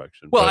right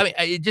direction. Well, I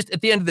mean, just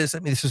at the end of this, I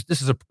mean,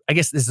 I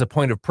guess this is a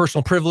point of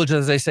personal privilege,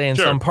 as they say in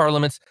some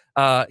parliaments.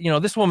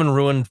 This woman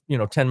ruined,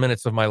 10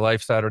 minutes of my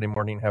life Saturday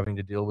morning having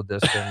to deal with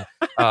this. And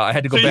I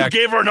had to go so back.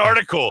 You gave her an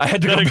article I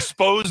had to that go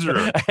exposed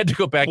her. I had to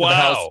go back to the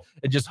house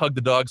and just hug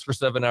the dogs for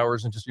 7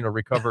 hours and just,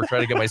 recover, try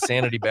to get my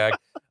sanity back,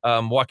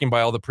 walking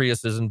by all the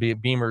Priuses and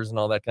Beamers and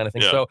all that kind of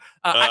thing. Yeah. So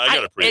I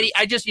got a Prius. Eddie,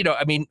 I just,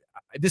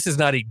 this is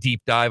not a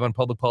deep dive on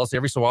public policy.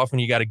 Every so often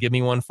you got to give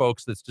me one,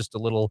 folks, that's just a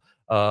little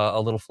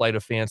flight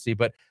of fancy.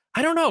 But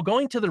I don't know,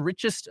 going to the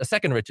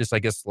second richest, I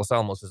guess Los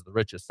Alamos is the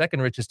richest,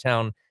 second richest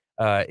town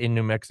in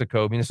New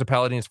Mexico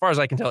municipality. As far as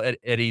I can tell,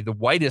 Eddie, the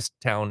whitest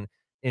town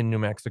in New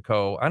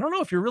Mexico. I don't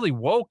know if you're really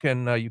woke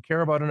and you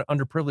care about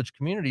underprivileged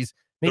communities.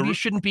 Maybe you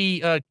shouldn't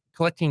be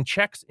collecting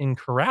checks in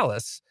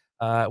Corrales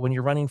when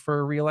you're running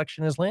for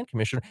re-election as land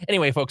commissioner.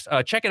 Anyway, folks,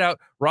 check it out.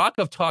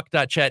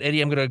 rockoftalk.chat.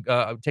 Eddie, I'm going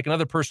to take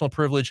another personal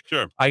privilege.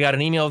 Sure. I got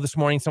an email this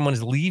morning. Someone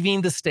is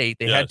leaving the state.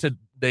 They had to,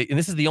 and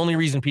this is the only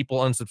reason people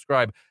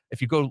unsubscribe.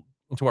 If you go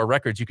into our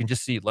records, you can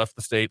just see left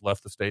the state.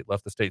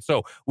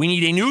 So we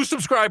need a new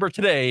subscriber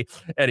today,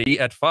 Eddie,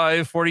 at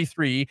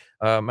 5:43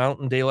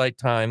 Mountain Daylight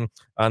Time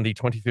on the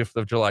 25th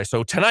of July.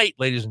 So tonight,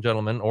 ladies and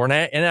gentlemen, or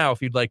now,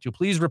 if you'd like to,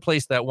 please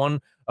replace that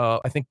one,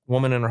 I think,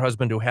 woman and her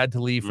husband who had to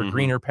leave for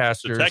greener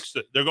pastures.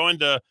 They're going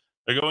to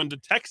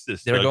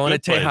Texas. They're going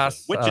to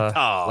Tejas,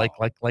 Wichita,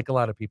 like a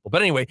lot of people.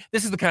 But anyway,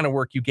 this is the kind of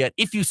work you get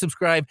if you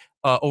subscribe.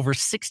 Over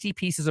 60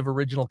 pieces of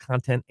original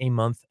content a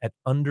month at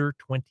under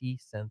 20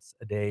 cents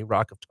a day.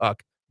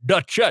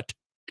 rockoftalk.chat.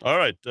 All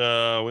right.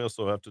 We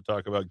also have to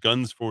talk about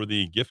guns for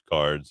the gift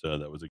cards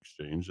that was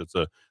exchanged. That's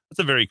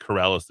a very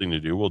Corrales thing to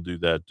do. We'll do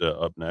that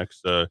up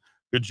next.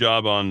 Good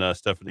job on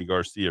Stephanie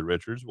Garcia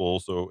Richards. We'll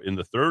also, in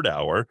the third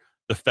hour,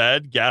 the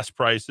Fed, gas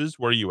prices,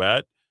 where are you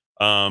at?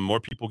 More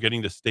people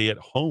getting to stay at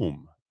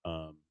home.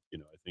 I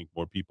think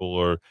more people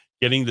are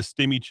getting the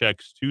stimmy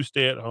checks to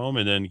stay at home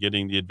and then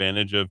getting the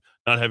advantage of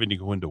not having to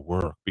go into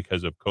work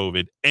because of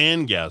COVID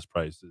and gas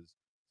prices.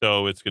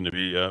 So it's going to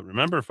be,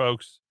 remember,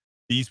 folks,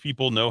 these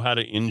people know how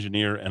to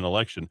engineer an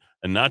election,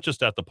 and not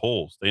just at the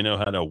polls. They know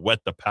how to wet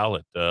the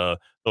palate. They'll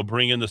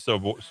bring in the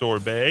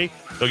sorbet.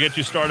 They'll get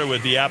you started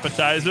with the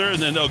appetizer,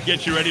 and then they'll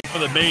get you ready for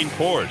the main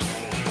course,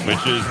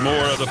 which is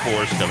more of the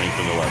force coming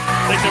from the left.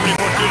 Thanks,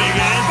 everybody, for tuning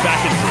in.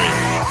 Back in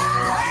 3.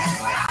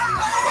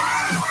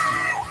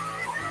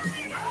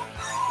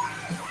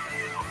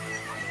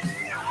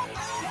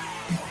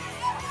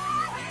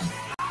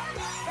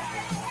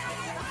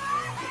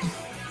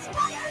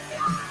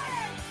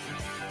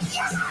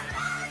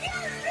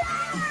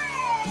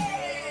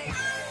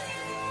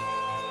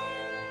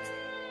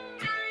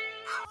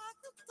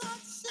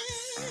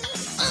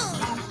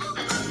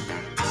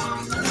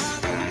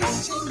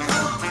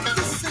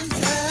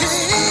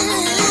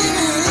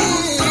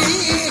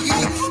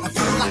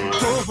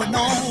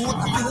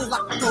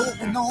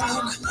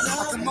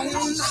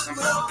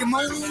 Come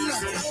on,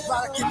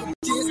 rock it,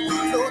 just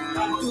float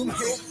through my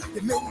head.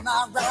 You make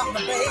my ride, my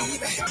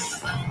baby.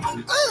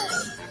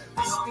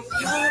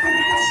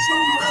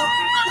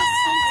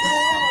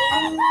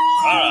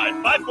 All right,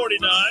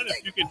 5:49.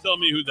 If you can tell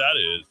me who that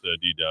is,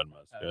 D. Dowd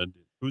Musk.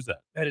 Who's that?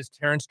 That is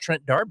Terrence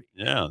Trent D'Arby.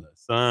 Yeah,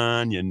 that's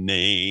on your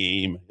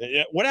name.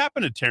 Yeah, what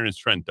happened to Terrence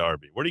Trent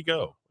D'Arby? Where'd he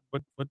go?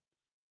 What?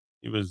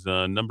 He was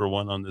number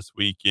one on This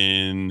Week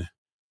in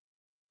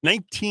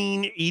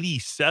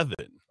 1987.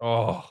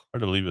 Oh, hard to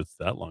believe it's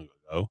that long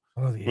ago.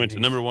 He went to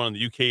number one on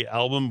the UK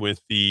album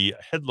with the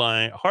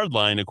headline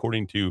Hardline,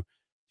 according to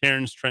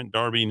Terrence Trent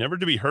D'Arby. Never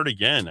to be heard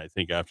again, I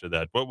think, after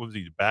that. What was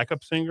he,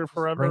 backup singer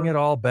forever? Bring it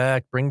all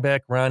back. Bring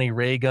back Ronnie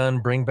Reagan.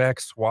 Bring back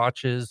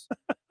swatches.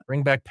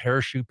 Bring back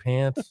parachute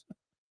pants.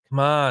 Come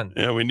on.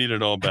 Yeah, we need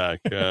it all back.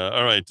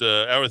 All right.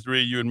 Hour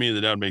 3, you and me,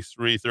 the Dowd makes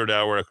 3. Third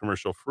hour, a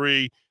commercial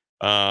free.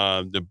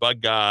 The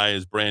Bug Guy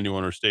is brand new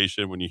on our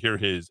station. When you hear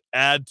his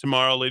ad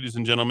tomorrow, ladies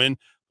and gentlemen,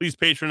 please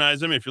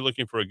patronize him. If you're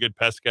looking for a good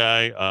pest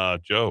guy,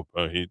 Joe,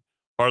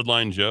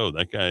 Hardline Joe,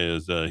 that guy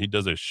is, he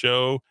does a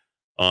show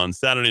on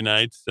Saturday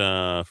nights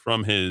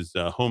from his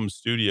home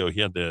studio.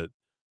 He had the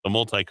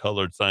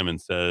multicolored Simon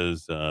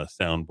Says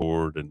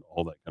soundboard and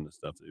all that kind of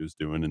stuff that he was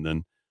doing. And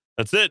then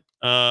that's it.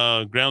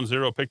 Ground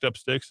Zero picked up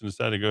sticks and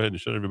decided to go ahead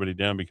and shut everybody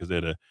down because they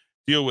had to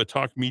deal with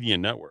Talk Media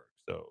Network.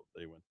 So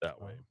they went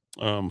that way.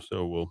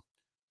 So we'll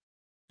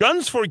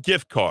guns for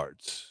gift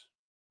cards.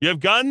 You have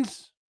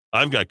guns?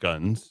 I've got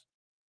guns.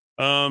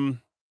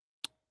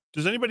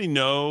 Does anybody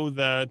know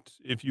that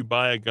if you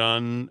buy a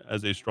gun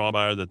as a straw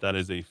buyer, that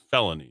is a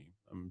felony?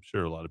 I'm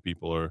sure a lot of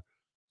people are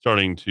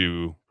starting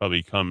to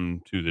probably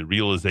come to the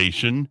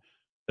realization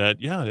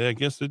that, yeah, I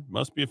guess it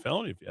must be a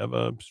felony if you have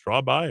a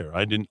straw buyer.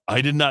 I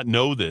did not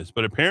know this,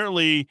 but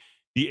apparently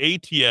the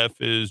ATF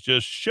is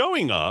just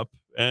showing up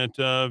at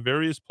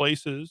various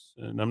places,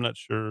 and I'm not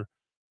sure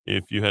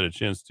if you had a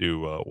chance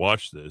to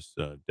watch this,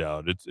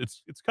 Dowd.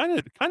 It's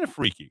kind of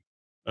freaky,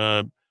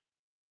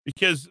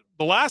 because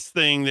the last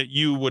thing that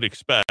you would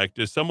expect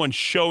is someone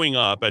showing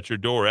up at your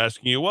door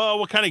asking you, "Well,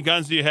 what kind of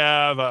guns do you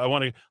have? I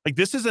want to." Like,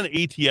 this is an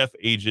ATF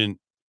agent.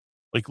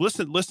 Like,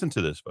 listen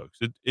to this, folks.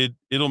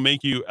 It'll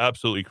make you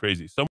absolutely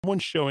crazy. Someone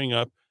showing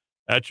up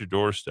at your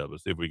doorstep.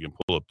 Let's see if we can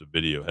pull up the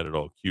video. Had it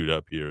all queued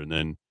up here, and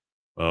then,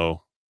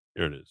 oh,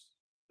 here it is.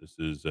 This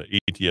is an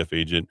ATF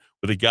agent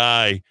with a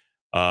guy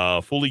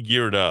fully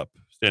geared up,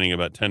 standing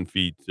about 10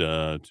 feet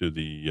to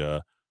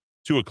the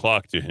 2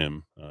 o'clock to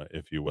him,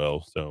 if you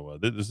will. So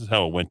this is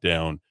how it went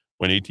down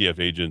when ATF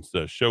agents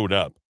showed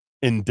up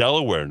in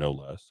Delaware, no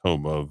less,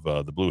 home of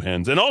the Blue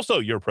Hens, and also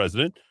your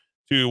president,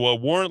 to a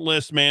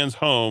warrantless man's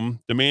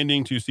home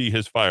demanding to see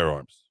his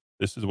firearms.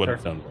 This is what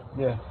it sounded like.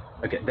 Yeah.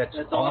 Okay, that's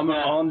all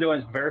I'm doing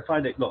is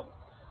verifying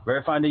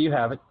that you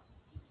have it.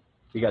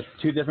 You got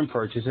 2 different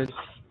purchases.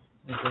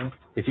 Okay.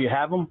 If you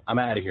have them, I'm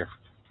out of here.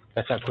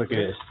 That's how quick it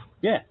is.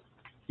 Yeah.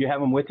 You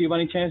have them with you by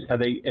any chance? Are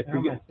they? If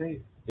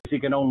you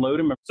can unload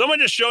them. Someone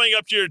just showing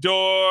up to your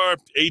door,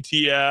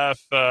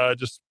 ATF,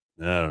 just,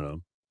 I don't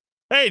know.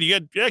 Hey, do you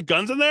got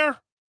guns in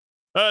there?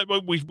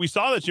 We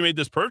saw that you made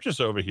this purchase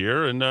over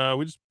here, and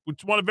we just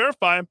want to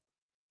verify them.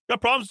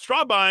 Got problems with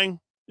straw buying.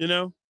 You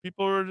know,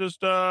 people are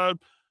just not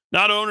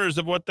owners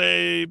of what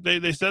they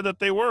said that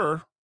they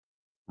were.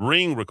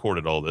 Ring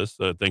recorded all this.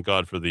 Thank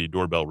God for the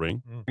doorbell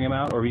ring. Bring them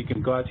out, or you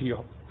can go out to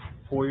your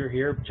foyer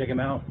here, check them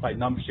out, by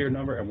serial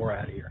number, and we're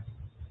out of here.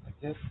 Like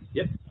this?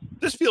 Yep.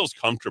 This feels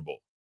comfortable.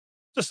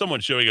 Just someone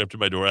showing up to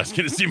my door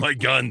asking to see my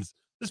guns.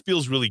 This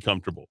feels really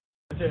comfortable.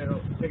 Okay,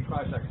 it'll take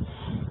 5 seconds.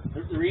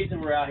 The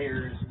reason we're out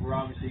here is we're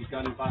obviously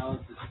gun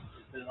violence has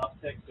been an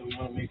uptick, so we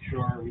want to make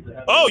sure we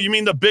have. Oh, you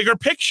mean the bigger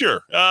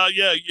picture?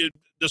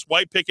 This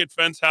white picket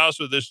fence house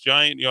with this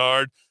giant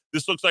yard.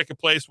 This looks like a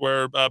place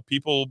where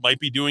people might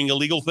be doing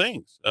illegal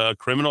things,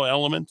 criminal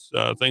elements,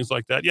 things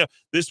like that. Yeah,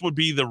 this would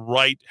be the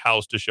right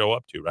house to show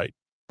up to, right?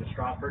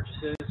 Straw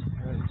purchases.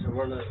 So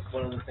one of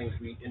the things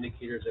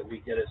indicators that we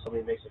get is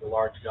somebody makes like a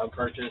large gun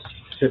purchase,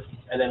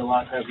 and then a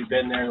lot of times we've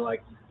been there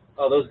like,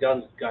 oh, those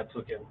guns got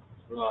taken.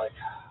 We're like,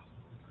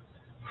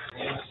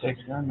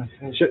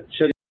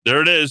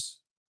 there it is.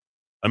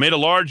 I made a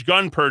large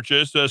gun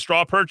purchase,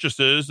 straw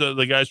purchases.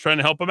 The guy's trying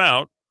to help him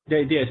out. The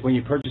idea is when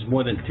you purchase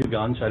more than 2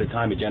 guns at a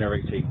time, it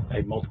generates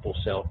a multiple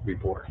sale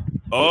report.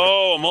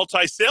 Oh, a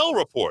multi-sale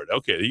report.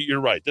 Okay,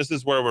 you're right. This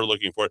is where we're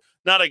looking for it.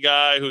 Not a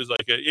guy who's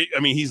like,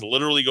 he's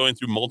literally going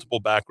through multiple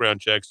background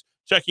checks,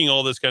 checking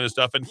all this kind of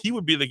stuff. And he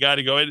would be the guy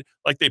to go in,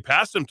 like they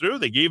passed him through.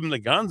 They gave him the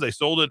guns. They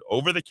sold it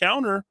over the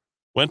counter,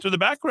 went through the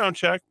background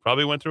check,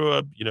 probably went through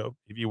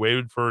if you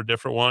waited for a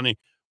different one, he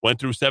went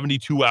through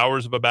 72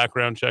 hours of a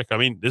background check. I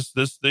mean, this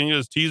thing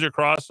is T's are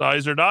crossed,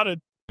 I's are dotted.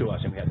 To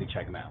us, and we had to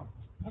check him out.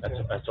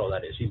 That's all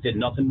that is. He did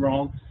nothing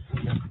wrong.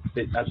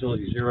 Did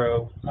absolutely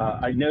zero.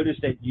 I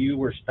noticed that you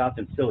were stopped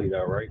in Philly,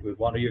 though, right? With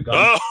one of your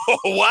guns. Oh,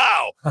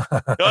 wow.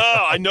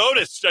 I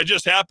noticed. I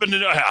just happened to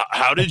know.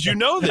 How did you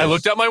know this? I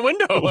looked out my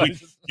window.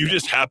 You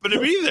just happened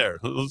to be there.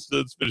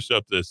 Let's finish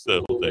up this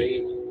whole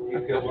thing.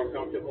 Okay. More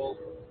comfortable?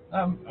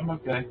 I'm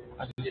okay.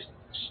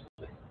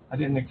 I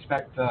didn't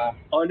expect.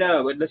 Oh,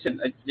 no. But listen,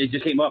 it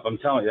just came up. I'm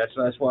telling you.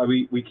 That's why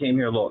we came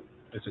here. Look,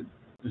 there's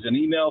an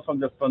email from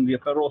the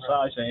federal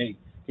side saying, hey,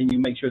 can you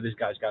make sure this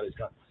guy's got his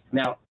gun?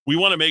 Now, we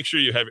want to make sure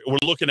you have it. We're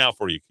looking out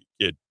for you,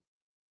 kid.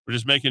 We're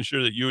just making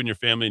sure that you and your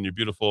family and your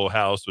beautiful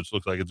house, which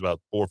looks like it's about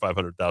 $400,000 or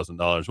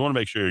 $500,000, we want to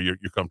make sure you're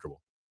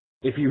comfortable.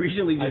 If you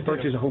recently just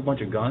purchased a whole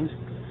bunch of guns,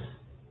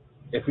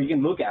 if we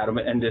can look at them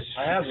and just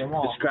scratch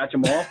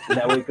them off,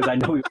 that way, because I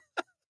know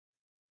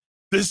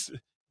This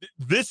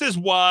is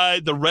why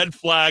the red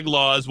flag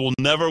laws will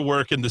never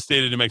work in the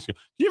state of New Mexico.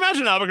 Can you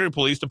imagine Albuquerque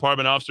Police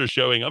Department officers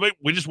showing? I mean,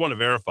 we just want to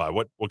verify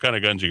what kind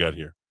of guns you got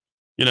here.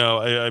 You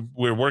know,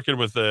 we're working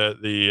with the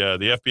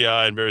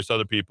FBI and various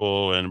other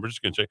people, and we're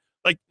just going to check.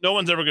 Like, no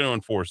one's ever going to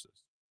enforce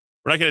this.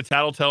 We're not going to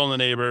tattletale on the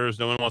neighbors.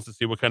 No one wants to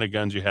see what kind of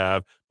guns you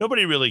have.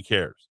 Nobody really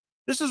cares.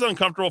 This is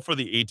uncomfortable for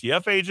the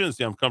ATF agents.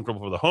 It's uncomfortable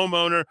for the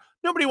homeowner.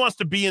 Nobody wants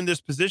to be in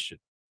this position.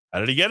 How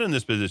did he get in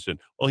this position?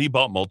 Well, he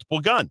bought multiple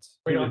guns.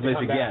 We don't have to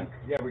come back.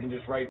 Yeah, we can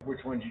just write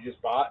which ones you just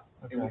bought,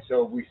 and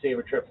so we save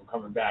a trip from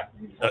coming back.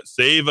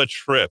 Save a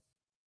trip.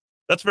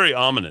 That's very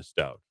ominous,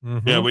 Dowd.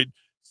 Mm-hmm. Yeah, we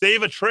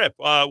save a trip.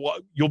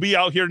 You'll be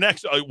out here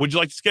next. Would you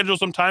like to schedule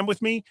some time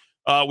with me?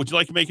 Would you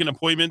like to make an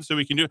appointment so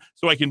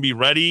I can be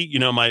ready? You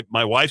know, my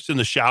wife's in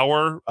the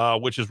shower,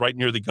 which is right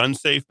near the gun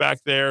safe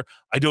back there.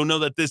 I don't know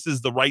that this is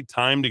the right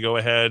time to go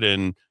ahead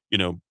and,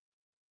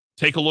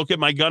 take a look at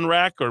my gun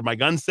rack or my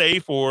gun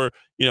safe or,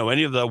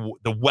 any of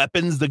the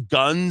weapons, the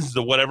guns,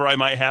 the whatever I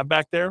might have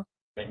back there.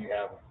 And you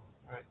have them.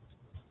 All right.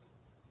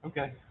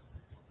 Okay.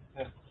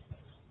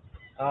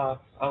 Yeah.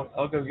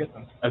 I'll go get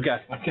them.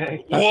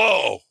 Okay.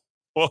 Whoa.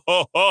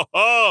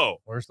 Whoa.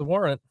 Where's the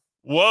warrant?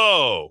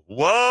 Whoa.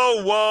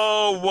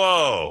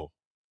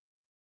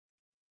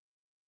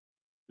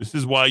 This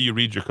is why you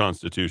read your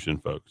Constitution,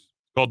 folks.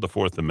 It's called the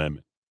Fourth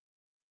Amendment.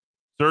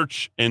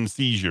 Search and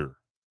seizure.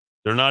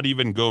 They're not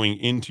even going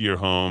into your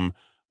home.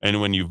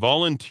 And when you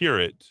volunteer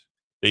it,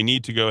 they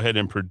need to go ahead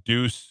and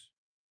produce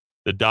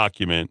the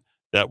document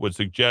that would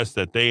suggest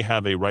that they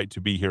have a right to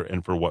be here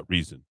and for what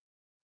reason.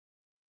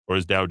 Or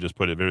as Dowd just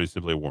put it very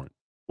simply, a warrant.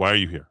 Why are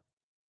you here?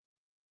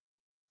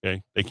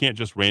 Okay? They can't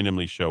just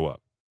randomly show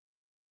up.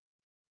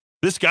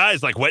 This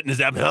guy's like wetting his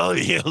app. Oh,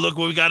 yeah, look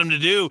what we got him to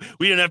do.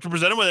 We didn't have to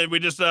present him with it. We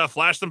just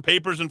flashed some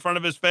papers in front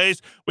of his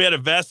face. We had a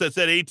vest that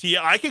said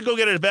ATF. I could go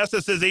get a vest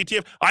that says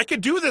ATF. I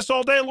could do this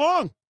all day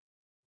long.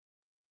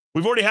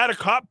 We've already had a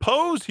cop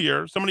pose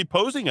here. Somebody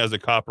posing as a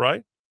cop,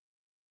 right?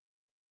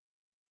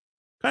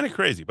 Kind of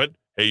crazy. But,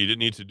 hey, you didn't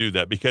need to do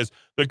that because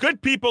the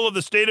good people of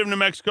the state of New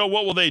Mexico,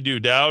 what will they do,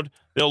 Dowd?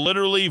 They'll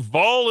literally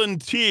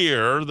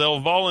volunteer. They'll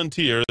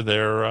volunteer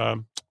their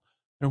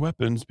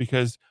weapons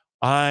because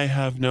I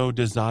have no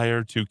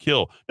desire to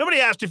kill. Nobody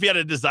asked if you had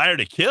a desire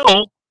to kill.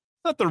 That's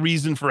not the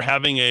reason for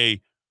having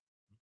a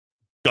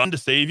gun to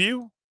save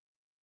you.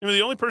 You know,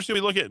 the only person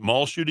we look at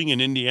mall shooting in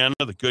Indiana,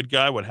 the good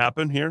guy, what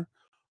happened here?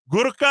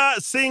 Gurkha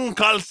Singh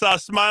Khalsa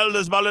smiled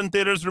as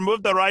volunteers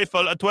removed a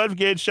rifle, a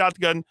 12-gauge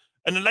shotgun,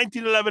 and a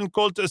 1911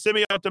 Colt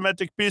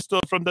semi-automatic pistol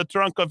from the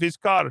trunk of his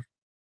car.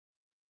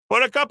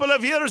 For a couple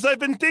of years, I've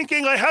been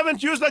thinking I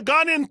haven't used a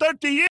gun in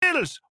 30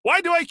 years. Why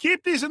do I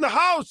keep these in the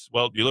house?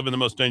 Well, you live in the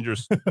most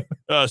dangerous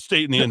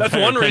state in the entire country.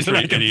 That's one reason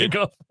I can think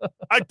of.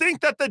 I think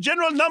that the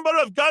general number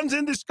of guns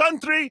in this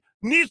country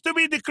needs to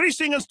be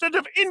decreasing instead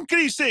of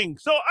increasing.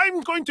 So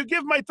I'm going to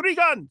give my 3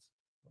 guns.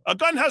 A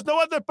gun has no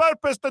other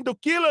purpose than to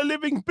kill a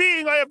living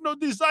being I have no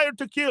desire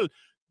to kill.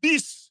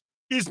 This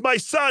is my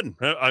son.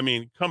 I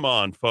mean, come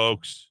on,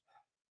 folks.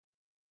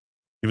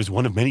 He was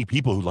one of many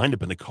people who lined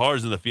up in the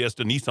cars in the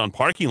Fiesta Nissan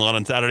parking lot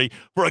on Saturday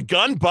for a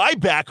gun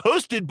buyback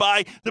hosted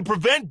by the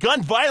Prevent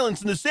Gun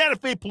Violence in the Santa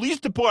Fe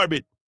Police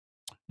Department.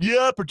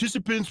 Yeah,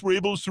 participants were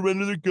able to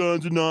surrender their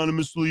guns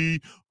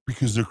anonymously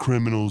because they're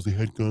criminals. They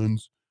had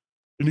guns.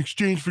 In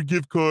exchange for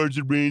gift cards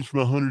that ranged from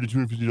 $100 to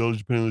 $250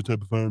 depending on the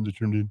type of firearm they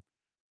turned in.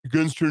 The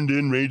guns turned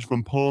in range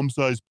from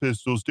palm-sized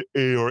pistols to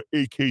AR,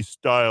 AK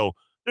style.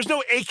 There's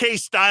no AK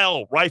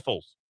style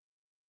rifles.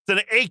 It's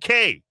an AK.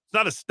 It's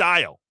not a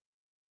style.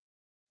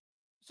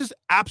 This is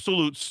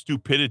absolute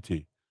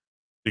stupidity.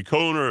 The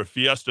co-owner of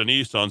Fiesta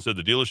Nissan said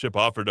the dealership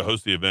offered to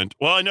host the event.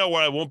 Well, I know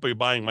where I won't be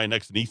buying my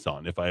next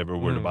Nissan if I ever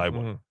were to buy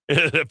one.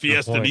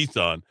 Fiesta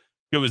Nissan.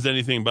 It was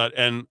anything but.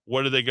 And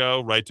where did they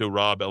go? Right to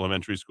Robb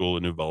Elementary School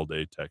in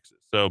Uvalde, Texas.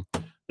 So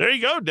there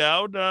you go,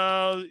 Dowd.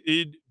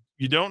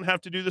 You don't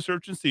have to do the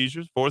search and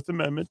seizures, Fourth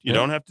Amendment. You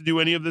don't have to do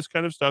any of this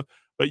kind of stuff,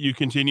 but you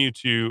continue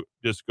to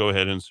just go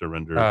ahead and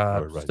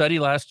surrender. Study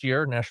last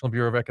year, National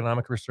Bureau of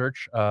Economic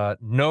Research,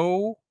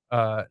 no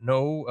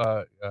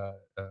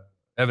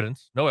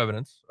evidence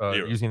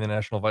using the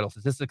National Vital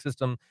Statistics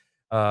System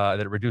that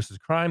it reduces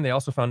crime. They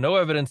also found no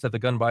evidence that the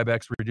gun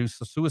buybacks reduce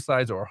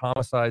suicides or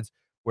homicides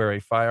where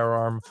a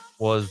firearm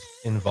was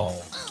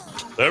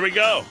involved. There we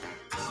go.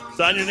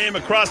 Sign your name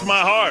across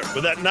my heart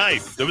with that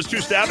knife. There was 3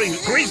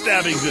 stabbings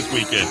this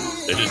weekend.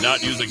 They did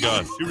not use a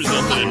gun. 2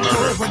 resulted in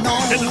murder.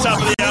 At the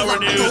top of the hour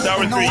news,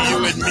 hour 3,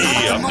 you and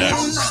me up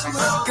next.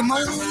 Come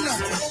on,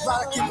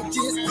 rock in the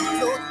disco,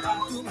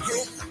 through my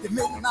head, you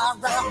make my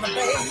rap, my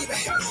baby.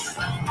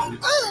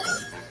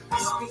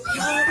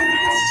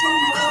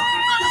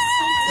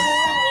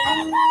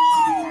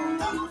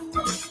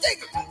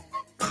 Take it.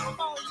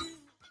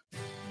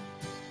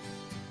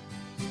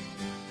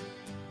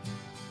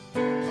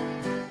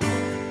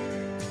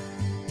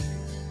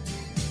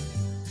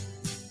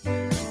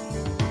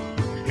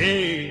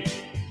 Hey,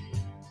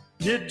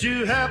 did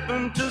you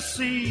happen to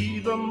see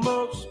the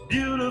most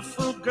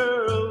beautiful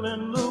girl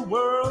in the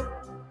world?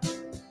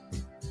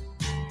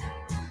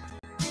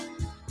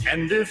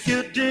 And if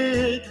you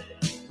did,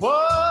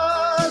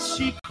 was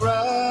she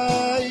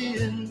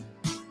crying?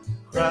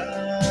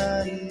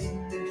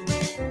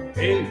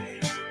 Hey,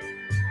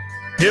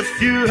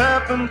 if you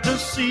happen to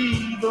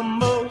see the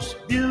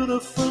most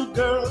beautiful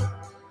girl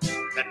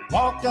that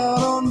walked out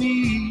on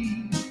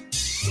me,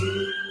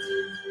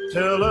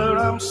 tell her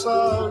I'm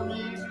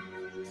sorry.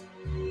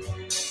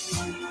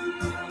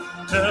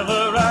 Tell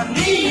her I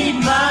need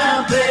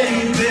my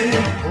baby.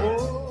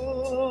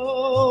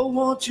 Oh,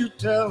 won't you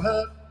tell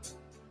her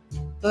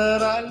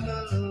that I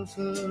love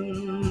her?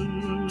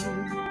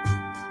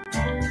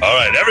 All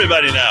right,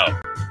 everybody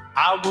now.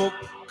 I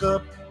woke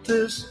up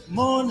this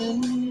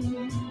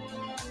morning,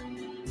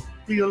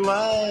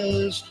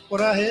 realized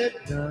what I had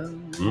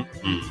done.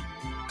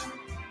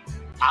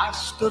 I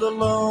stood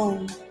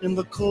alone in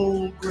the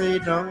cold gray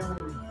dawn,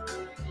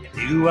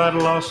 knew I'd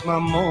lost my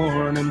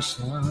morning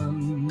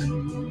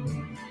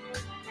sun.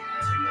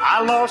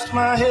 I lost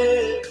my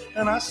head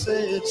and I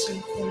said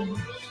some things.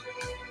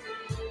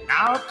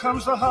 Now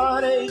comes the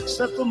heartaches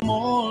that the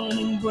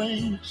morning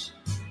brings.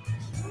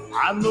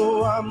 I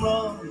know I'm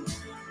wrong,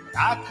 but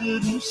I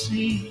couldn't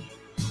see.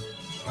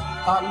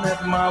 I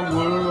let my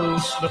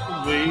world slip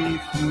away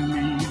from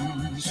me.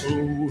 So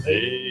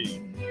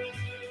hey,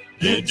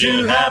 Did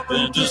you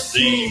happen to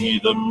see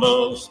the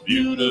most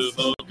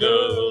beautiful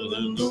girl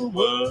in the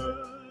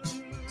world?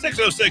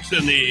 606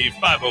 in the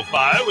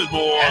 505 with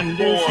more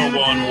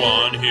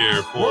 411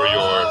 here for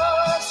your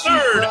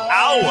third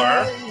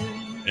hour.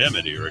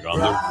 Eddie Eric on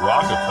the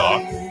Rock of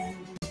Talk,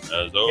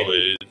 as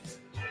always.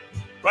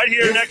 Right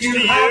here next to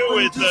you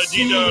with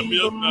Dino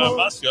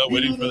Musca,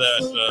 waiting for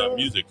that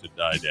music to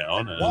die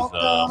down. As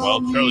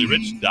Charlie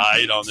Rich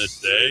died on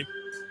this day.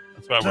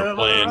 That's why we're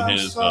playing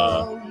his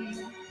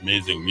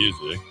amazing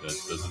music that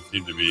doesn't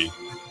seem to be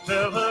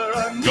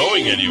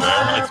going anywhere.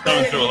 It's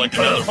coming through like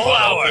another whole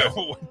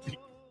hour.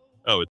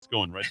 Oh, it's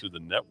going right through the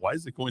net. Why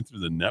is it going through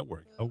the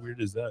network? How weird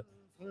is that?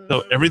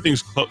 So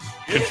everything's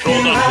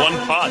controlled on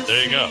one pot.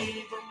 There you go.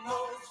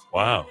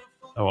 Wow.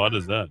 How odd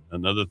is that?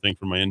 Another thing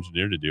for my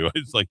engineer to do.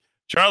 It's like,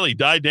 Charlie,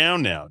 die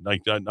down now.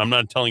 Like, I'm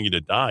not telling you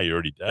to die. You're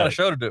already dead. Got a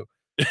show to do.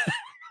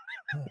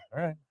 All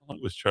right. How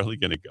long was Charlie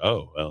going to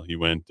go? Well, he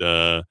went.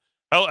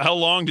 How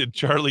long did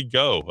Charlie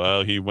go?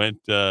 Well, he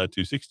went to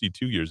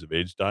 62 years of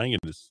age, dying in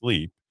his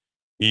sleep.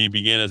 He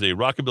began as a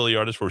rockabilly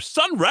artist for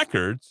Sun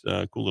Records.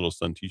 Cool little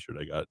Sun T-shirt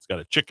I got. It's got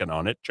a chicken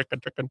on it. Chicken.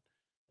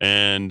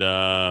 And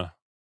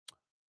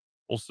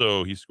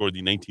also, he scored the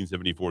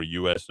 1974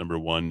 U.S. #1,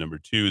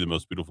 #2, The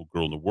Most Beautiful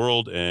Girl in the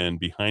World, and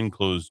Behind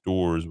Closed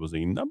Doors was a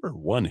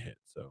 #1 hit.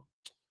 So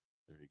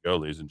there you go,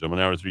 ladies and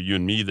gentlemen. Hour 3, you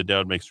and me, the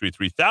Dowd makes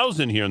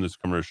 3,000 here in this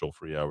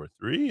commercial-free Hour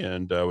 3.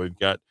 And we've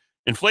got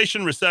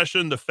inflation,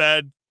 recession, the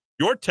Fed,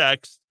 your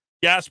text,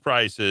 gas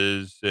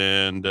prices,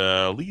 and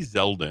Lee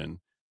Zeldin,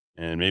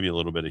 and maybe a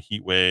little bit of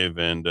heat wave,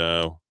 and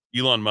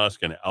Elon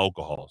Musk and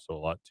alcohol. So a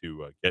lot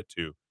to get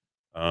to.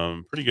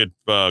 Pretty good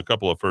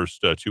couple of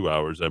first 2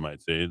 hours, I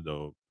might say,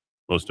 though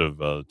most of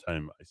the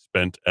time I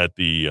spent at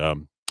the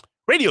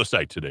radio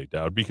site today,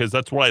 Dowd, because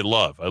that's what I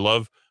love. I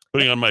love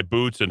putting on my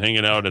boots and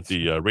hanging out at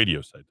the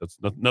radio site. That's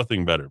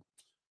nothing better.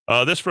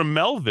 This from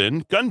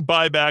Melvin. Gun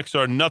buybacks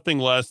are nothing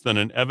less than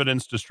an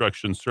evidence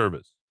destruction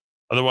service.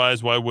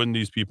 Otherwise, why wouldn't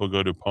these people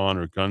go to pawn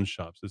or gun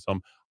shops?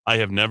 I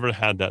have never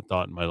had that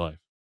thought in my life.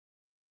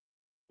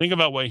 Think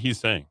about what he's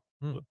saying.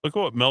 Look at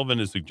what Melvin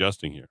is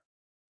suggesting here.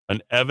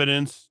 An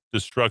evidence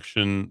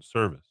destruction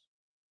service.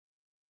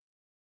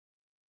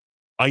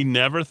 I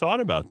never thought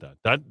about that.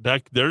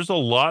 That there's a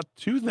lot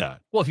to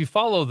that. Well, if you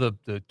follow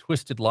the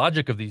twisted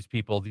logic of these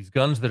people, these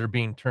guns that are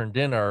being turned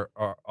in are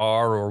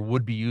or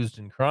would be used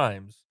in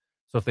crimes.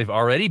 So if they've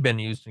already been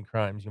used in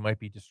crimes, you might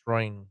be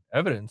destroying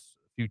evidence,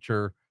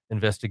 future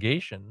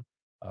investigation.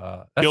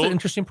 That's an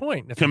interesting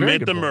point. That's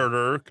commit the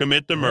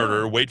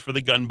murder, wait for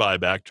the gun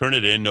buyback, turn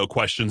it in, no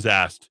questions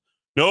asked.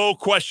 No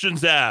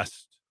questions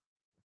asked.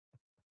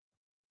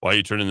 Why are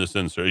you turning this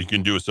in, sir? You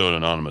can do so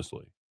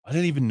anonymously. I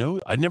didn't even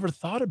know. I never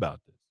thought about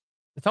this.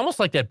 It's almost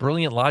like that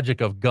brilliant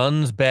logic of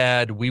guns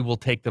bad, we will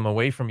take them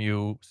away from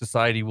you,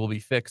 society will be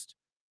fixed.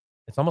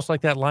 It's almost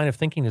like that line of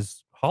thinking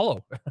is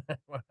hollow.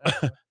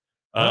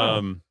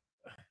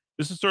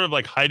 This is sort of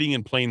like hiding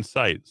in plain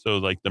sight. So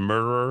like the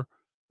murderer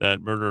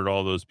that murdered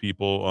all those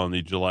people on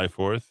the July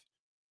 4th,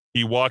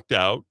 he walked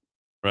out,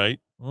 right?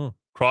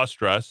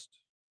 Cross-dressed,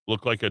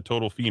 looked like a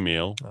total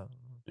female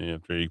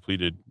after he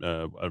pleaded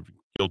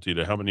guilty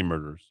to how many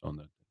murders on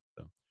that?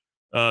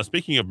 So,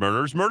 speaking of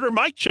murders, Murder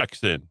Mike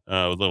checks in with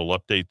a little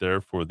update there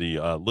for the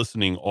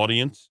listening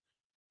audience.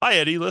 Hi,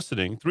 Eddie,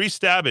 listening. 3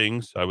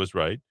 stabbings, I was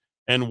right,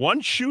 and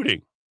 1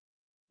 shooting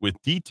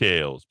with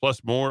details,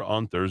 plus more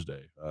on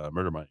Thursday.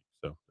 Murder Mike.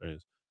 So there it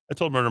is. I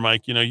told Murder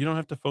Mike, you don't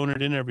have to phone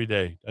it in every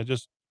day.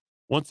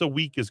 Once a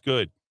week is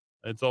good.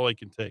 That's all I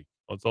can take.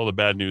 That's all the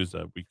bad news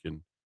that we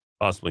can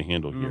possibly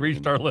handle. We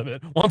reached our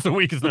limit. Once a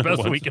week is the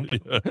best we can do.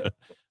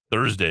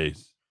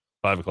 Thursdays,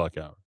 5 o'clock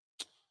hour.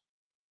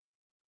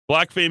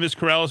 Black famous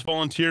Corrales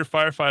volunteer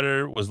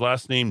firefighter was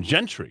last name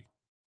Gentry.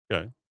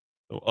 Okay.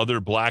 So other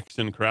blacks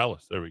in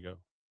Corrales. There we go.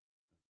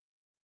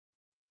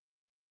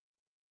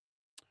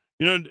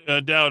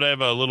 Dowd, I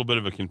have a little bit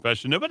of a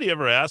confession. Nobody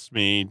ever asked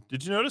me.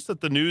 Did you notice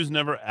that the news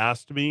never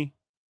asked me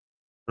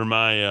for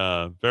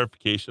my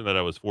verification that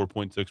I was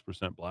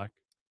 4.6% black?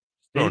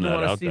 They didn't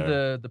want to see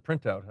the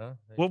printout, huh?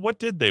 Well, what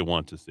did they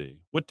want to see?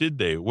 What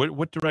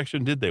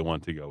direction did they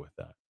want to go with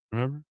that?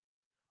 Remember?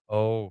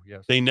 Oh,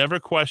 yes. They never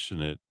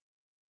questioned it.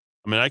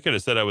 I mean, I could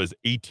have said I was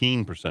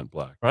 18%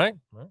 black. Right.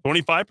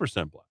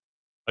 25% black.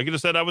 I could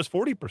have said I was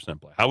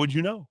 40% black. How would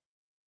you know?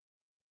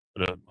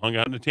 But I hung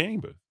out in the tanning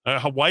booth.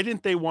 Why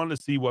didn't they want to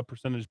see what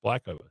percentage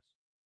black I was?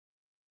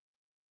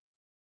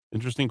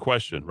 Interesting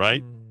question,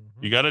 right?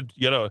 Mm-hmm.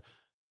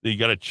 You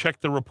gotta check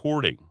the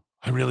reporting.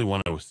 I really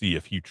want to see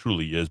if he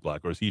truly is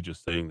black, or is he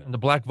just saying that? And the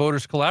Black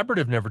Voters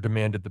Collaborative never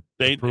demanded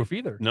the proof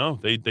either. No,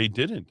 they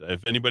didn't.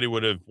 If anybody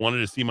would have wanted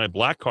to see my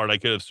black card, I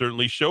could have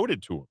certainly showed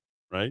it to him,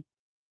 right?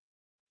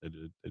 They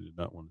did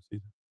not want to see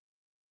that.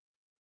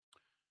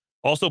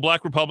 Also,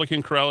 Black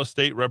Republican Corrales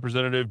State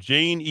Representative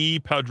Jane E.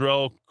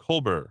 Padrell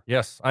Colbert.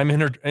 Yes, I'm in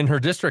her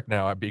district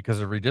now because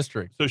of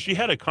redistricting. So she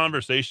had a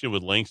conversation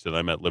with Langston.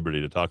 I'm at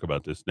liberty to talk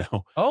about this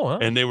now. Oh, huh?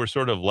 And they were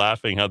sort of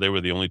laughing how they were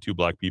the only 2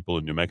 black people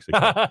in New Mexico.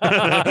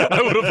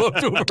 I would have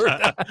loved to have heard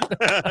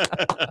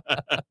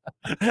that.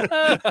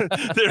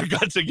 They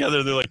got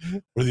together. They're like,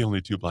 we're the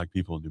only two black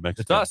people in New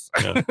Mexico. It's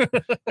us. Yeah.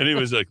 And he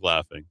was like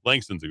laughing.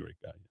 Langston's a great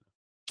guy.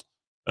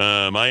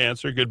 My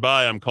answer,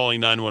 goodbye. I'm calling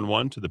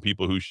 911 to the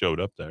people who showed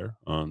up there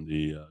on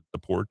the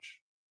porch.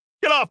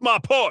 Get off my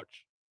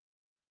porch.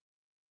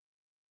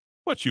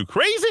 What, you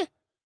crazy?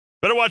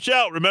 Better watch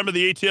out. Remember,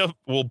 the ATF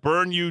will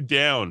burn you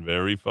down.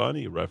 Very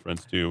funny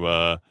reference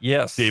to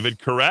yes, David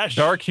Koresh.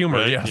 Dark humor,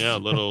 right? yes. Yeah,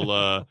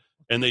 little.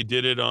 And they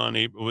did it on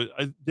April.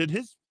 Did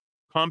his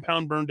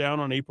compound burn down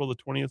on April the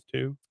 20th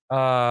too?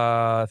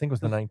 I think it was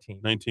the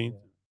 19th. 19th. Yeah.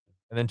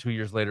 And then 2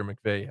 years later,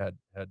 McVeigh had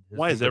his.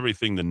 Why is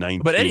everything the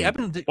 19th? But Eddie,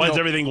 why is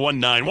everything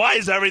 1-9? Why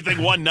is everything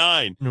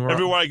 1-9?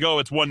 Everywhere I go,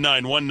 it's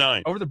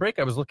 1-9. Over the break,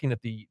 I was looking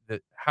at the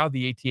how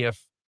the ATF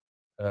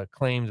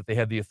claimed that they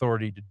had the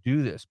authority to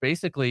do this.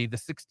 Basically, the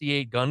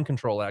 68 Gun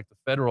Control Act, the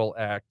federal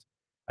act,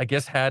 I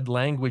guess had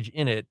language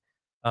in it.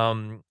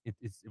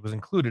 It was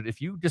included.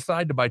 If you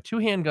decide to buy 2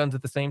 handguns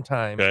at the same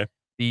time,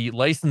 the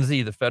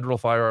licensee, the federal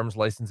firearms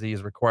licensee,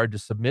 is required to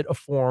submit a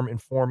form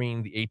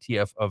informing the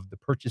ATF of the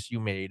purchase you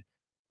made.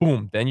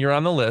 Boom, then you're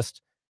on the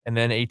list, and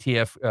then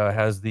ATF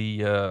has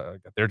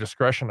their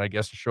discretion, I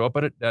guess, to show up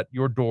at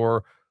your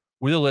door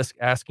with a list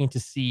asking to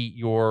see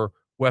your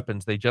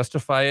weapons. They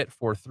justify it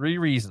for 3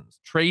 reasons: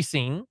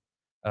 tracing,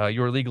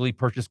 your legally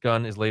purchased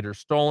gun is later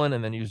stolen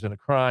and then used in a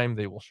crime.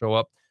 They will show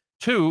up.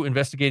 2,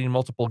 investigating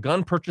multiple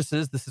gun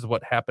purchases. This is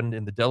what happened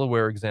in the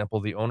Delaware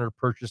example. The owner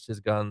purchased his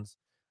guns.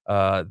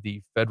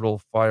 The federal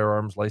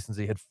firearms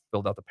licensee had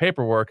filled out the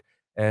paperwork,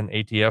 and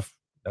ATF.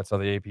 That's how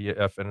the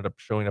ATF ended up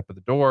showing up at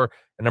the door.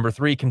 And number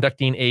 3,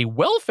 conducting a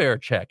welfare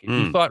check. If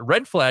you thought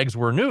red flags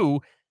were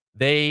new,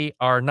 they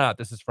are not.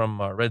 This is from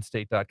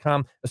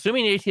redstate.com.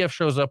 Assuming ATF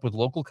shows up with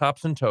local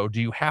cops in tow, do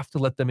you have to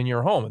let them in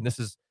your home? And this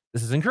is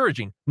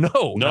encouraging.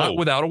 No, not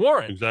without a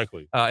warrant.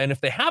 Exactly. And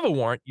if they have a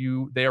warrant,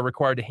 they are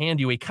required to hand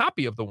you a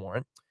copy of the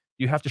warrant.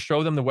 You have to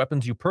show them the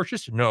weapons you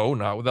purchased. No,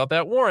 not without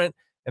that warrant.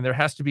 And there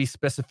has to be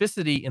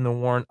specificity in the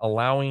warrant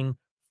allowing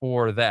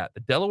for that. The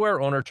Delaware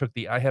owner took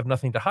the I have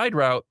nothing to hide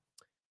route.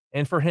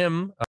 And for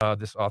him,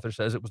 this author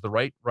says, it was the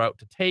right route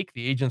to take.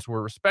 The agents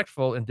were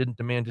respectful and didn't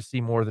demand to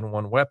see more than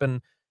one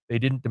weapon. They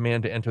didn't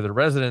demand to enter the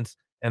residence,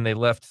 and they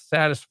left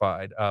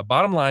satisfied.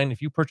 Bottom line, if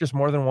you purchase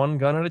more than one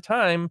gun at a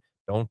time,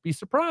 don't be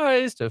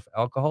surprised if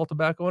alcohol,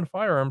 tobacco, and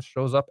firearms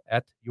shows up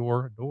at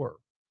your door.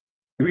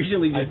 We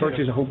recently just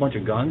purchased a whole bunch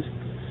of guns.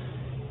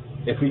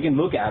 If we can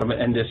look at them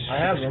and just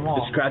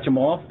scratch them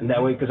off, and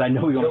that way, because I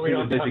know we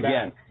don't see this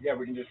again. Yeah,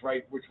 we can just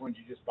write which ones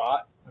you just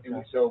bought,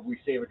 and so we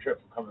save a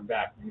trip from coming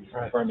back. We can just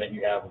confirm that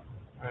you have them.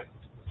 Right.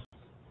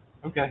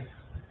 Okay.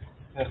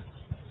 Yeah.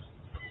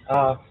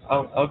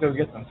 I'll go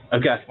get them.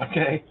 Okay.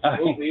 Okay.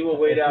 We will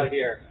wait out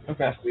here.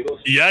 Okay. We will.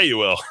 Yeah, you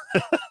will.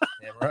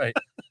 Damn right.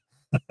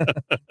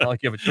 Not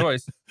like you have a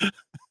choice.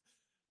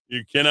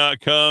 You cannot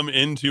come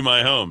into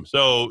my home.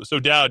 So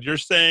Dowd, you're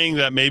saying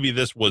that maybe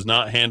this was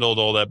not handled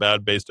all that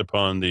bad based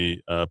upon the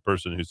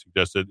person who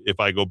suggested, if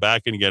I go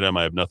back and get him,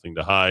 I have nothing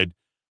to hide.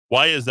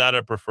 Why is that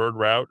a preferred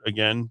route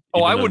again?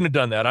 Oh, I wouldn't have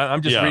done that.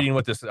 I'm just reading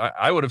what this,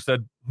 I would have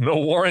said, no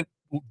warrant,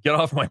 get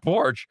off my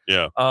porch.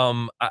 Yeah.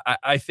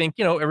 I think,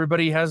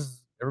 everybody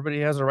has a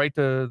right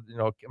to,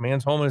 a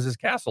man's home is his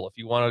castle. If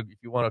you want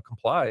to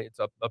comply, it's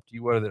up to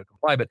you whether to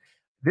comply. But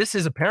this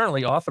is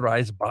apparently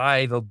authorized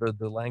by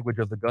the language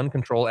of the Gun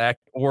Control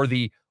Act or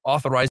the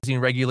authorizing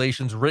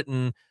regulations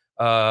written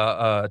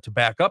to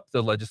back up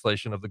the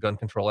legislation of the Gun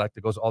Control Act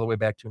that goes all the way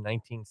back to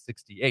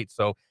 1968.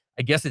 So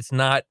I guess it's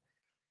not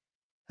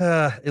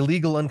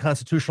illegal,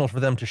 unconstitutional for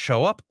them to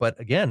show up. But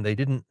again, they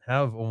didn't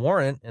have a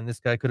warrant, and this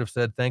guy could have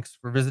said, thanks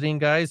for visiting,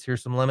 guys.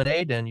 Here's some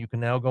lemonade, and you can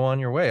now go on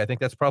your way. I think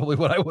that's probably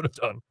what I would have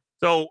done.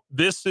 So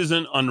this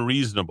isn't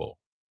unreasonable,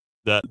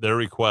 that their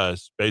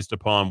request based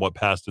upon what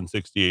passed in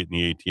 68 in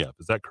the ATF.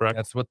 Is that correct?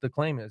 That's what the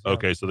claim is. Yeah.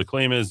 Okay, so the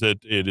claim is that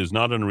it is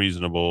not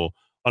unreasonable.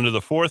 Under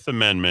the Fourth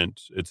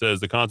Amendment, it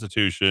says the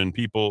Constitution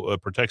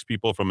protects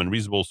people from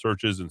unreasonable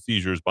searches and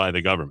seizures by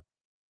the government.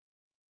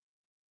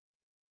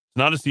 It's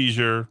not a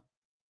seizure.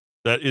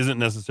 That isn't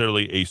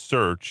necessarily a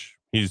search.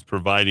 He's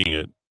providing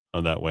it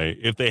that way.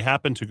 If they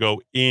happen to go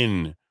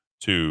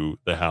into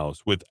the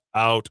house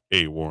without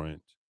a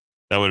warrant,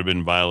 that would have been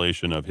in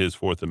violation of his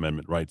Fourth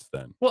Amendment rights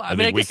then. Well, I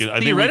think we can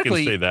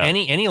say that.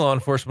 Any law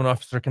enforcement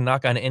officer can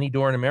knock on any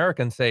door in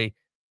America and say,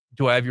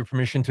 do I have your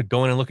permission to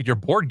go in and look at your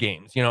board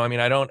games?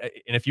 I don't,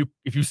 and if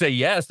you say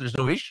yes, there's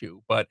no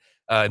issue. But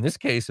in this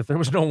case, if there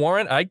was no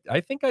warrant, I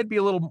think I'd be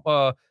a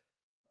little,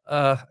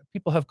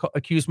 people have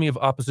accused me of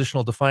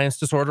oppositional defiance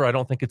disorder. I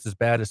don't think it's as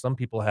bad as some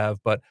people have,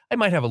 but I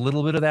might have a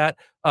little bit of that.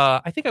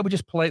 I think I would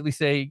just politely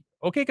say,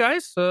 okay,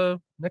 guys,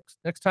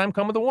 next time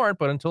come with a warrant.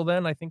 But until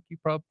then, I think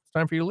it's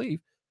time for you to leave.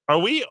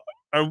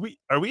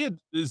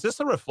 Is this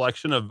a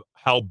reflection of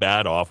how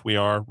bad off we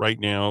are right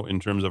now in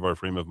terms of our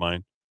frame of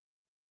mind?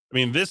 I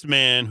mean, this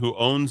man who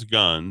owns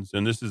guns,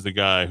 and this is the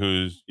guy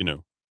who's,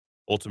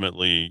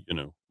 ultimately,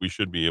 we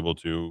should be able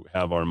to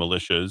have our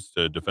militias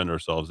to defend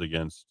ourselves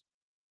against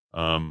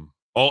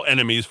all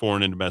enemies,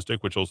 foreign and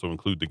domestic, which also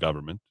include the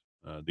government.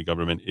 The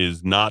government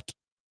is not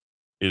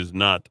is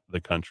not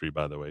the country,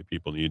 by the way.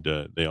 People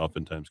they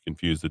oftentimes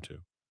confuse the two.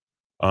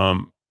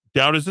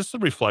 Dowd, is this a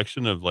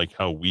reflection of like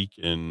how weak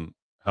and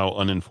how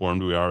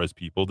uninformed we are as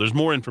people? There's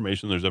more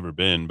information than there's ever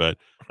been, but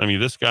I mean,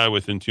 this guy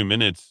within 2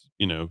 minutes,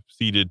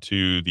 ceded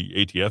to the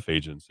ATF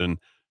agents, and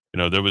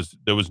there was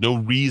no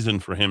reason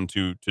for him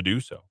to do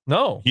so.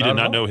 No, he did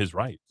not know his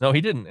rights. No,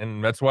 he didn't,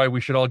 and that's why we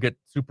should all get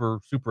super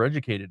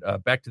educated.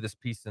 Back to this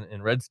piece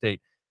in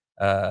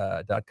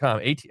RedState.com.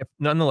 ATF,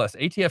 nonetheless,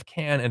 ATF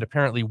can and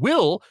apparently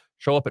will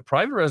show up at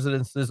private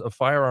residences of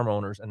firearm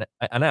owners and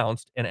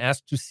announced and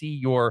ask to see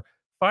your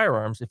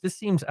firearms. If this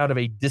seems out of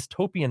a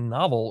dystopian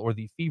novel or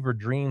the fevered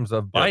dreams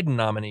of Biden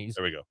nominees,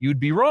 there we go. You'd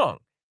be wrong.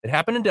 It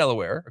happened in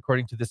Delaware,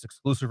 according to this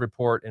exclusive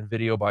report and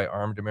video by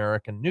Armed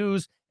American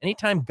News.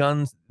 Anytime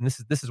guns, and this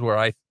is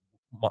where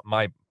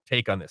my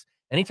take on this.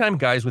 Anytime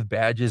guys with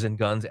badges and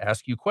guns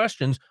ask you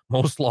questions,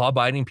 most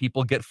law-abiding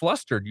people get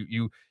flustered.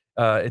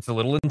 It's a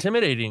little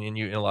intimidating, and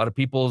a lot of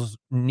people's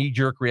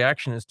knee-jerk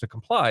reaction is to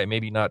comply.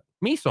 Maybe not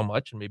me so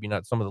much, and maybe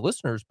not some of the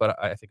listeners, but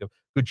I think a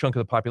good chunk of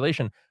the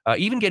population.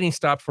 Even getting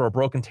stopped for a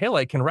broken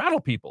taillight can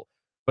rattle people.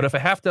 But if a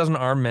half dozen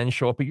armed men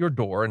show up at your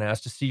door and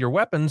ask to see your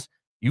weapons,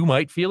 you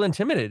might feel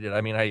intimidated. I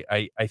mean,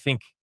 I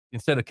think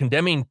instead of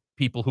condemning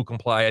people who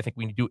comply, I think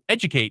we need to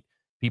educate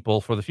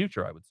people for the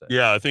future, I would say.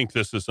 Yeah, I think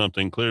this is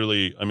something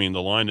clearly, I mean,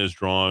 the line is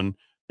drawn.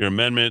 Your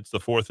amendments, the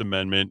Fourth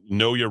Amendment,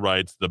 know your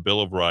rights, the Bill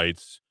of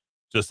Rights.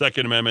 The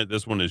Second Amendment,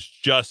 this one is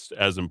just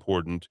as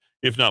important,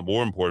 if not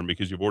more important,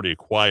 because you've already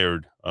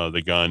acquired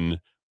the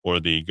gun or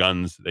the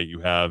guns that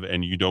you have,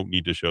 and you don't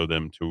need to show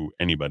them to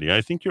anybody.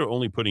 I think you're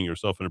only putting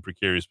yourself in a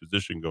precarious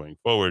position going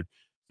forward,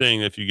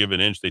 saying if you give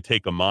an inch, they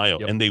take a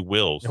mile, and they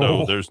will.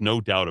 So there's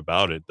no doubt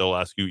about it. They'll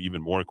ask you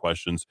even more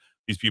questions.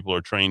 These people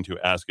are trained to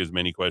ask as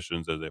many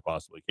questions as they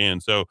possibly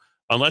can. So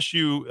unless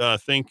you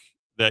think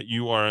that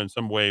you are in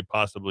some way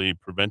possibly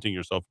preventing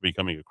yourself from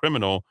becoming a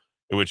criminal,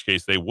 in which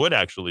case they would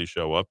actually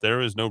show up,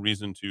 there is no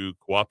reason to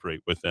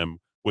cooperate with them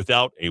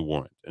without a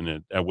warrant.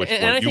 And at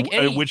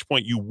which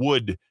point you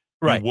would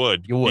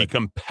be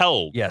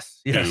compelled.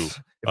 Yes.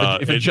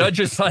 If a judge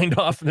has signed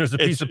off and there's a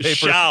piece of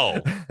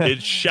paper,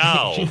 it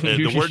shall.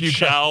 The word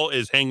 "shall"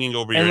 is hanging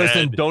over your head.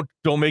 And listen,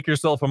 don't make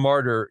yourself a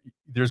martyr.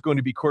 There's going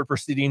to be court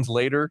proceedings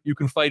later. You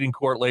can fight in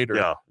court later.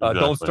 Yeah, exactly.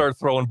 Don't start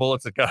throwing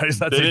bullets at guys.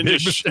 That's a big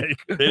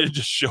mistake. They didn't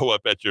just show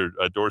up at your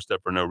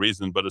doorstep for no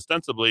reason, but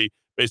ostensibly,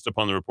 based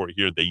upon the report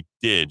here, they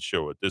did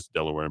show at this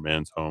Delaware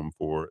man's home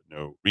for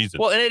no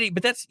reason. Well, and Eddie,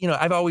 but that's,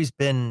 I've always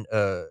been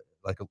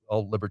like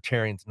all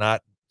libertarians,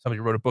 not. Somebody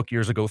wrote a book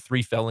years ago,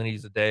 3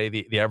 felonies a day.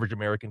 The average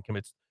American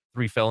commits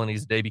 3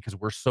 felonies a day because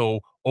we're so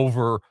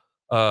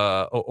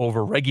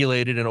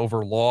over-regulated and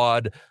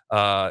overlawed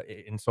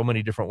in so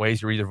many different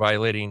ways. You're either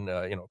violating,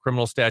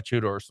 criminal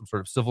statute or some sort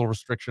of civil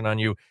restriction on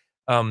you.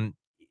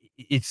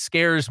 It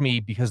scares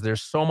me because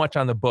there's so much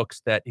on the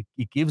books that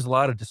it gives a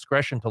lot of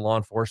discretion to law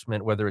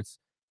enforcement, whether it's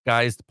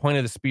guys, the point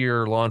of the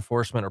spear, law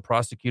enforcement, or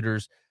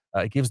prosecutors.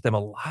 It gives them a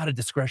lot of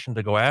discretion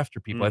to go after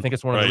people. I think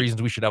it's one of the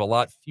reasons we should have a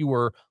lot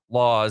fewer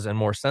laws and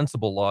more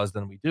sensible laws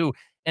than we do.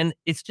 And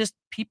it's just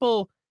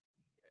people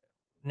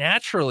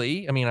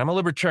naturally, I mean, I'm a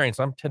libertarian,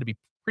 so I tend to be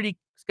pretty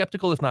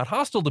skeptical, if not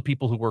hostile, to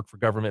people who work for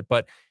government.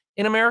 But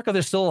in America,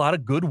 there's still a lot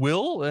of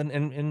goodwill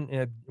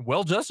and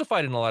well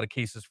justified in a lot of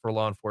cases for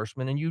law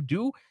enforcement. And you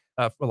do,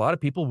 a lot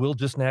of people will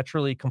just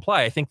naturally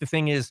comply. I think the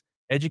thing is,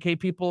 educate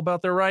people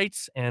about their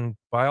rights. And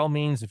by all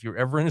means, if you're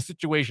ever in a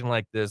situation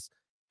like this,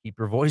 keep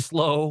your voice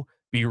low,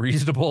 be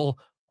reasonable,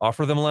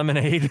 offer them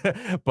lemonade.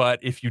 But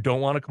if you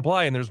don't want to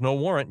comply and there's no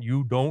warrant,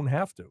 you don't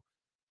have to.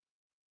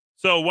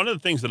 So one of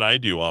the things that I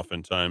do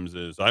oftentimes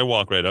is I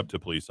walk right up to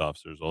police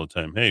officers all the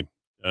time. Hey,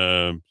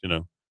 I'm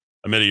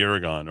Eddie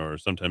Aragon, or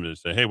sometimes they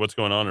say, hey, what's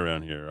going on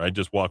around here? I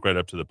just walk right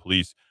up to the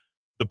police.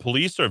 The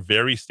police are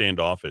very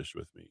standoffish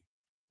with me.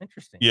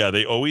 Interesting. Yeah,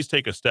 they always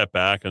take a step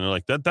back and they're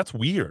like, that's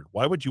weird.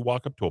 Why would you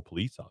walk up to a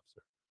police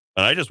officer?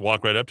 And I just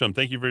walk right up to them.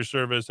 Thank you for your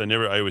service.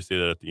 I always say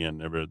that at the end,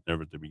 never at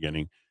the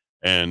beginning.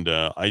 And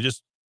I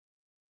just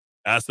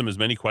ask them as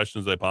many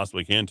questions as I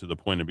possibly can to the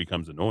point it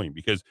becomes annoying,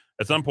 because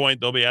at some point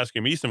they'll be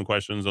asking me some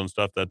questions on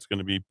stuff that's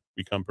going to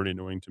become pretty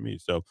annoying to me.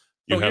 So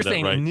you're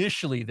saying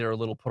initially they're a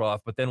little put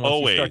off, but then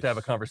once you start to have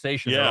a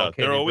conversation,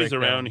 they're always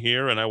around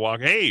here, and I walk,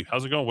 hey,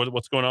 how's it going?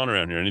 What's going on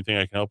around here? Anything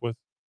I can help with?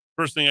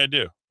 First thing I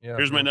do. Yeah,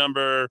 here's my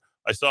number.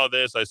 I saw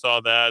this. I saw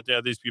that.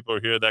 Yeah, these people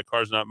are here. That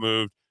car's not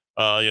moved.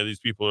 These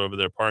people are over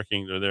there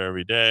parking. They're there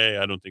every day.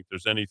 I don't think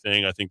there's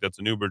anything. I think that's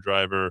an Uber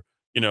driver.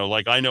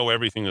 I know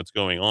everything that's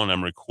going on.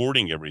 I'm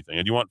recording everything.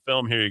 And you want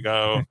film? Here you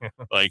go.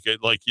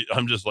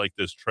 I'm just like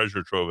this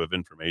treasure trove of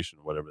information,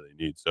 whatever they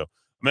need. So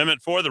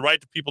Amendment 4, the right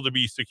to people to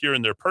be secure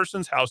in their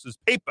persons, houses,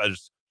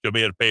 papers, shall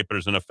be at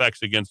papers, and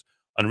effects against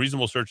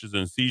unreasonable searches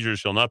and seizures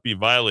shall not be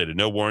violated.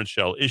 No warrant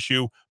shall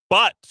issue,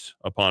 but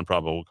upon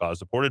probable cause,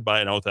 supported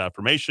by an oath of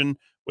affirmation,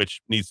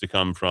 which needs to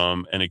come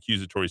from an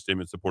accusatory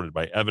statement supported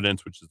by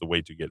evidence, which is the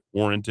way to get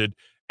warranted,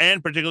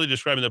 and particularly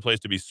describing the place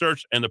to be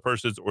searched and the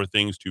persons or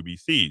things to be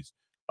seized.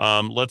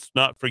 Let's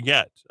not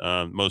forget,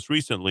 most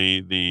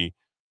recently, the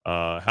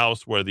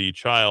house where the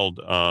child,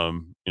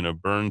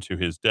 burned to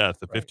his death,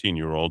 a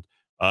 15-year-old.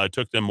 It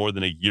took them more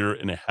than a year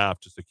and a half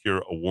to secure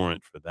a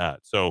warrant for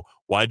that. So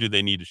why do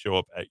they need to show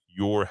up at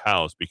your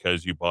house?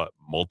 Because you bought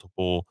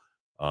multiple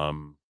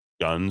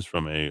guns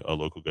from a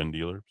local gun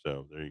dealer.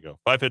 So there you go.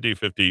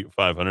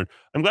 550-500.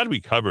 I'm glad we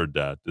covered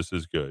that. This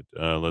is good.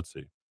 Let's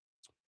see.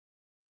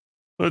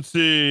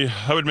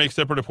 I would make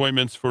separate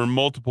appointments for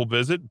multiple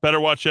visit.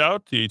 Better watch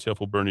out. The ATF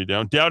will burn you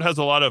down. Dowd has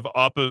a lot of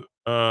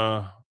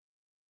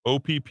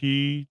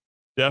OPP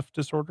deaf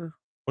disorder.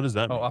 What does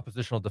that mean?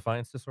 Oppositional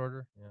defiance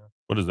disorder. Yeah.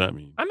 What does that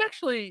mean? I'm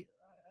actually.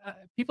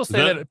 People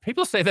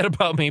say that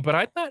about me, but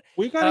I thought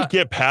we gotta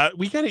get Pat.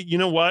 We gotta. You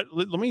know what?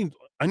 Let me.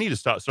 I need to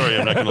stop. Sorry,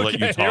 I'm not going to let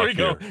you talk here. We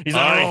go. He's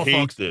on I roll, hate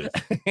folks. this.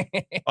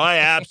 I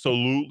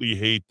absolutely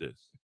hate this.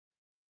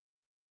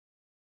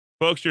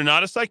 Folks, you're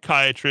not a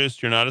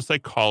psychiatrist. You're not a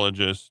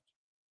psychologist.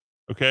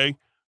 Okay?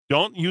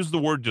 Don't use the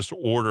word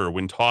disorder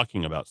when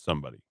talking about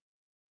somebody.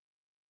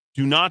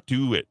 Do not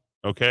do it.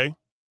 Okay?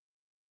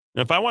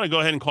 Now, if I want to go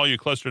ahead and call you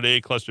cluster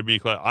A, cluster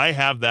B, I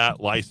have that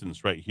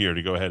license right here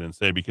to go ahead and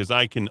say, because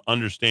I can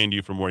understand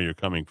you from where you're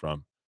coming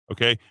from.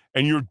 Okay?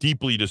 And you're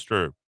deeply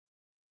disturbed.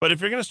 But if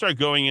you're going to start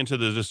going into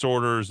the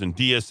disorders and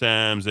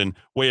DSMs and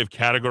way of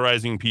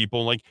categorizing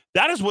people, like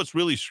that is what's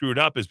really screwed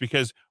up, is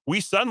because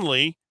we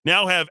suddenly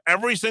now have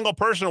every single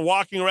person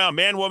walking around,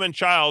 man, woman,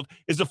 child,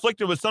 is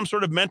afflicted with some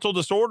sort of mental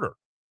disorder.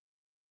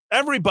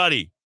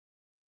 Everybody.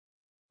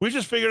 We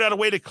just figured out a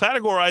way to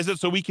categorize it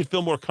so we could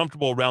feel more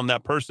comfortable around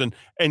that person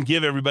and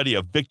give everybody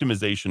a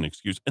victimization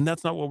excuse. And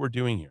that's not what we're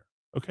doing here.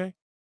 Okay?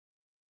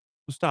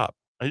 So stop.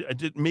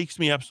 It makes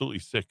me absolutely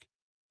sick.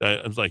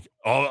 I was like,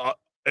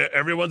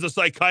 everyone's a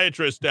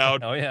psychiatrist now.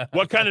 Oh yeah.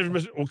 What kind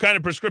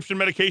of prescription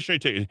medication are you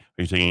taking?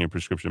 Are you taking your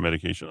prescription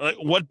medication? Like,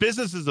 what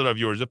business is it of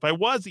yours? If I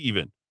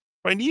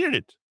needed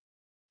it.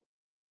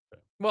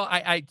 Well,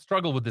 I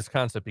struggle with this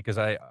concept because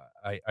I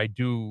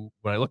do,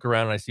 when I look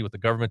around and I see what the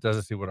government does,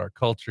 I see what our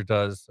culture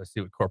does, I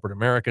see what corporate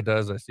America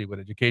does, I see what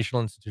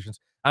educational institutions.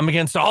 I'm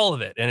against all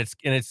of it, and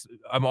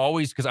I'm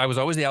always, because I was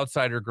always the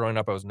outsider growing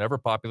up. I was never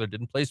popular,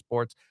 didn't play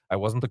sports. I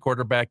wasn't the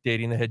quarterback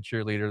dating the head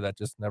cheerleader. That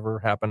just never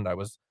happened. I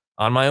was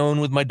on my own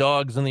with my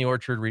dogs in the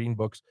orchard reading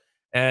books.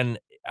 And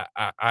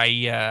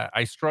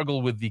I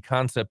struggle with the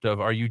concept of,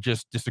 are you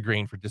just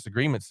disagreeing for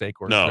disagreement's sake,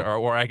 or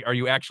are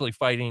you actually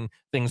fighting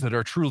things that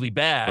are truly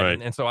bad?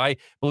 Right. And so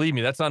believe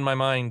me, that's on my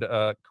mind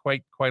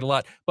quite a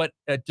lot. But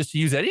just to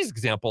use Eddie's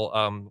example,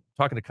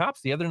 talking to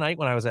cops the other night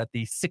when I was at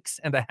the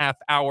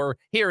 6.5-hour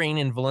hearing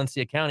in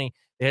Valencia County,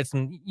 they had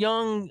some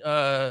young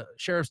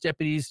sheriff's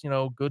deputies,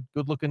 good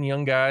looking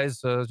young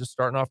guys, just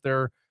starting off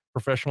their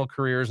professional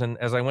careers. And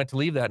as I went to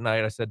leave that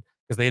night, I said,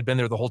 because they had been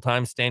there the whole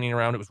time standing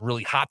around, it was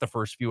really hot the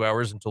first few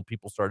hours until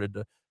people started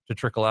to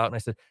trickle out. And I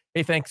said,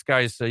 hey, thanks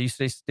guys. You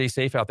stay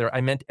safe out there. I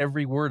meant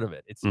every word of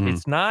it.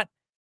 It's not,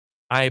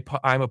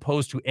 I'm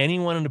opposed to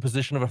anyone in a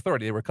position of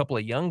authority. There were a couple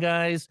of young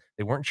guys.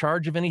 They weren't in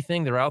charge of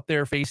anything. They're out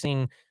there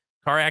facing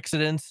car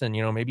accidents and,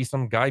 maybe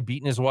some guy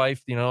beating his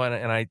wife, and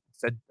I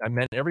said, I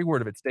meant every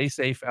word of it. Stay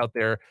safe out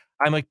there.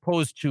 I'm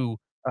opposed to,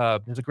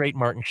 there's a great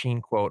Martin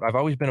Sheen quote. I've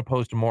always been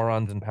opposed to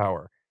morons in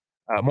power.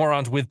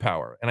 Morons with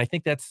power. And I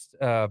think that's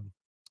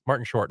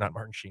Martin Short, not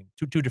Martin Sheen.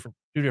 Two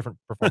different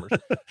performers.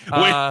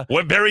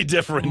 What very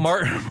different.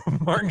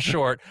 Martin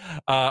Short.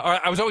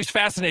 I was always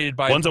fascinated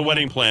by one's a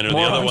wedding planner, the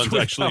other one's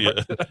actually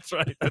That's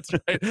right.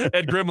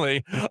 Ed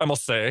Grimley, I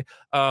must say.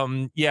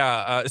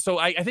 So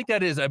I think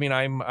that is. I mean,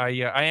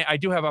 I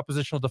do have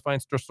oppositional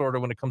defiance disorder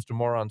when it comes to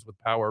morons with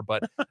power.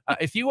 But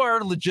if you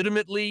are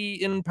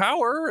legitimately in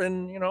power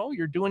and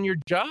you're doing your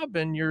job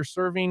and you're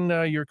serving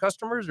your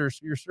customers or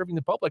you're serving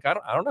the public, I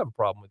don't have a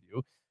problem with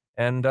you.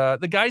 And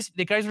the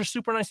guys were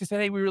super nice. They said,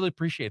 hey, we really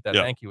appreciate that.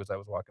 Yeah. Thank you, as I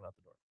was walking out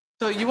the door.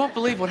 So you won't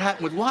believe what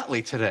happened with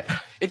Watley today.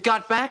 It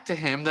got back to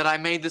him that I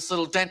made this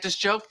little dentist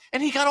joke,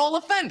 and he got all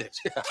offended.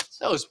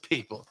 Those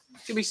people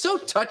can be so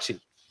touchy.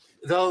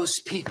 Those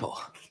people.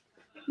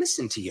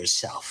 Listen to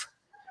yourself.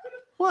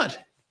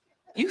 What?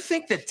 You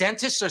think that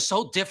dentists are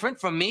so different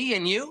from me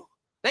and you?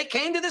 They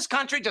came to this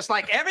country just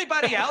like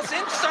everybody else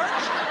in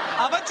search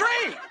of a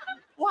dream.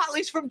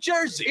 Watley's from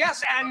Jersey.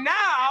 Yes, and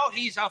now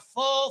he's a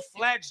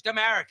full-fledged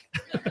American.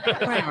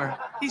 Kramer,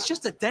 he's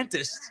just a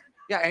dentist.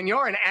 Yeah, and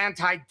you're an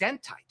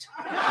anti-dentite.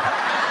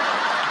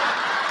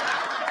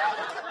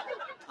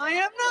 I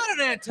am not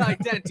an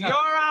anti-dentite. You're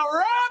a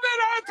rabid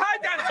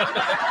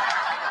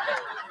anti-dentite.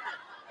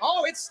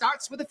 Oh, it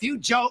starts with a few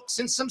jokes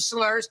and some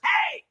slurs.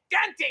 Hey,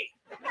 Denty!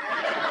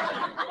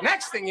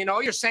 Next thing you know,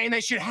 you're saying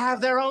they should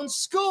have their own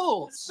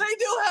schools. They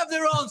do have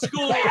their own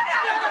schools.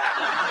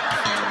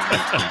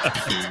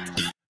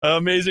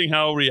 Amazing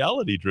how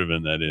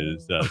reality-driven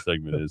that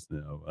segment is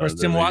now. Of course,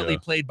 Tim Watley,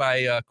 played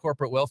by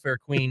corporate welfare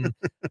queen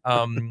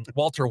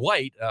Walter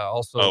White,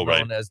 also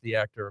known as the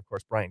actor, of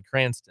course, Bryan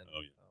Cranston.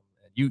 Oh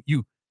yeah.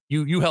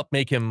 You helped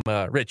make him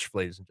rich,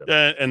 ladies and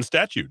gentlemen. And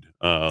statued.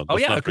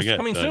 It's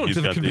coming soon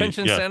to the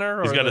convention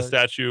center. He's got a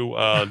statue,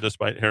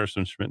 despite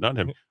Harrison Schmidt, not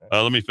him.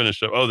 Let me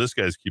finish up. Oh, this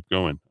guy's keep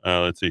going.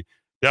 Let's see.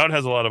 Dowd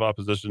has a lot of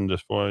opposition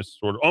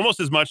disorder, almost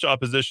as much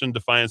opposition,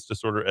 defiance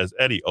disorder as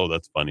Eddie. Oh,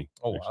 that's funny.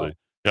 Oh, actually. wow.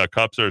 Yeah,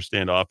 cops are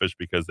standoffish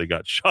because they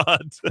got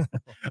shot.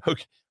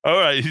 Okay. All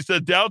right. He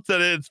said, Dowd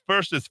said it's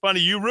funny.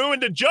 You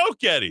ruined a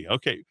joke, Eddie.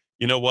 Okay.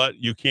 You know what?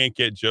 You can't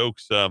get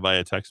jokes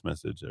via text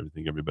message. I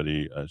think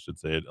everybody should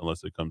say it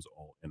unless it comes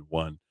all in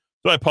one.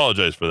 So I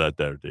apologize for that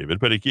there, David.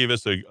 But it gave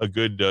us a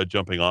good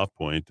jumping off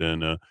point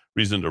and a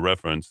reason to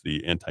reference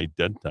the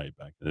anti-dead type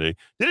back in the day.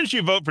 Didn't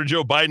you vote for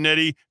Joe Biden,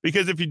 Eddie?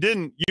 Because if you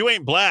didn't, you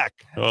ain't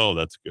black. Oh,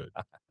 that's good.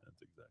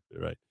 That's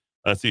exactly right.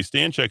 Let's see.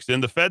 Stan checks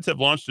in. The feds have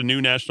launched a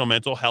new national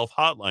mental health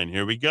hotline.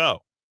 Here we go.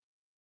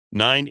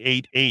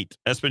 988.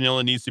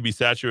 Espanola needs to be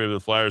saturated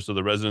with flyers so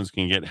the residents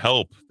can get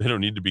help. They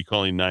don't need to be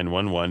calling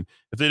 911.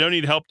 If they don't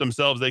need help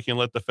themselves, they can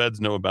let the feds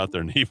know about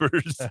their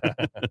neighbors.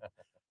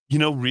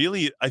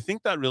 Really, I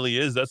think that really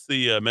is. That's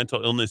the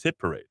mental illness hit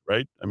parade,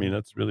 right? I mean,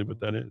 that's really what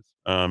that is.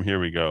 Here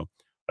we go.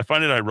 I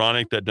find it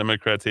ironic that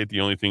Democrats hate the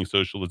only thing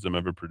socialism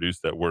ever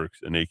produced that works,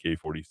 an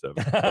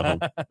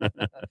AK-47.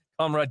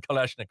 Comrade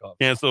Kalashnikov.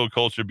 Cancel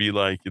culture be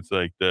like, it's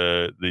like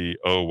the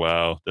oh,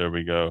 wow, there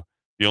we go.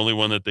 The only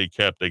one that they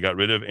kept, they got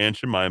rid of Aunt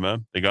Jemima,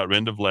 they got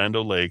rid of Land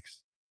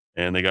O'Lakes,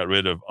 and they got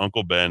rid of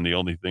Uncle Ben. The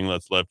only thing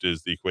that's left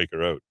is the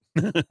Quaker Oat.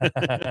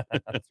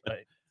 That's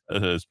right.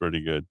 That's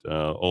pretty good.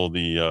 All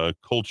the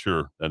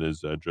culture that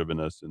has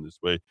driven us in this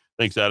way.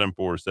 Thanks, Adam,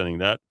 for sending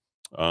that.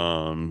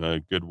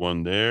 A good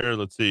one there.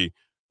 Let's see.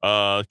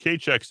 Kate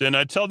checks in.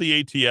 I tell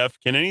the ATF,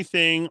 can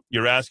anything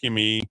you're asking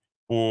me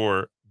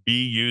for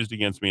be used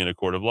against me in a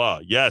court of law?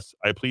 Yes,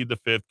 I plead the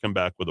fifth, come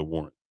back with a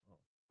warrant.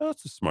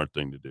 That's a smart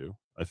thing to do.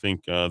 I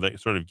think that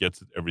sort of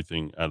gets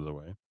everything out of the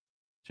way.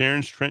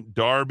 Terrence Trent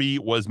D'Arby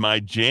was my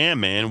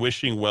jam, man.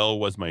 Wishing well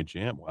was my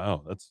jam.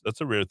 Wow,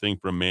 that's a rare thing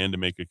for a man to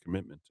make a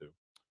commitment to.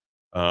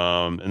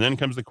 And then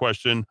comes the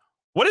question,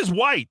 what is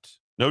white?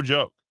 No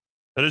joke.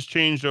 That has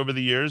changed over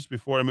the years.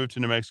 Before I moved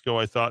to New Mexico,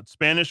 I thought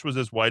Spanish was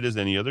as white as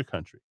any other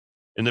country.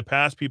 In the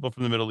past, people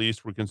from the Middle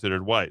East were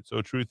considered white.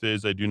 So truth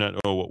is, I do not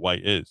know what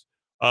white is.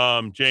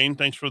 Jane,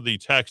 thanks for the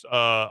text.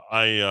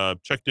 I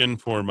checked in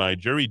for my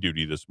jury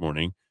duty this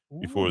morning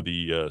before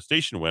the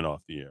station went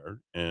off the air.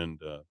 And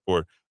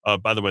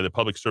by the way, the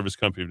Public Service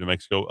Company of New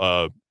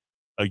Mexico,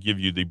 I give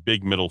you the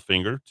big middle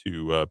finger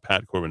to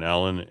Pat Corbin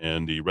Allen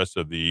and the rest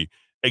of the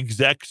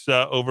execs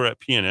over at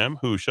PNM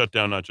who shut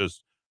down not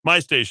just my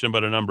station,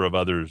 but a number of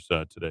others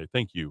today.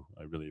 Thank you.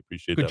 I really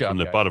appreciate Good that job, from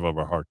the guys. bottom of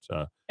our hearts.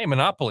 Hey,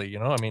 monopoly,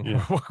 I mean,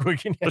 Yeah. we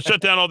can Let's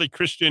shut down all the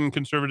Christian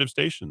conservative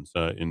stations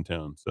in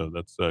town. So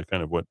that's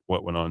kind of what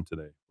went on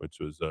today, which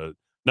was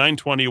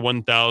 920,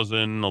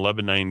 1,000,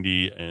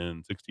 1190,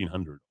 and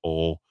 1,600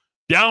 all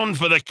down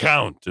for the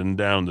count and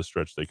down the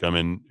stretch they come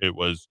in. It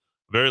was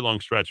a very long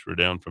stretch. We're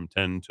down from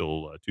 10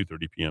 till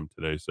 2:30 p.m.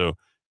 today. So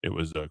it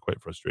was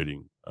quite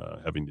frustrating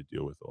having to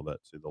deal with all that.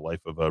 See, the life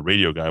of a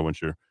radio guy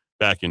once you're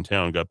back in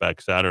town. Got back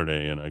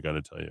Saturday, and I got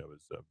to tell you, I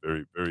was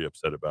very, very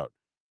upset about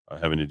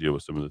having to deal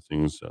with some of the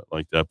things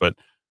like that. But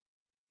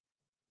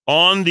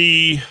on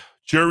the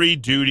jury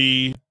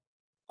duty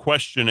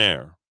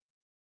questionnaire,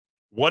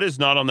 what is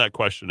not on that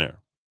questionnaire?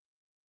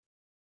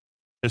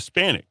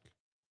 Hispanic.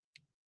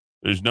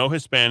 There's no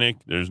Hispanic.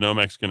 There's no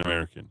Mexican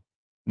American.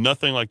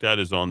 Nothing like that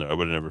is on there. I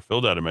would have never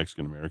filled out a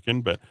Mexican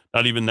American, but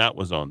not even that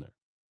was on there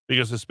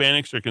because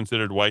Hispanics are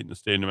considered white in the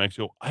state of New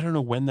Mexico. I don't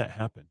know when that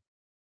happened.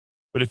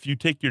 But if you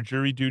take your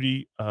jury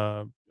duty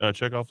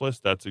checkoff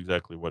list, that's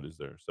exactly what is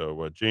there.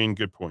 So, Jane,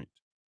 good point.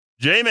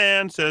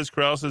 J-Man says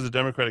Krause is a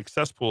Democratic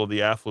cesspool of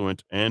the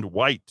affluent and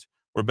white.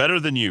 We're better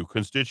than you,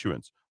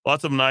 constituents.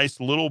 Lots of nice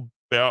little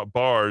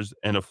bars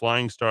and a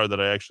flying star that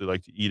I actually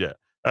like to eat at.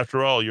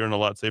 After all, you're in a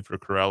lot safer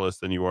Corrales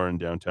than you are in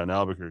downtown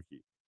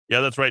Albuquerque.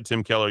 Yeah, that's right,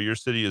 Tim Keller. Your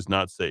city is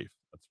not safe.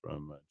 That's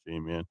from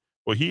J-Man.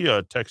 Well, he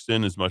texts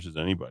in as much as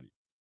anybody.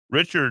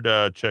 Richard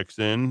checks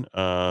in.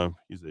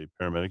 He's a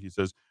paramedic. He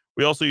says,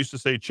 we also used to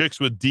say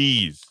chicks with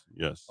D's.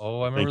 Yes.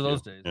 Oh, I remember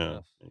those days. Yeah.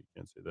 Yes. You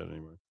can't say that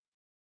anymore.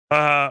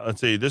 Let's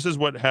see. This is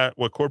what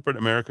corporate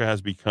America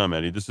has become,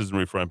 Eddie. This is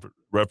in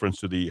reference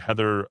to the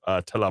Heather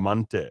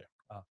Talamante.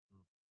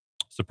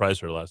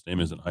 Surprised her last name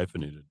isn't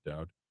hyphenated,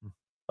 Dowd.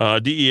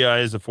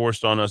 DEI is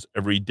forced on us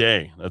every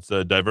day. That's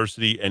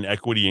diversity and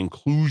equity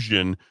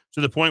inclusion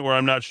to the point where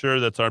I'm not sure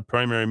that's our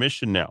primary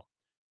mission now.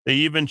 They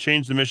even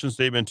changed the mission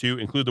statement to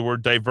include the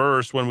word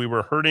diverse when we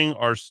were hurting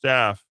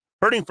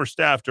for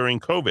staff during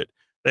COVID.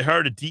 They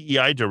hired a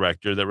DEI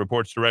director that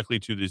reports directly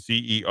to the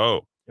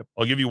CEO. Yep.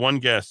 I'll give you one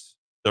guess.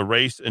 The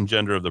race and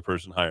gender of the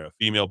person hired, a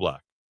female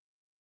black.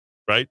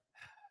 Right?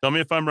 Tell me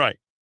if I'm right.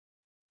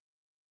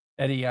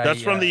 Eddie,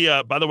 that's from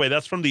the, by the way,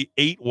 that's from the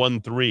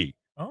 813.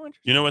 Oh,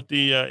 interesting. You know what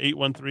the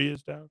 813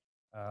 is, Dowd?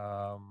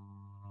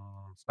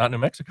 It's not New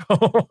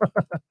Mexico.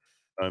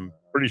 I'm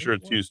pretty sure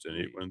it's Houston.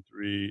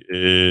 813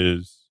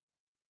 is,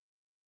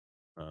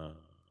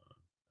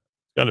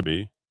 it's got to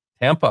be.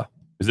 Tampa.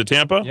 Is it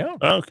Tampa? Yeah.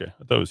 Oh, okay.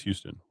 I thought it was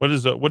Houston. What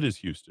is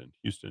Houston?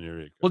 Houston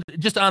area code. Well,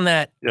 just on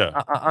that,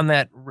 yeah,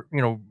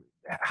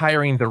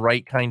 hiring the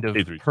right kind of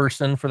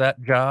person for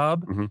that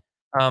job.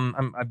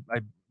 Mm-hmm. I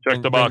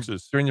Check the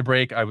boxes. During the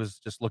break, I was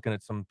just looking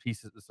at some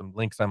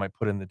links I might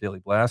put in the Daily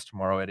Blast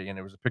tomorrow, Eddie, and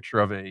there was a picture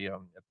of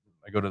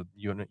I go to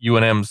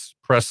UNM's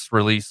press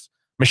release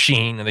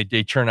machine, and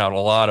they churn out a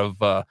lot of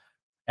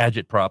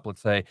agitprop,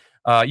 let's say.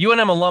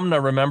 UNM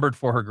alumna remembered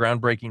for her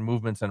groundbreaking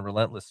movements and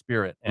relentless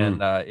spirit.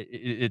 And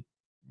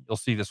you'll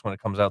see this when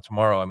it comes out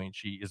tomorrow. I mean,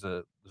 there's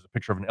a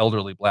picture of an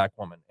elderly Black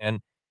woman.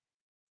 And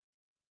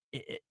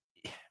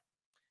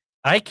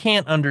I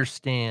can't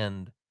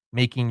understand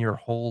making your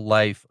whole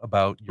life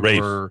about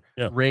your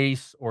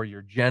race or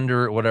your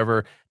gender or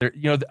whatever.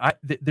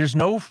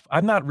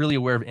 I'm not really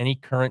aware of any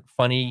current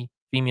funny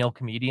female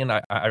comedian.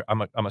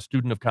 I'm a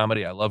student of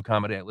comedy. I love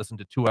comedy. I listen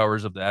to 2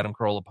 hours of the Adam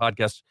Carolla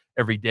podcast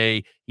every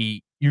day.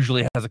 He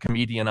usually has a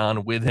comedian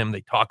on with him.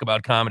 They talk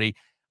about comedy.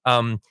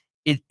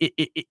 It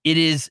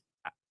is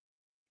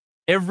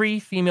every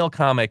female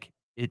comic.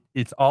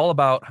 It's all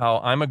about how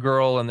I'm a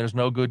girl and there's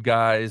no good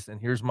guys, and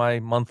here's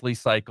my monthly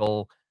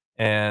cycle.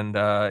 And,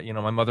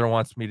 my mother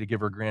wants me to give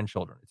her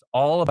grandchildren. It's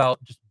all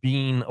about just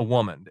being a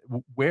woman.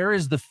 Where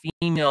is the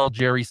female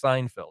Jerry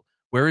Seinfeld?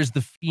 Where is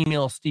the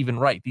female Stephen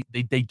Wright?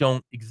 They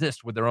don't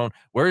exist with their own.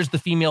 Where is the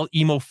female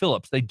Emo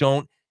Phillips? They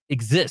don't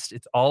exist.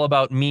 It's all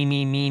about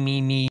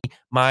me,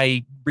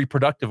 my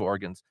reproductive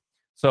organs.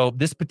 So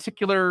this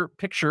particular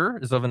picture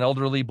is of an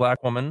elderly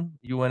Black woman,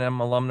 UNM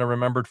alumna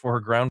remembered for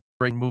her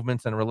groundbreaking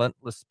movements and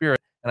relentless spirit.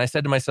 And I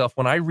said to myself,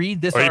 when I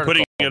read this Are article,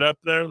 you putting it up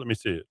there? Let me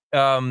see it.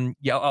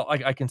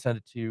 I can send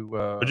it to you.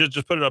 Or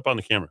just put it up on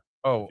the camera.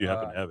 Oh, if you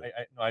happen to have it.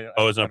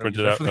 It's not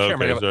printed out.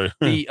 Okay, sorry.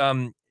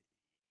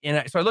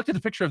 So I looked at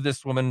the picture of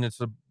this woman. It's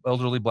an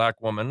elderly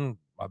Black woman,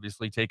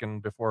 obviously taken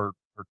before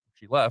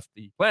she left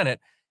the planet.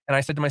 And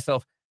I said to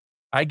myself,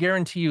 I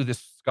guarantee you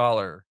this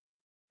scholar,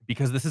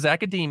 because this is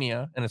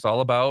academia and it's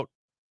all about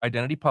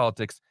identity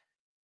politics,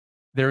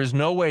 there is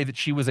no way that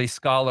she was a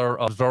scholar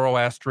of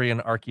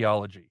Zoroastrian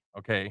archaeology,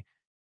 okay?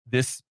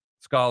 This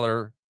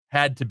scholar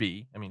had to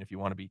be, I mean, if you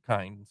want to be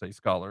kind and say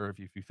scholar, if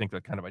you think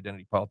that kind of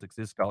identity politics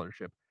is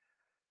scholarship,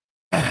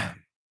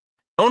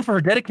 known for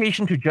her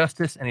dedication to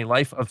justice and a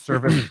life of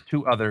service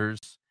to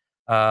others.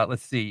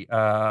 Let's see.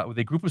 With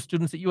a group of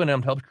students at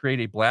UNM helped create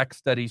a Black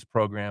Studies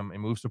program, a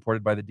move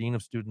supported by the Dean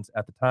of Students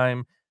at the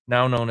time,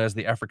 now known as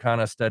the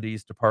Africana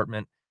Studies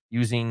Department,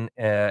 using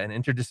an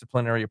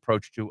interdisciplinary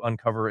approach to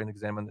uncover and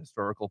examine the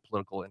historical,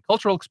 political, and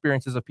cultural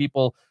experiences of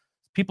peoples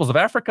of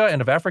Africa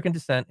and of African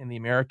descent in the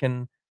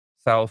American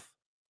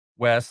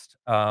Southwest.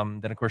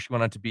 Then, of course, she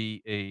went on to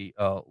be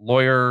a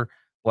lawyer,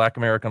 Black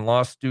American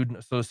Law Student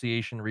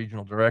Association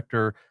regional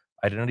director,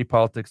 identity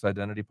politics.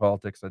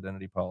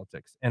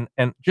 And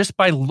just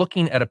by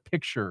looking at a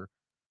picture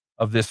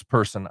of this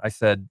person, I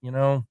said,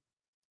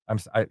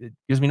 it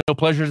gives me no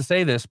pleasure to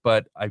say this,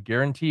 but I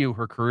guarantee you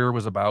her career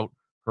was about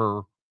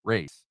her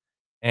race.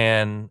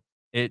 And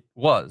it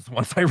was,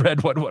 once I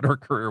read what her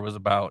career was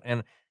about.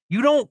 And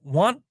you don't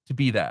want to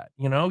be that,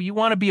 you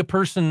want to be a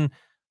person,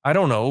 I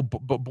don't know,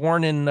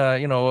 born in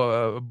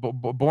the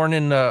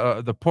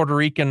Puerto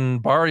Rican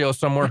barrio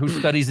somewhere who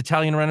studies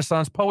Italian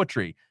Renaissance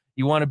poetry.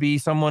 You want to be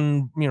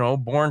someone,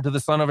 born to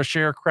the son of a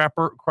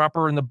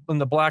sharecropper in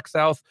the Black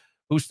South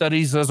who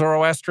studies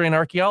Zoroastrian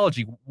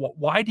archaeology.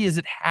 Why does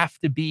it have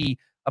to be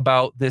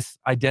about this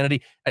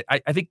identity?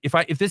 I think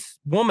if this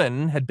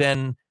woman had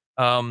been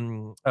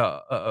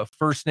a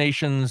First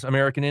Nations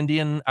American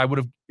Indian,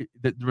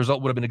 the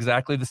result would have been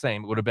exactly the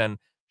same. It would have been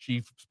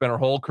she spent her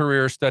whole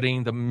career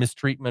studying the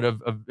mistreatment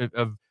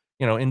of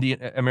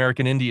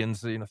American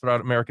Indians,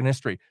 throughout American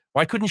history.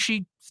 Why couldn't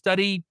she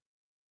study,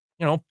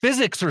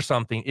 physics or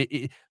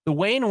something? The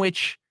way in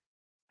which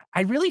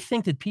I really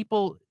think that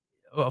people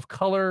of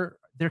color,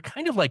 they're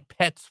kind of like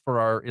pets for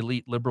our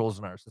elite liberals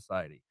in our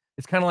society.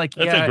 It's kind of like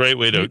that's a great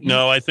way to.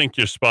 No, I think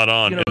you're spot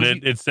on, and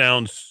it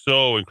sounds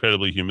so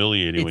incredibly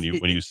humiliating when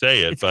you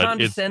say it, but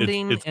it's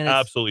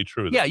absolutely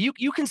true. Yeah,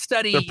 you can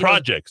study the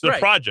projects.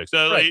 Projects.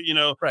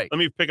 Right. Let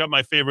me pick up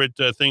my favorite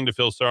thing to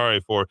feel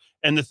sorry for.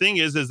 And the thing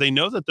is they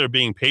know that they're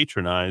being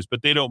patronized,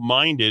 but they don't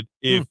mind it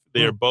if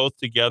they're both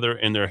together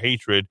in their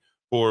hatred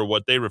for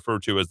what they refer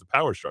to as the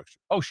power structure.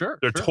 Oh, sure.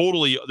 They're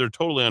totally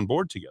on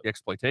board together. The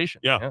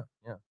exploitation. Yeah.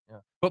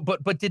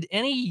 But did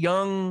any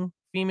young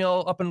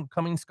female up and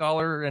coming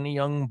scholar, any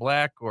young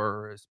Black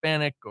or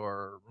Hispanic,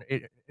 or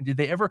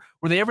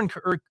were they ever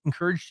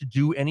encouraged to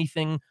do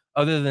anything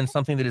other than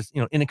something that is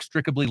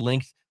inextricably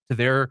linked to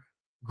their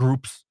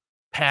group's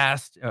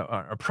past,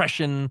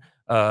 oppression,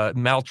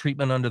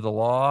 maltreatment under the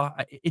law?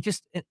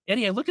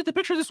 Eddie, I looked at the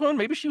picture of this woman.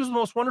 Maybe she was the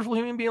most wonderful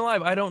human being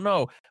alive. I don't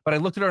know, but I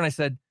looked at her and I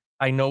said,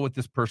 I know what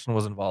this person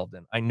was involved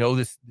in. I know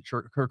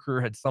her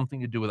career had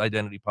something to do with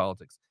identity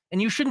politics. And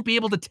you shouldn't be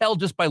able to tell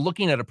just by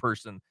looking at a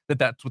person that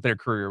that's what their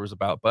career was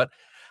about. But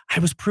I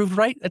was proved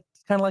right.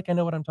 It's kind of like I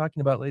know what I'm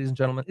talking about, ladies and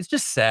gentlemen. It's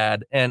just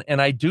sad. And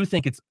I do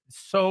think it's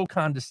so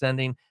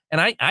condescending.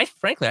 And I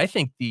frankly, I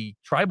think the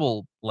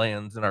tribal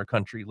lands in our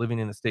country, living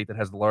in a state that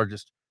has the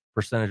largest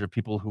percentage of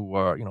people who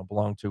are,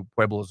 belong to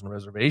pueblos and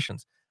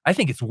reservations, I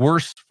think it's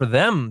worse for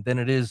them than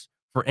it is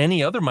for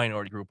any other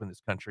minority group in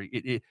this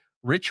country.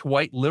 Rich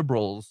white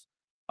liberals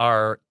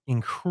are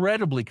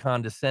incredibly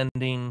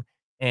condescending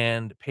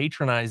and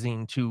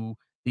patronizing to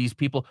these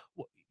people.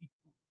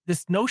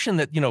 This notion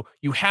that,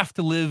 you have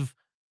to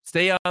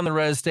stay on the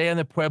res, stay on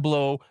the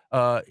pueblo,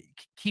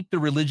 keep the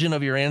religion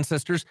of your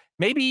ancestors.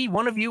 Maybe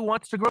one of you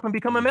wants to grow up and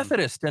become a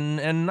Methodist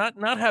and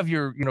not have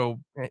your,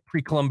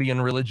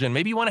 pre-Columbian religion.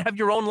 Maybe you want to have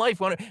your own life.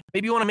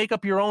 Maybe you want to make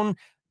up your own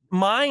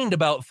mind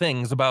about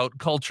things, about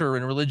culture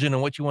and religion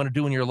and what you want to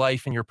do in your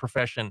life and your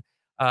profession.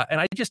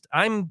 And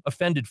I'm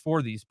offended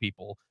for these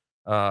people.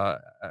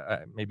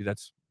 Maybe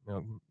that's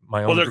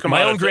my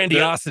own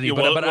grandiosity.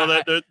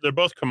 They're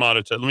both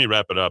commoditized. Let me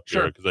wrap it up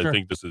here because I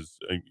think this is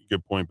a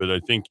good point. But I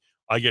think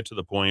I get to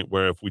the point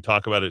where if we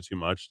talk about it too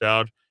much,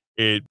 Dowd,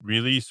 it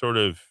really sort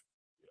of,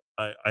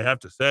 I have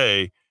to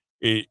say,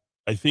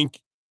 I think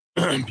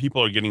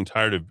people are getting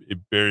tired of it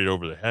buried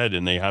over the head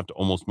and they have to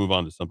almost move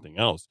on to something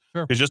else.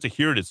 Because just to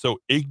hear it's so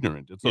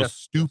ignorant, it's so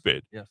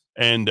stupid. Yes.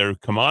 And they're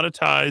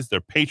commoditized, they're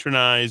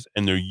patronized,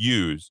 and they're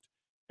used.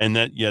 And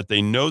that yet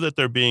they know that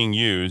they're being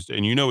used,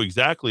 and you know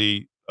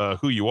exactly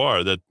who you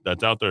are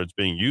that's out there. It's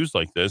being used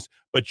like this,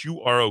 but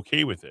you are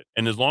okay with it.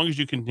 And as long as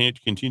you continue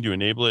to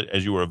enable it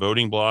as you are a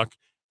voting bloc,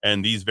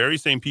 and these very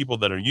same people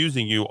that are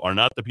using you are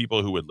not the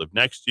people who would live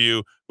next to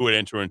you, who would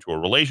enter into a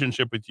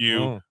relationship with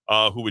you,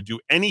 who would do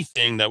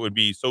anything that would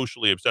be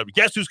socially acceptable.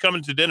 Guess who's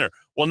coming to dinner?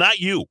 Well, not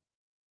you.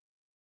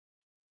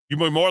 You'd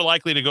be more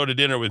likely to go to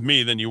dinner with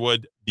me than you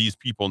would these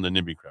people in the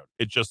NIMBY crowd.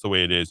 It's just the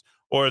way it is.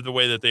 Or the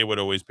way that they would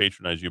always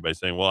patronize you by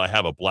saying, well, I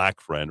have a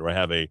black friend or I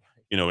have an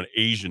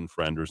Asian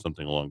friend or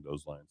something along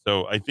those lines.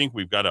 So I think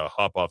we've got to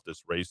hop off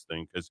this race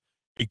thing because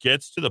it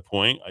gets to the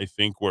point, I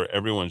think, where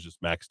everyone's just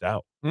maxed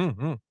out.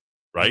 Mm-hmm.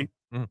 Right?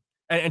 Mm-hmm.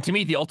 And to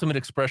me, the ultimate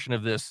expression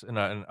of this, and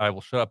I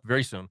will shut up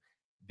very soon,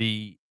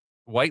 the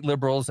white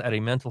liberals at a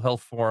mental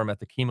health forum at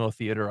the Chemo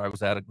Theater I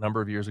was at a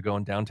number of years ago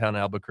in downtown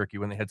Albuquerque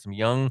when they had some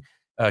young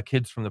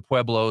kids from the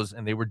Pueblos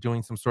and they were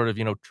doing some sort of,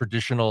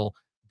 traditional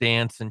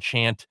dance and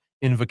chant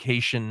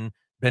invocation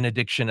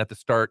benediction at the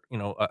start,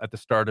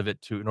 of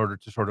it in order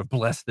to sort of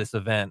bless this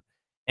event.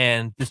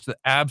 And just the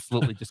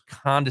absolutely just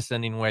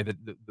condescending way that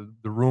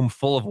the room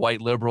full of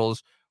white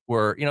liberals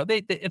were,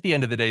 they at the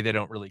end of the day, they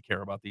don't really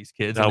care about these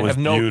kids. That was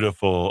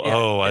beautiful. Yeah,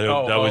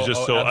 I was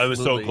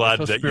so glad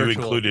so that spiritual. You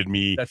included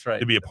me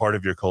to be a part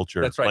of your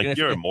culture. That's right. Like,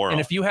 you're a moron. And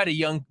if you had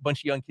a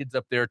bunch of young kids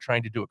up there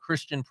trying to do a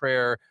Christian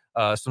prayer,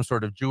 some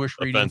sort of Jewish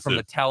reading from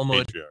the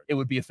Talmud, patriarch. It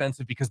would be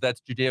offensive because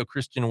that's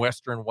Judeo-Christian,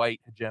 Western, white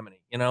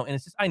hegemony, and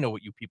it's just, I know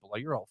what you people are.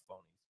 You're all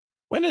phony.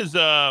 When's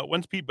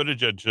Pete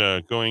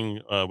Buttigieg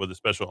going with a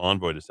special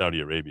envoy to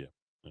Saudi Arabia?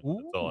 That's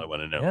all I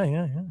want to know.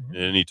 Yeah.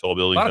 Any tall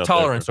buildings? A lot of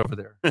tolerance over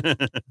there.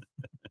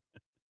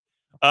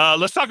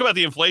 Let's talk about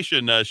the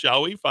inflation,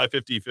 shall we?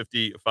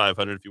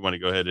 550-500 if you want to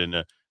go ahead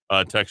and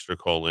text or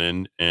call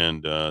in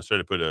and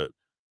start to put a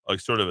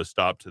sort of a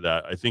stop to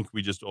that. I think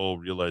we just all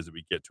realize that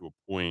we get to a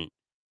point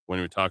when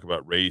we talk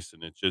about race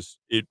and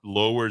it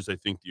lowers, I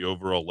think, the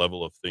overall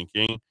level of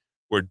thinking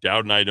where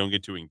Dowd and I don't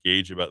get to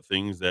engage about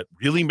things that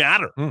really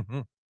matter.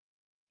 Mm-hmm.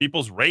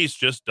 People's race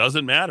just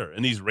doesn't matter.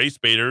 And these race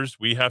baiters,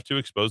 we have to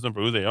expose them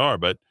for who they are.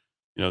 But,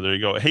 there you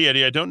go. Hey,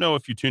 Eddie, I don't know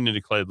if you tuned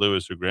into Clyde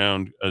Lewis or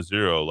Ground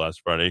Zero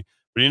last Friday,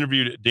 but he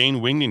interviewed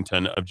Dane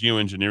Wingington of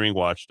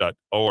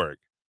geoengineeringwatch.org,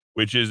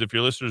 which is, if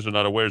your listeners are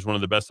not aware, is one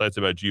of the best sites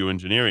about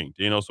geoengineering.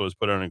 Dane also has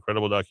put out an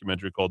incredible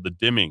documentary called The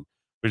Dimming,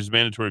 which is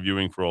mandatory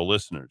viewing for all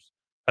listeners.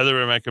 Highly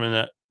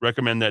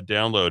recommend that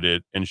download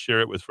it and share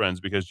it with friends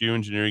because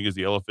geoengineering is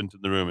the elephant in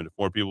the room, and if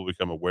more people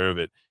become aware of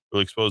it, it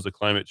will expose the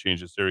climate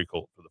change hysteria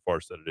cult for the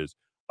farce that it is.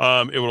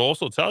 It will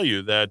also tell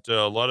you that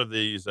a lot of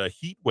these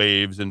heat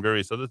waves and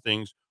various other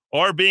things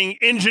are being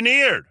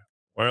engineered.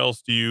 Where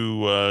else do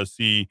you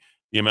see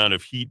the amount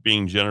of heat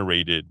being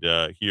generated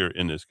here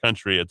in this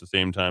country at the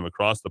same time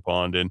across the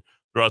pond and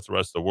throughout the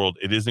rest of the world?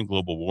 It isn't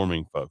global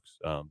warming, folks.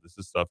 This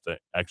is stuff that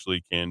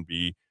actually can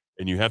be.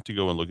 And you have to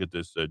go and look at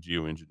this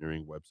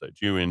geoengineering website,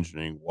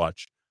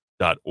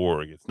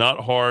 geoengineeringwatch.org. It's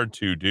not hard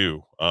to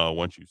do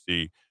once you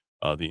see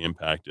the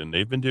impact. And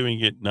they've been doing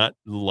it not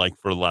like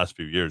for the last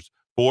few years,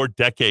 for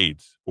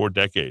decades.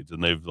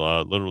 And they've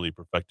literally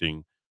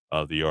perfecting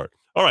the art.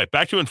 All right,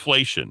 back to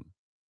inflation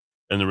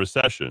and the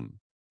recession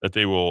that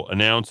they will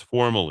announce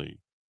formally.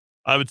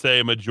 I would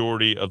say a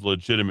majority of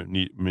legitimate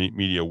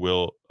media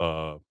will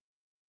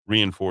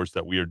reinforce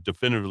that we are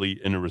definitively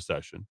in a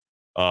recession.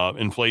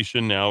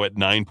 Inflation now at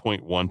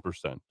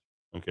 9.1%.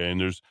 Okay. And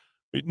there's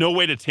no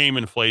way to tame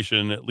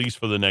inflation, at least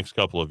for the next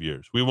couple of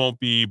years. We won't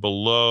be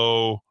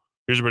below,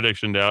 here's a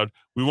prediction, Dowd.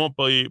 We won't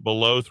be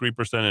below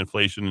 3%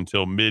 inflation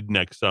until mid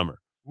next summer.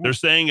 They're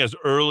saying as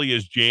early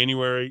as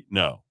January.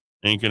 No,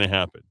 ain't going to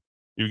happen.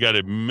 You've got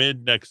it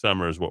mid next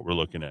summer is what we're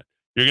looking at.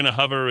 You're going to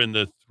hover in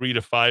the 3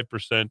 to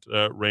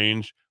 5%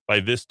 range by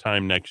this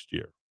time next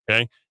year.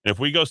 Okay. And if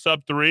we go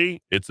sub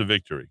 3, it's a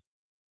victory.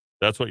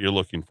 That's what you're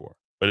looking for.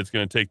 But it's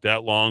going to take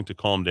that long to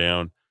calm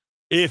down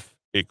if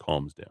it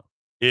calms down.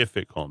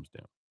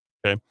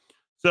 Okay.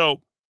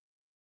 So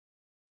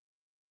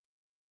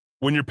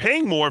when you're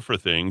paying more for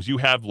things, you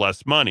have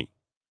less money.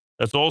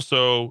 That's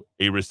also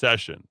a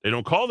recession. They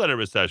don't call that a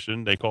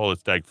recession. They call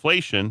it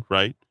stagflation,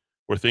 right?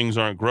 Where things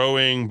aren't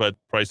growing, but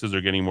prices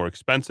are getting more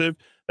expensive.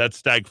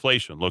 That's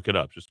stagflation. Look it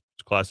up. Just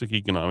classic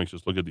economics.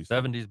 Just look at these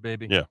 70s, things.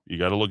 baby. Yeah, you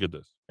got to look at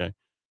this, okay?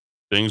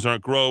 Things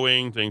aren't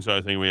growing.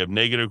 I think we have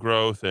negative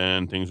growth,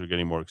 and things are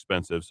getting more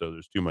expensive. So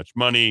there's too much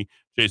money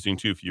chasing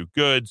too few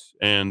goods,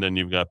 and then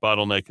you've got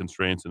bottleneck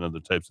constraints and other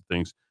types of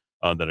things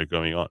that are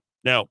going on.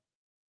 Now,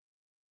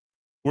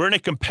 we're in a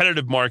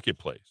competitive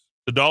marketplace.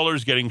 The dollar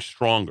is getting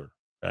stronger,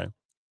 okay?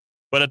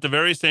 But at the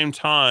very same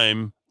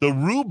time, the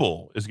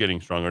ruble is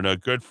getting stronger. And a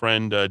good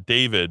friend,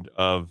 David,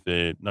 of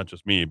the, not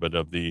just me, but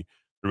of the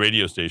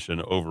radio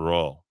station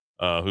overall,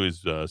 who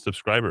is a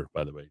subscriber,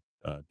 by the way,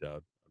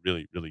 Dowd.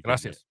 Really, really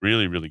good man.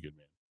 Really, really good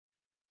man.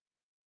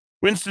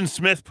 Winston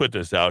Smith put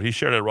this out. He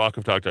shared at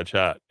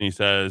rockoftalk.chat. And he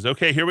says,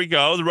 okay, here we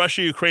go. The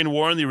Russia-Ukraine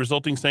war and the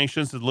resulting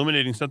sanctions is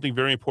illuminating something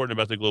very important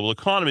about the global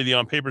economy. The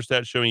on-paper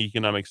stats showing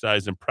economic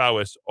size and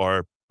prowess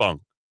are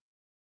bunk.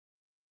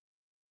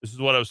 This is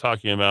what I was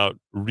talking about,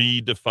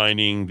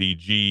 redefining the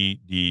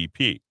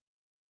GDP.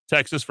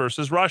 Texas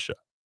versus Russia.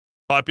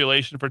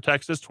 Population for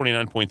Texas,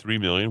 29.3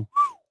 million.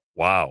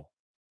 Wow.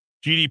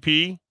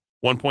 GDP,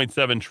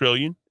 1.7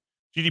 trillion.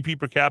 GDP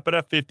per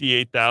capita,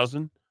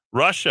 58,000.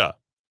 Russia,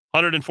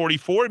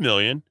 144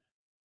 million.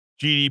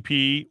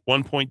 GDP,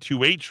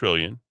 1.28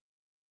 trillion.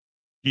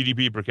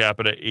 GDP per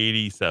capita,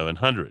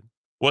 8,700.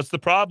 What's the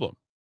problem?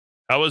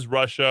 How is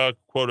Russia,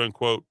 quote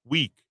unquote,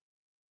 weak?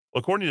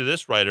 Well, according to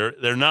this writer,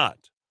 they're not.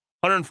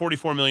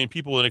 144 million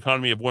people with an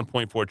economy of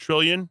 1.4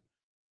 trillion,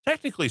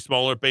 technically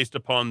smaller based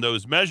upon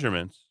those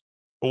measurements.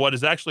 But what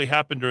has actually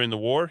happened during the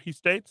war, he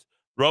states,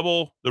 the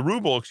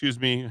ruble,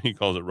 he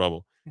calls it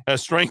rubble,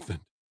 has strengthened.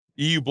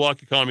 EU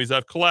bloc economies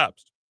have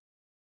collapsed.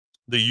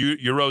 The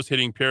euro is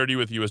hitting parity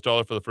with the US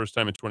dollar for the first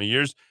time in 20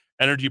 years.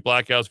 Energy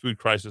blackouts, food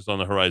crisis on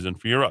the horizon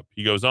for Europe.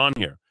 He goes on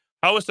here.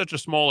 How is such a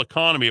small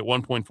economy at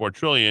 1.4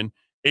 trillion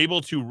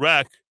able to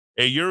wreck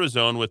a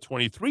Eurozone with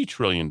 $23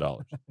 trillion?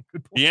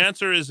 The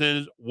answer is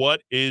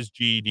what is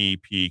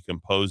GDP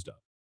composed of?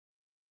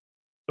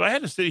 So I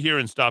had to sit here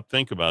and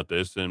think about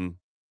this, and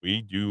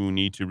we do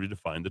need to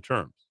redefine the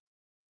terms.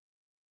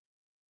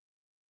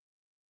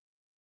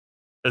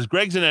 As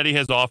Greg Zanetti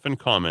has often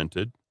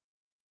commented,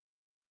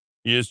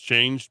 he has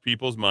changed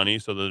people's money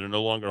so that they're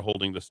no longer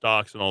holding the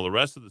stocks and all the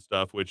rest of the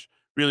stuff, which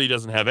really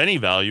doesn't have any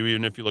value,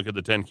 even if you look at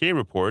the 10K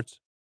reports.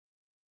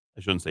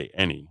 I shouldn't say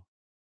any.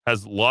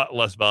 Has a lot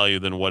less value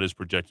than what is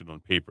projected on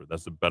paper.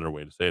 That's a better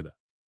way to say that.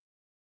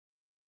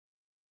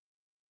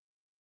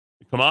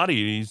 The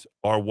commodities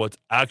are what's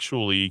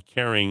actually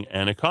carrying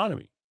an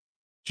economy.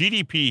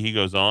 GDP, he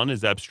goes on,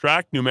 is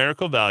abstract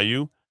numerical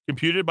value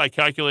computed by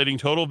calculating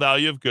total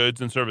value of goods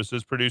and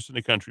services produced in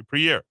a country per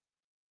year.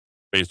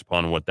 Based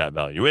upon what that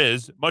value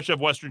is, much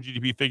of Western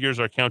GDP figures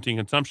are counting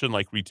consumption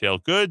like retail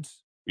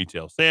goods,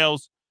 retail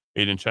sales,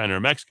 made in China or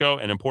Mexico,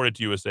 and imported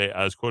to USA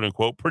as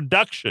quote-unquote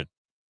production.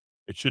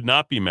 It should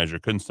not be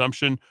measured.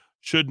 Consumption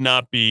should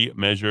not be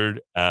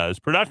measured as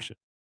production.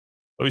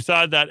 But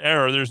beside that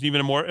error, there's even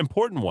a more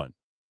important one.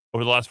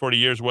 Over the last 40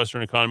 years,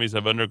 Western economies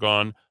have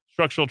undergone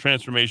structural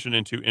transformation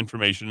into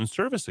information and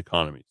service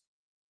economies.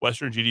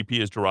 Western GDP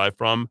is derived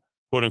from,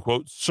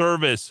 quote-unquote,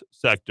 service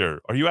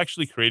sector. Are you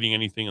actually creating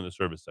anything in the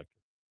service sector?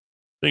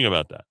 Think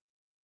about that.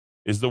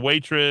 Is the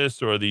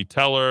waitress or the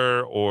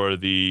teller or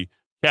the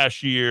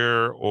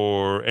cashier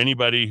or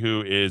anybody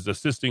who is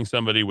assisting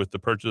somebody with the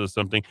purchase of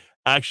something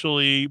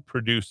actually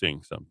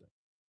producing something?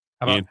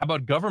 How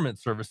about government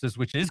services,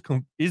 which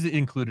is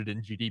included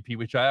in GDP,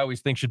 which I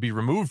always think should be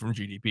removed from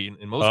GDP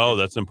in most cases.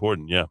 That's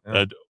important, yeah.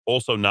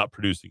 Also not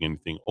producing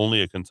anything,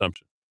 only a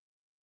consumption.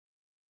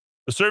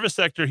 The service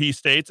sector, he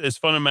states, is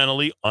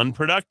fundamentally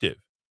unproductive.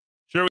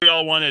 Sure, we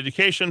all want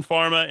education,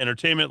 pharma,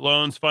 entertainment,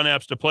 loans, fun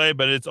apps to play,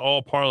 but it's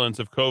all parlance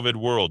of COVID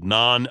world,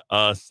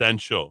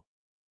 non-essential.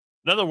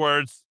 In other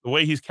words, the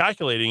way he's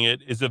calculating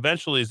it is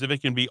eventually as if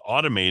it can be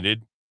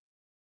automated,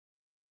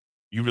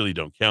 you really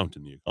don't count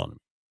in the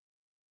economy.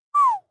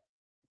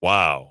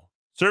 Wow.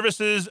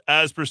 Services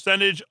as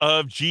percentage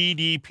of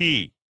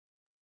GDP.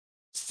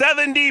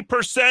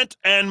 70%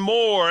 and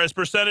more as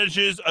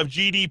percentages of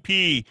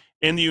GDP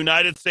in the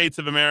United States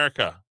of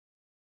America.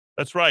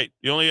 That's right.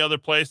 The only other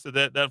place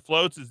that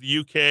floats is the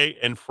UK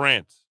and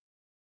France.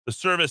 The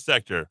service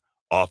sector,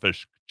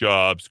 office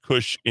jobs,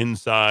 cush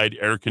inside,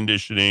 air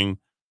conditioning,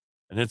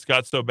 and it's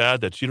got so bad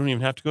that you don't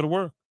even have to go to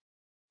work.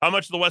 How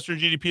much of the Western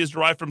GDP is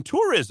derived from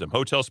tourism,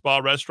 hotel, spa,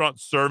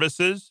 restaurant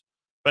services,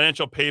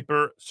 financial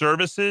paper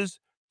services,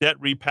 debt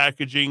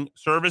repackaging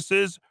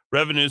services,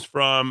 revenues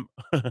from,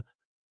 I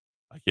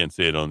can't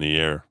say it on the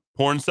air,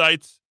 porn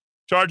sites,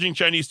 charging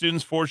Chinese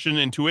students fortune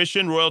in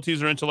tuition,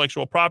 royalties or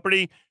intellectual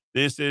property.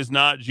 This is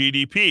not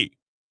GDP.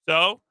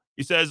 So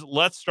he says,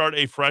 let's start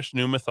a fresh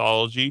new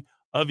mythology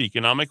of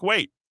economic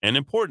weight and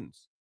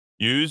importance.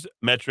 Use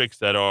metrics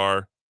that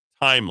are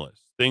timeless,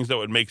 things that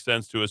would make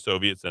sense to a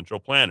Soviet central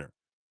planner,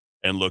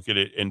 and look at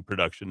it in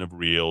production of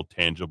real,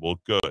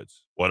 tangible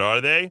goods. What are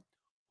they?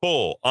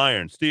 Coal,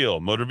 iron, steel,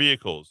 motor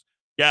vehicles,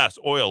 gas,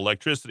 oil,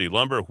 electricity,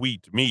 lumber,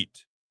 wheat,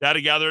 meat, Data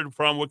gathered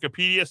from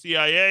Wikipedia,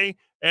 CIA,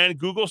 and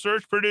Google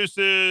search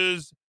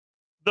produces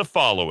the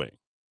following.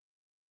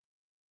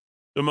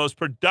 The most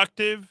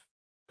productive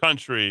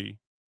country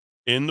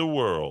in the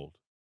world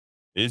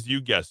is, you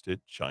guessed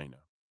it, China.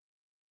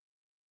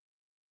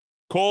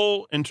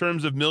 Coal, in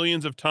terms of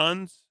millions of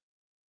tons,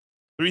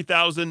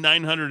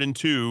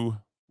 3,902,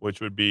 which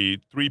would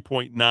be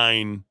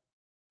 3.9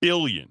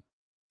 billion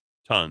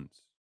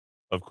tons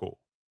of coal.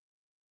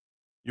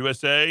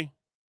 USA,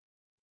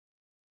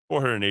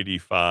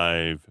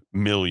 485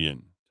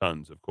 million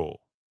tons of coal.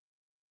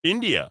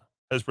 India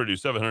has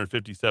produced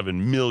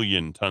 757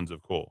 million tons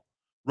of coal.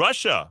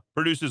 Russia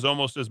produces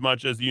almost as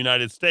much as the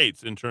United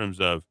States in terms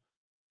of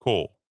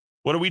coal.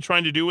 What are we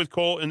trying to do with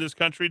coal in this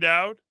country,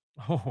 Dowd?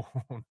 Oh,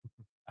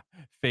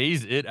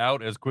 phase it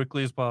out as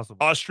quickly as possible.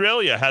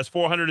 Australia has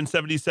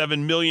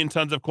 477 million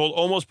tons of coal,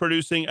 almost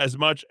producing as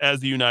much as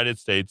the United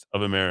States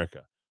of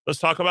America. Let's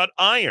talk about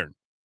iron.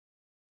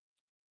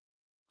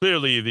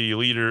 Clearly, the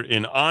leader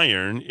in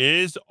iron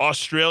is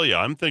Australia.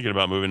 I'm thinking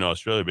about moving to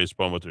Australia based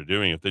upon what they're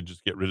doing if they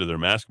just get rid of their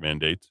mask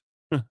mandates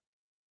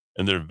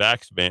and their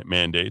vax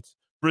mandates.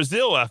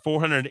 Brazil at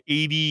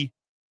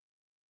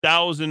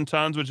 480,000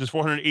 tons, which is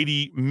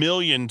 480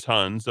 million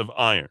tons of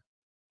iron.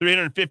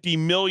 350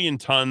 million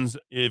tons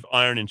of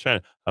iron in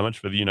China. How much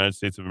for the United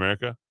States of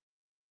America?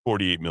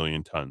 48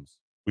 million tons.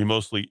 We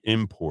mostly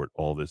import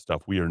all this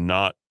stuff. We are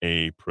not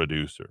a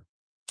producer.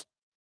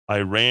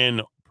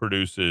 Iran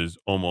produces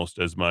almost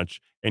as much,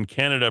 and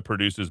Canada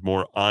produces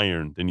more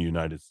iron than the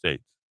United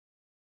States.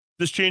 Is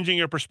this changing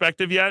your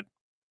perspective yet?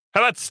 How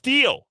about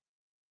steel?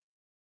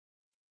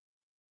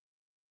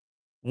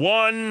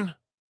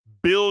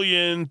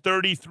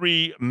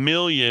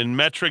 1,033,000,000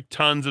 metric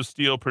tons of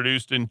steel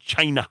produced in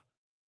China.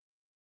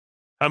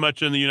 How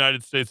much in the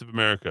United States of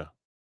America?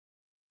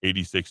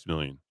 86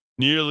 million.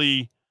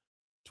 Nearly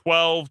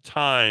 12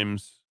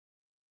 times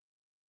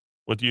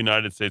what the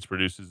United States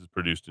produces is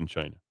produced in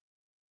China.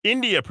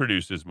 India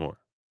produces more.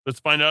 Let's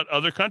find out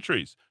other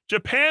countries.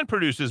 Japan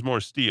produces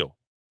more steel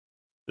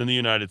than the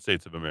United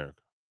States of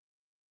America.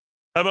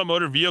 How about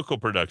motor vehicle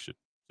production?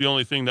 The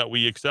only thing that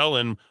we excel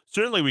in.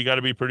 Certainly we got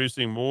to be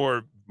producing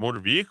more motor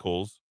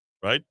vehicles,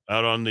 right?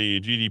 Out on the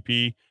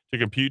GDP to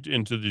compute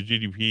into the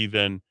GDP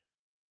than,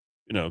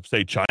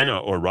 say China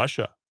or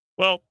Russia.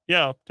 Well,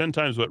 yeah, 10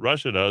 times what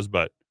Russia does,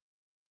 but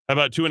how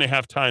about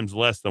 2.5 times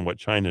less than what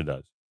China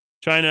does?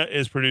 China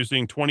is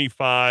producing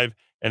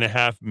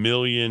 25.5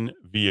 million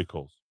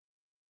vehicles.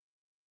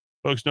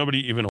 Folks,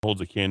 nobody even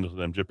holds a candle to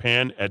them.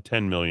 Japan at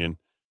 10 million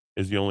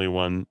is the only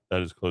one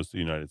that is close to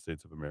the United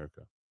States of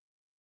America.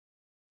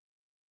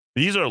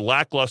 These are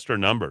lackluster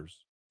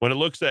numbers. When it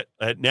looks at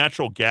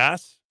natural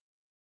gas,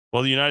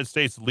 well, the United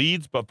States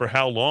leads, but for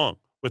how long?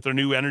 With their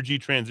new Energy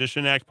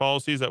Transition Act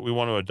policies that we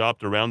want to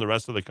adopt around the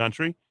rest of the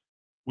country,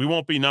 we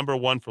won't be number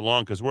one for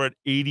long because we're at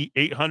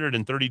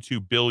 832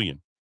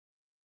 billion.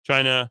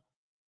 China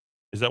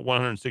is at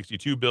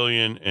 162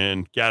 billion,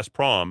 and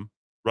Gazprom,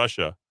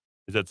 Russia,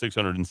 is at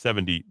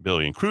 670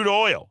 billion. Crude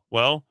oil,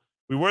 well,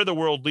 we were the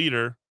world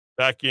leader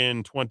back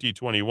in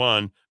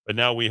 2021, but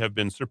now we have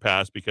been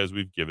surpassed because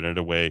we've given it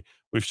away.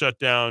 We've shut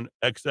down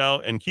XL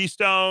and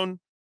Keystone.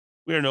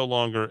 We are no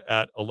longer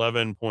at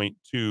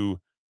 11.2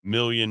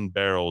 million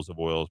barrels of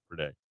oil per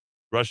day.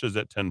 Russia's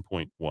at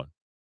 10.1.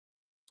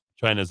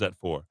 China's at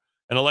 4.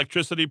 And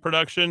electricity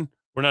production,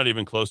 we're not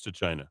even close to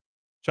China.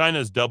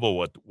 China's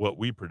double what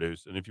we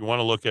produce. And if you want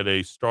to look at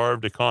a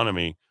starved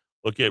economy,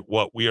 look at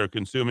what we are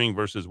consuming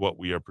versus what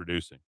we are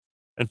producing.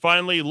 And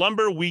finally,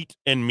 lumber, wheat,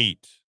 and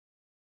meat.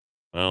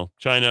 Well,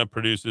 China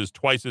produces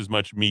twice as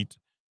much meat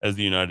as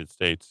the United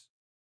States,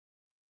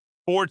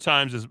 3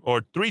 times as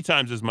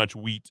much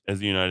wheat as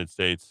the United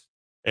States,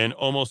 and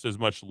almost as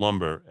much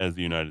lumber as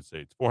the United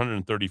States.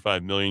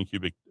 435 million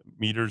cubic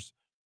meters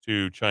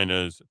to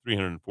China's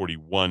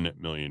 341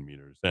 million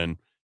meters. And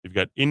you've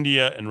got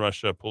India and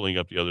Russia pulling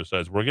up the other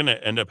sides. We're going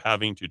to end up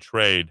having to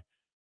trade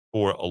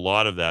for a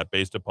lot of that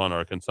based upon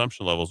our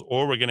consumption levels,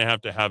 or we're going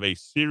to have a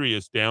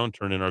serious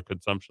downturn in our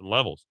consumption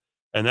levels.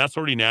 And that's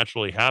already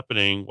naturally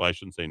happening. Well, I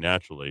shouldn't say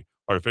naturally,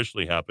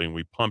 artificially happening.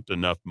 We pumped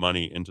enough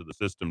money into the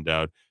system,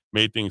 Dowd,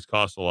 made things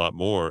cost a lot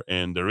more.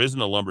 And there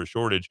isn't a lumber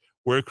shortage.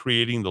 We're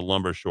creating the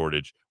lumber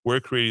shortage. We're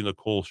creating the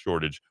coal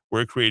shortage.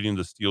 We're creating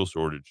the steel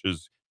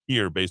shortages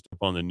here based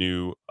upon the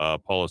new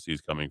policies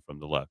coming from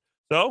the left.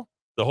 So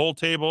the whole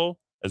table,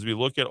 as we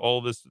look at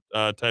all this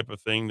type of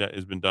thing that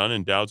has been done,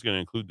 and Dowd's going to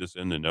include this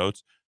in the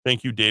notes.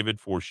 Thank you, David,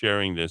 for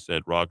sharing this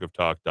at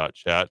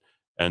rockoftalk.chat.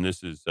 And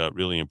this is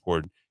really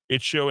important.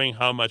 It's showing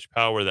how much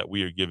power that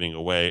we are giving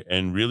away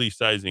and really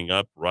sizing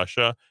up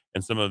Russia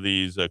and some of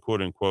these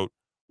quote unquote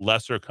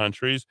lesser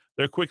countries.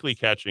 They're quickly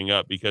catching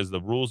up because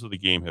the rules of the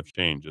game have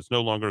changed. It's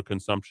no longer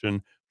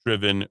consumption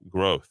driven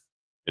growth.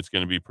 It's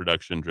going to be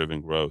production driven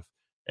growth.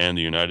 And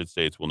the United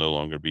States will no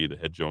longer be the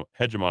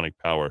hegemonic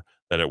power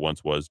that it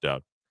once was,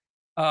 Dowd.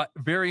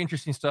 Very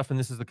interesting stuff. And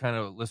this is the kind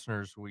of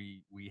listeners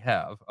we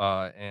have.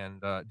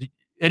 Eddie,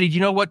 do you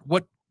know what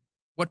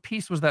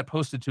piece was that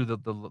posted to,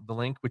 the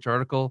link, which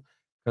article?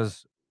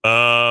 Because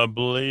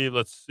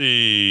Let's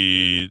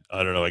see.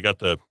 I don't know. I got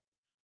the.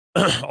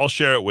 I'll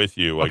share it with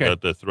you. Okay. I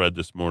got the thread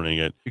this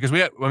morning. Because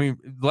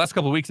the last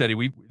couple of weeks,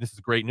 Eddie, this is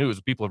great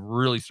news. People have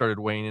really started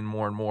weighing in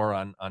more and more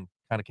on kind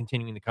of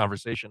continuing the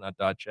conversation on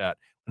 .chat.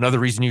 Another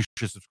reason you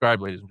should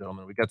subscribe, ladies and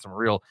gentlemen. We got some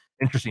real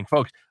interesting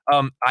folks.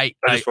 I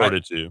just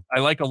forwarded to you. I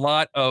like a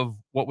lot of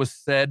what was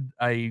said.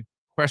 I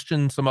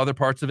questioned some other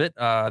parts of it.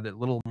 The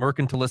little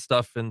mercantilist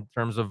stuff in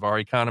terms of our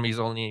economy is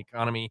only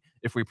economy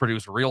if we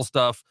produce real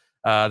stuff.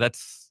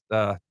 That's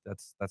not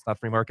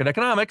free market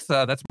economics.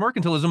 That's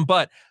mercantilism.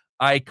 But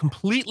I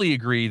completely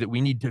agree that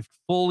we need to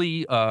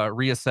fully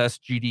reassess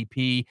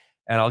GDP.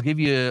 And I'll give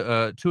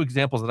you 2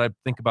 examples that I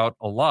think about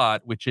a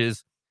lot, which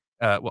is,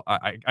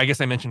 I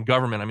guess I mentioned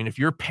government. I mean, if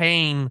you're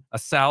paying a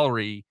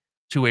salary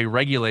to a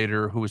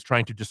regulator who is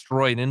trying to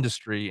destroy an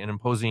industry and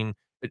imposing,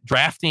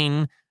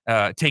 drafting,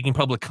 taking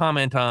public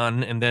comment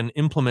on, and then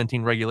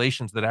implementing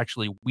regulations that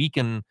actually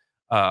weaken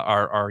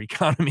our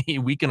economy,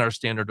 weaken our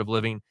standard of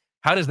living,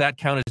 how does that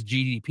count as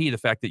GDP, the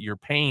fact that you're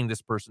paying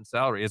this person's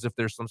salary, as if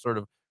there's some sort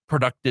of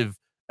productive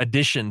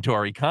addition to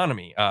our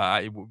economy?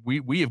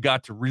 We have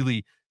got to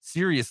really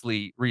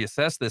seriously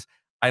reassess this.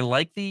 I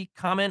like the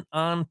comment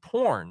on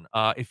porn.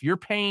 If you're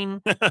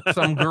paying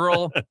some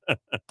girl,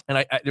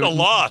 and the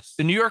loss.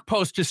 The New York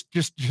Post just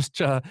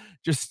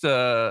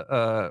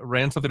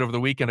ran something over the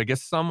weekend. I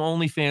guess some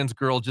OnlyFans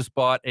girl just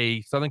bought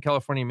a Southern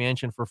California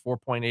mansion for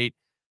 $4.8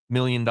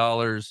 million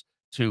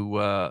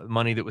to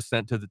money that was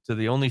sent to the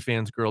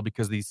OnlyFans girl,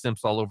 because these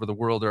simps all over the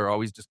world are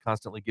always just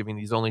constantly giving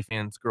these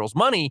OnlyFans girls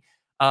money.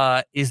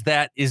 Is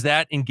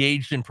that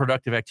engaged in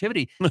productive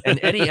activity? And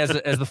Eddie, as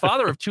the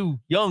father of 2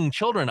 young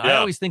children, I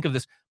always think of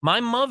this. My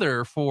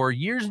mother, for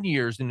years and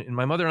years, and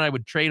my mother and I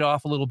would trade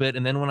off a little bit.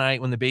 And then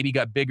when the baby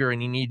got bigger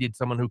and he needed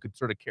someone who could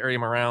sort of carry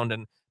him around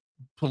and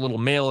put a little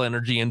male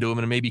energy into him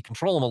and maybe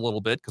control him a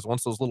little bit, because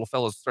once those little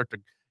fellas start to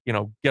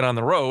get on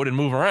the road and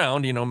move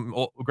around,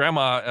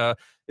 grandma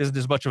isn't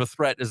as much of a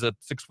threat as a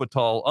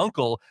 6-foot-tall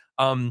uncle.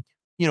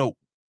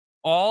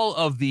 All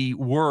of the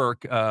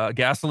work,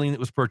 gasoline that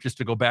was purchased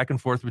to go back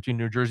and forth between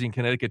New Jersey and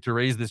Connecticut to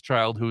raise this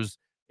child who's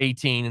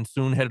 18 and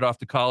soon headed off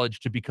to college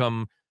to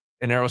become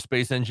an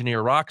aerospace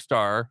engineer rock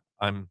star.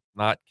 I'm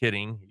not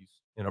kidding. He's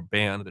in a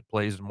band that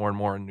plays more and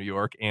more in New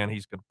York, and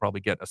he's going to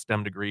probably get a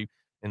STEM degree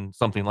in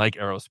something like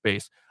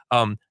aerospace.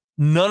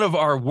 None of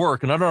our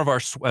work, none of our,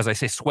 as I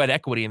say, sweat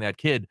equity in that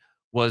kid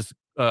was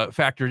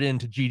factored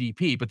into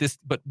GDP.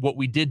 But what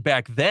we did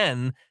back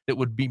then that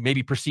would be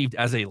maybe perceived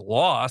as a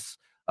loss.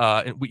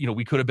 And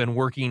we could have been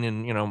working,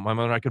 and my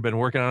mother and I could have been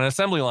working on an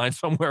assembly line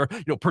somewhere,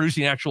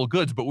 producing actual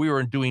goods. But we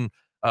were doing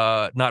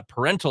not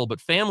parental but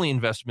family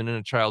investment in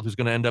a child who's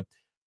going to end up,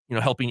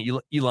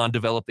 helping Elon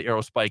develop the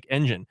Aerospike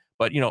engine.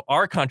 But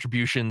our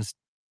contributions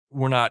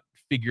were not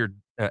figured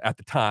at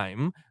the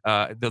time.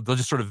 They'll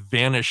just sort of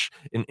vanish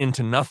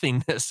into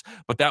nothingness.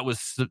 But that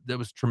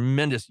was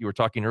tremendous. You were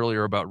talking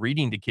earlier about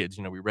reading to kids.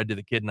 We read to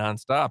the kid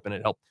nonstop, and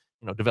it helped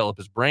develop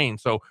his brain.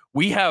 So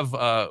we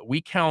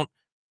count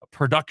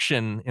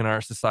production in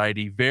our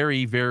society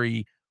very,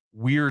 very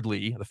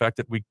weirdly. The fact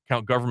that we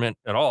count government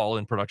at all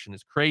in production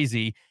is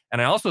crazy.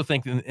 And I also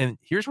think, and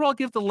here's where I'll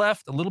give the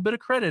left a little bit of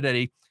credit,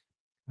 Eddie.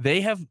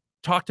 They have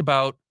talked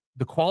about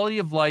the quality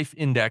of life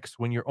index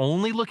when you're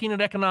only looking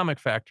at economic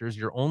factors,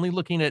 you're only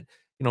looking at,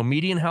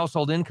 median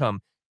household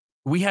income.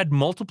 We had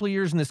multiple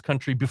years in this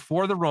country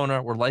before the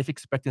Rona where life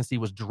expectancy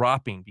was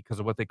dropping because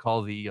of what they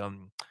call the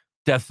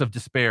deaths of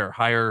despair,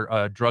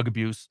 higher drug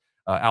abuse,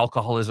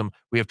 alcoholism.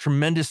 We have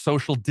tremendous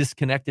social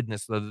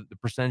disconnectedness, the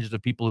percentages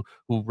of people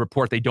who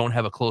report they don't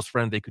have a close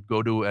friend they could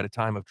go to at a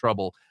time of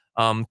trouble.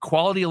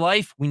 Quality of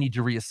life, we need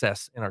to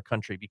reassess in our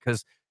country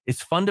because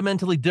it's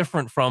fundamentally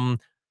different from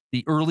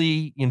the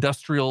early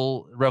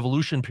industrial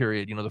revolution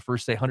period, the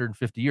first, say,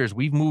 150 years.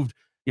 We've moved,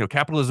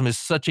 capitalism is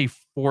such a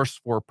force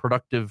for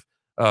productive,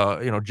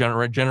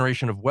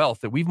 generation of wealth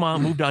that we've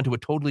moved on to a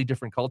totally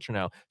different culture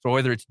now. So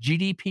whether it's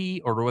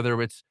GDP or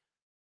whether it's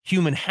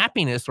human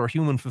happiness or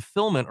human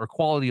fulfillment or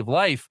quality of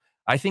life,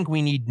 I think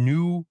we need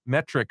new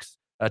metrics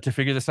to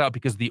figure this out,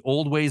 because the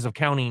old ways of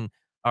counting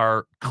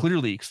are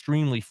clearly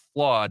extremely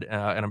flawed.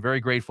 And I'm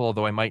very grateful,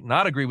 although I might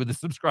not agree with the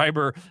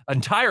subscriber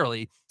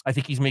entirely. I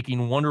think he's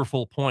making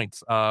wonderful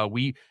points.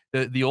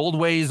 The old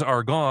ways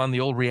are gone. The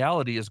old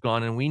reality is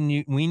gone. And we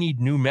need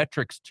new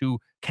metrics to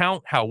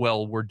count how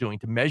well we're doing,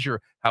 to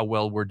measure how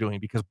well we're doing,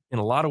 because in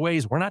a lot of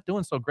ways, we're not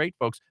doing so great,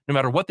 folks, no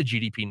matter what the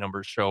GDP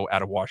numbers show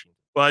out of Washington.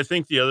 Well, I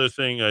think the other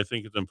thing I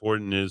think is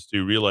important is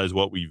to realize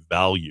what we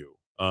value.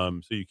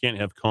 So you can't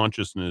have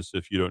consciousness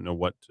if you don't know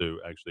what to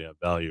actually have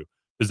value.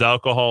 Does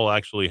alcohol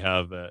actually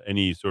have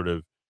any sort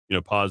of,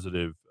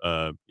 positive,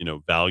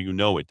 value?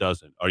 No, it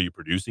doesn't. Are you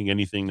producing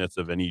anything that's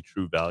of any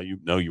true value?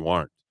 No, you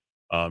aren't.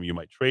 You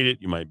might trade it.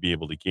 You might be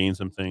able to gain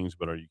some things,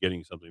 but are you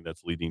getting something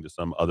that's leading to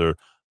some other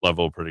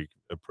level of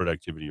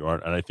productivity you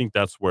aren't? And I think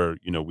that's where,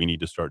 we need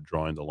to start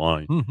drawing the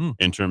line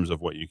in terms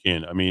of what you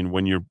can. I mean,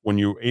 when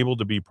you're able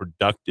to be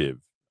productive,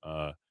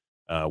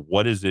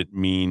 what does it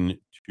mean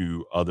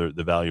to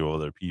the value of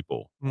other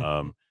people?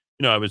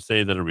 I would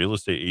say that a real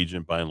estate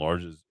agent, by and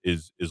large,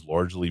 is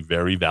largely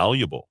very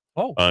valuable.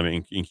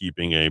 In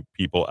keeping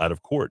people out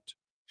of court.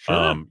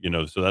 Sure.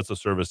 So that's a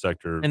service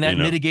sector. And that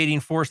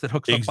mitigating force that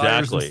hooks up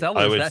buyers and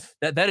sellers,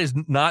 that is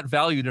not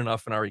valued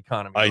enough in our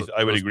economy.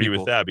 I would agree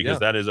with that because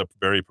that is a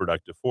very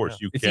productive force.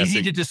 Yeah. It's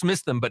easy to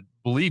dismiss them, but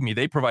believe me,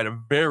 they provide a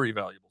very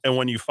valuable. And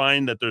when you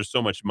find that there's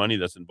so much money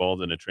that's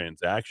involved in a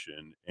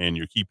transaction and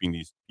you're keeping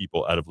these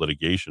people out of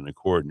litigation in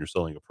court and you're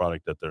selling a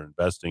product that they're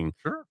investing,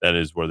 that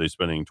is where they're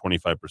spending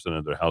 25%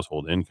 of their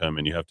household income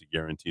and you have to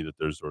guarantee that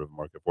there's sort of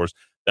market force,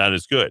 that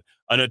is good.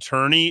 An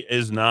attorney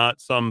is not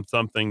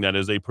something that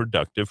is a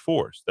productive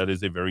force. That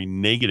is a very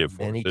negative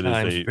force. Many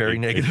times very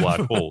negative. A black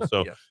hole.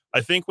 So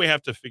I think we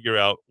have to figure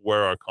out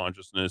where our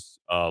consciousness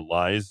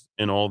lies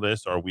in all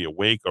this. Are we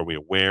awake? Are we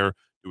aware?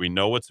 Do we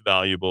know what's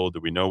valuable? Do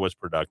we know what's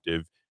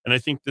productive? And I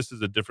think this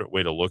is a different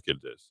way to look at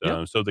this.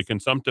 So the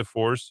consumptive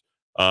force,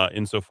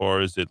 insofar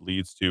as it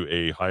leads to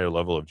a higher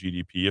level of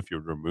GDP, if you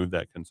remove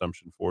that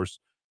consumption force,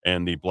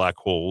 and the black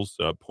holes,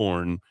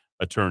 porn,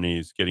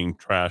 attorneys getting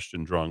trashed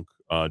and drunk,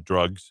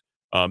 drugs,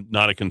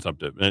 not a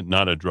consumptive,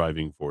 not a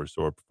driving force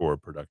or for a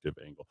productive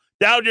angle.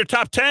 Down your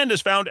top 10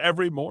 is found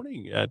every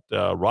morning at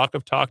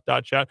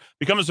rockoftalk.chat.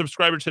 Become a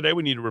subscriber today.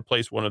 We need to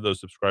replace one of those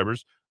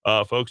subscribers.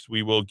 Folks,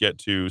 we will get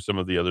to some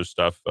of the other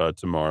stuff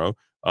tomorrow.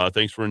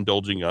 Thanks for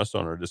indulging us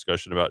on our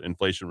discussion about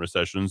inflation,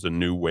 recessions, and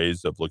new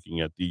ways of looking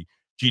at the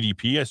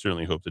GDP. I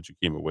certainly hope that you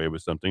came away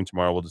with something.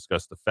 Tomorrow we'll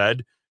discuss the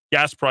Fed,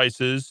 gas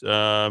prices,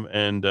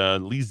 and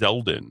Lee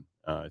Zeldin.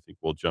 I think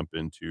we'll jump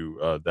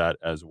into that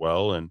as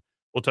well. And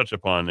we'll touch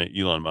upon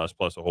Elon Musk,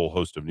 plus a whole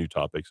host of new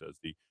topics as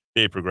the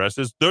day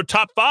progresses. Their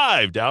top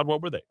 5, Dowd,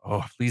 what were they?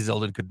 Oh, if Lee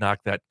Zeldin could knock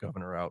that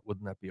governor out,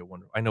 wouldn't that be a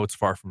wonder? I know it's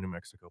far from New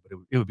Mexico, but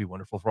it would be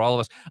wonderful for all of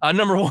us.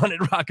 Number 1 at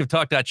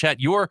rockoftalk.chat,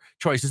 your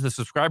choices, the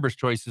subscribers'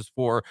 choices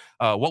for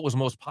what was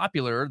most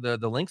popular, the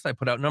links I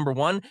put out. Number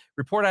 1,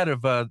 report out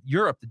of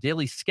Europe, the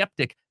Daily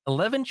Skeptic.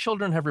 11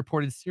 children have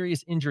reported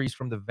serious injuries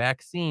from the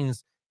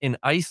vaccines in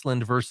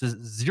Iceland versus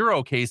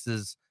 0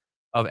 cases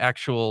of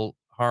actual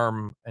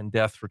harm and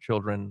death for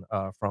children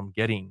from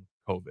getting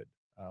COVID.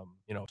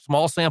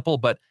 Small sample,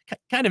 but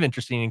kind of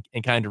interesting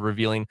and kind of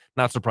revealing.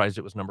 Not surprised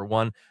it was number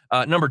 1.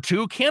 Number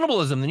 2,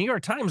 cannibalism. The New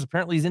York Times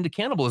apparently is into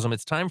cannibalism.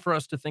 It's time for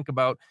us to think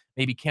about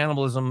maybe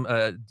cannibalism,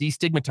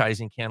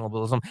 destigmatizing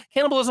cannibalism.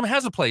 Cannibalism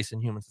has a place in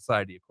human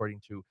society,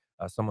 according to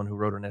someone who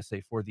wrote an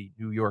essay for the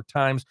New York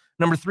Times.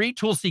 Number 3,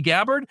 Tulsi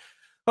Gabbard.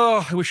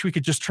 Oh, I wish we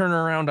could just turn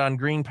her around on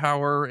green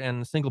power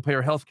and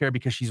single-payer healthcare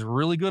because she's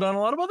really good on a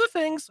lot of other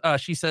things.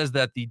 She says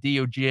that the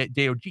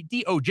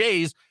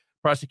DOJ's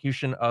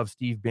prosecution of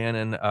Steve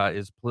Bannon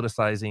is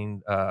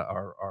politicizing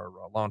our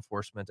law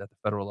enforcement at the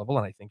federal level,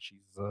 and I think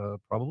she's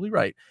probably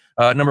right.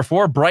 Number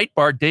 4,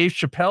 Breitbart. Dave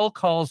Chappelle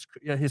calls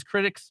his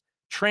critics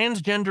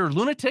transgender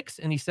lunatics,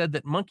 and he said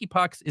that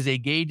monkeypox is a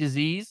gay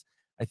disease.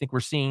 I think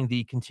we're seeing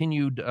the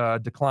continued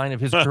decline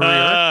of his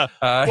career.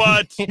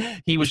 What?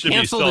 He was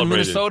canceled in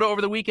Minnesota over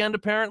the weekend,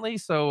 apparently.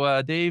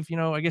 So, Dave,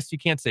 I guess you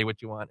can't say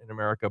what you want in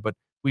America, but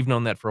we've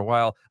known that for a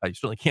while. You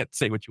certainly can't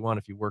say what you want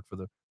if you work for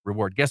the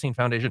Reward Guessing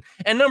Foundation.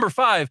 And number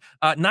 5,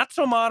 not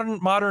so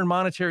modern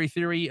monetary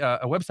theory,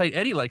 a website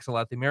Eddie likes a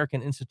lot, the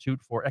American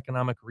Institute for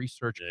Economic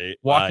Research,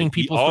 walking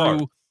people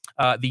through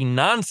the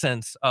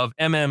nonsense of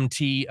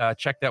MMT.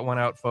 Check that one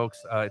out, folks.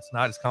 It's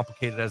not as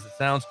complicated as it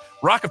sounds.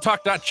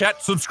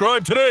 Rockoftalk.chat.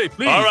 Subscribe today,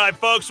 please. All right,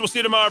 folks. We'll see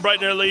you tomorrow bright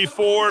and early,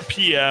 4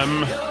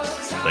 p.m.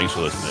 Thanks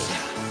for listening.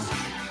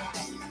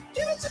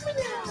 Give it to me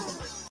now.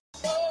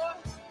 4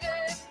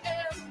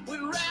 a.m.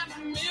 We're at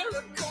a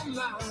miracle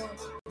now.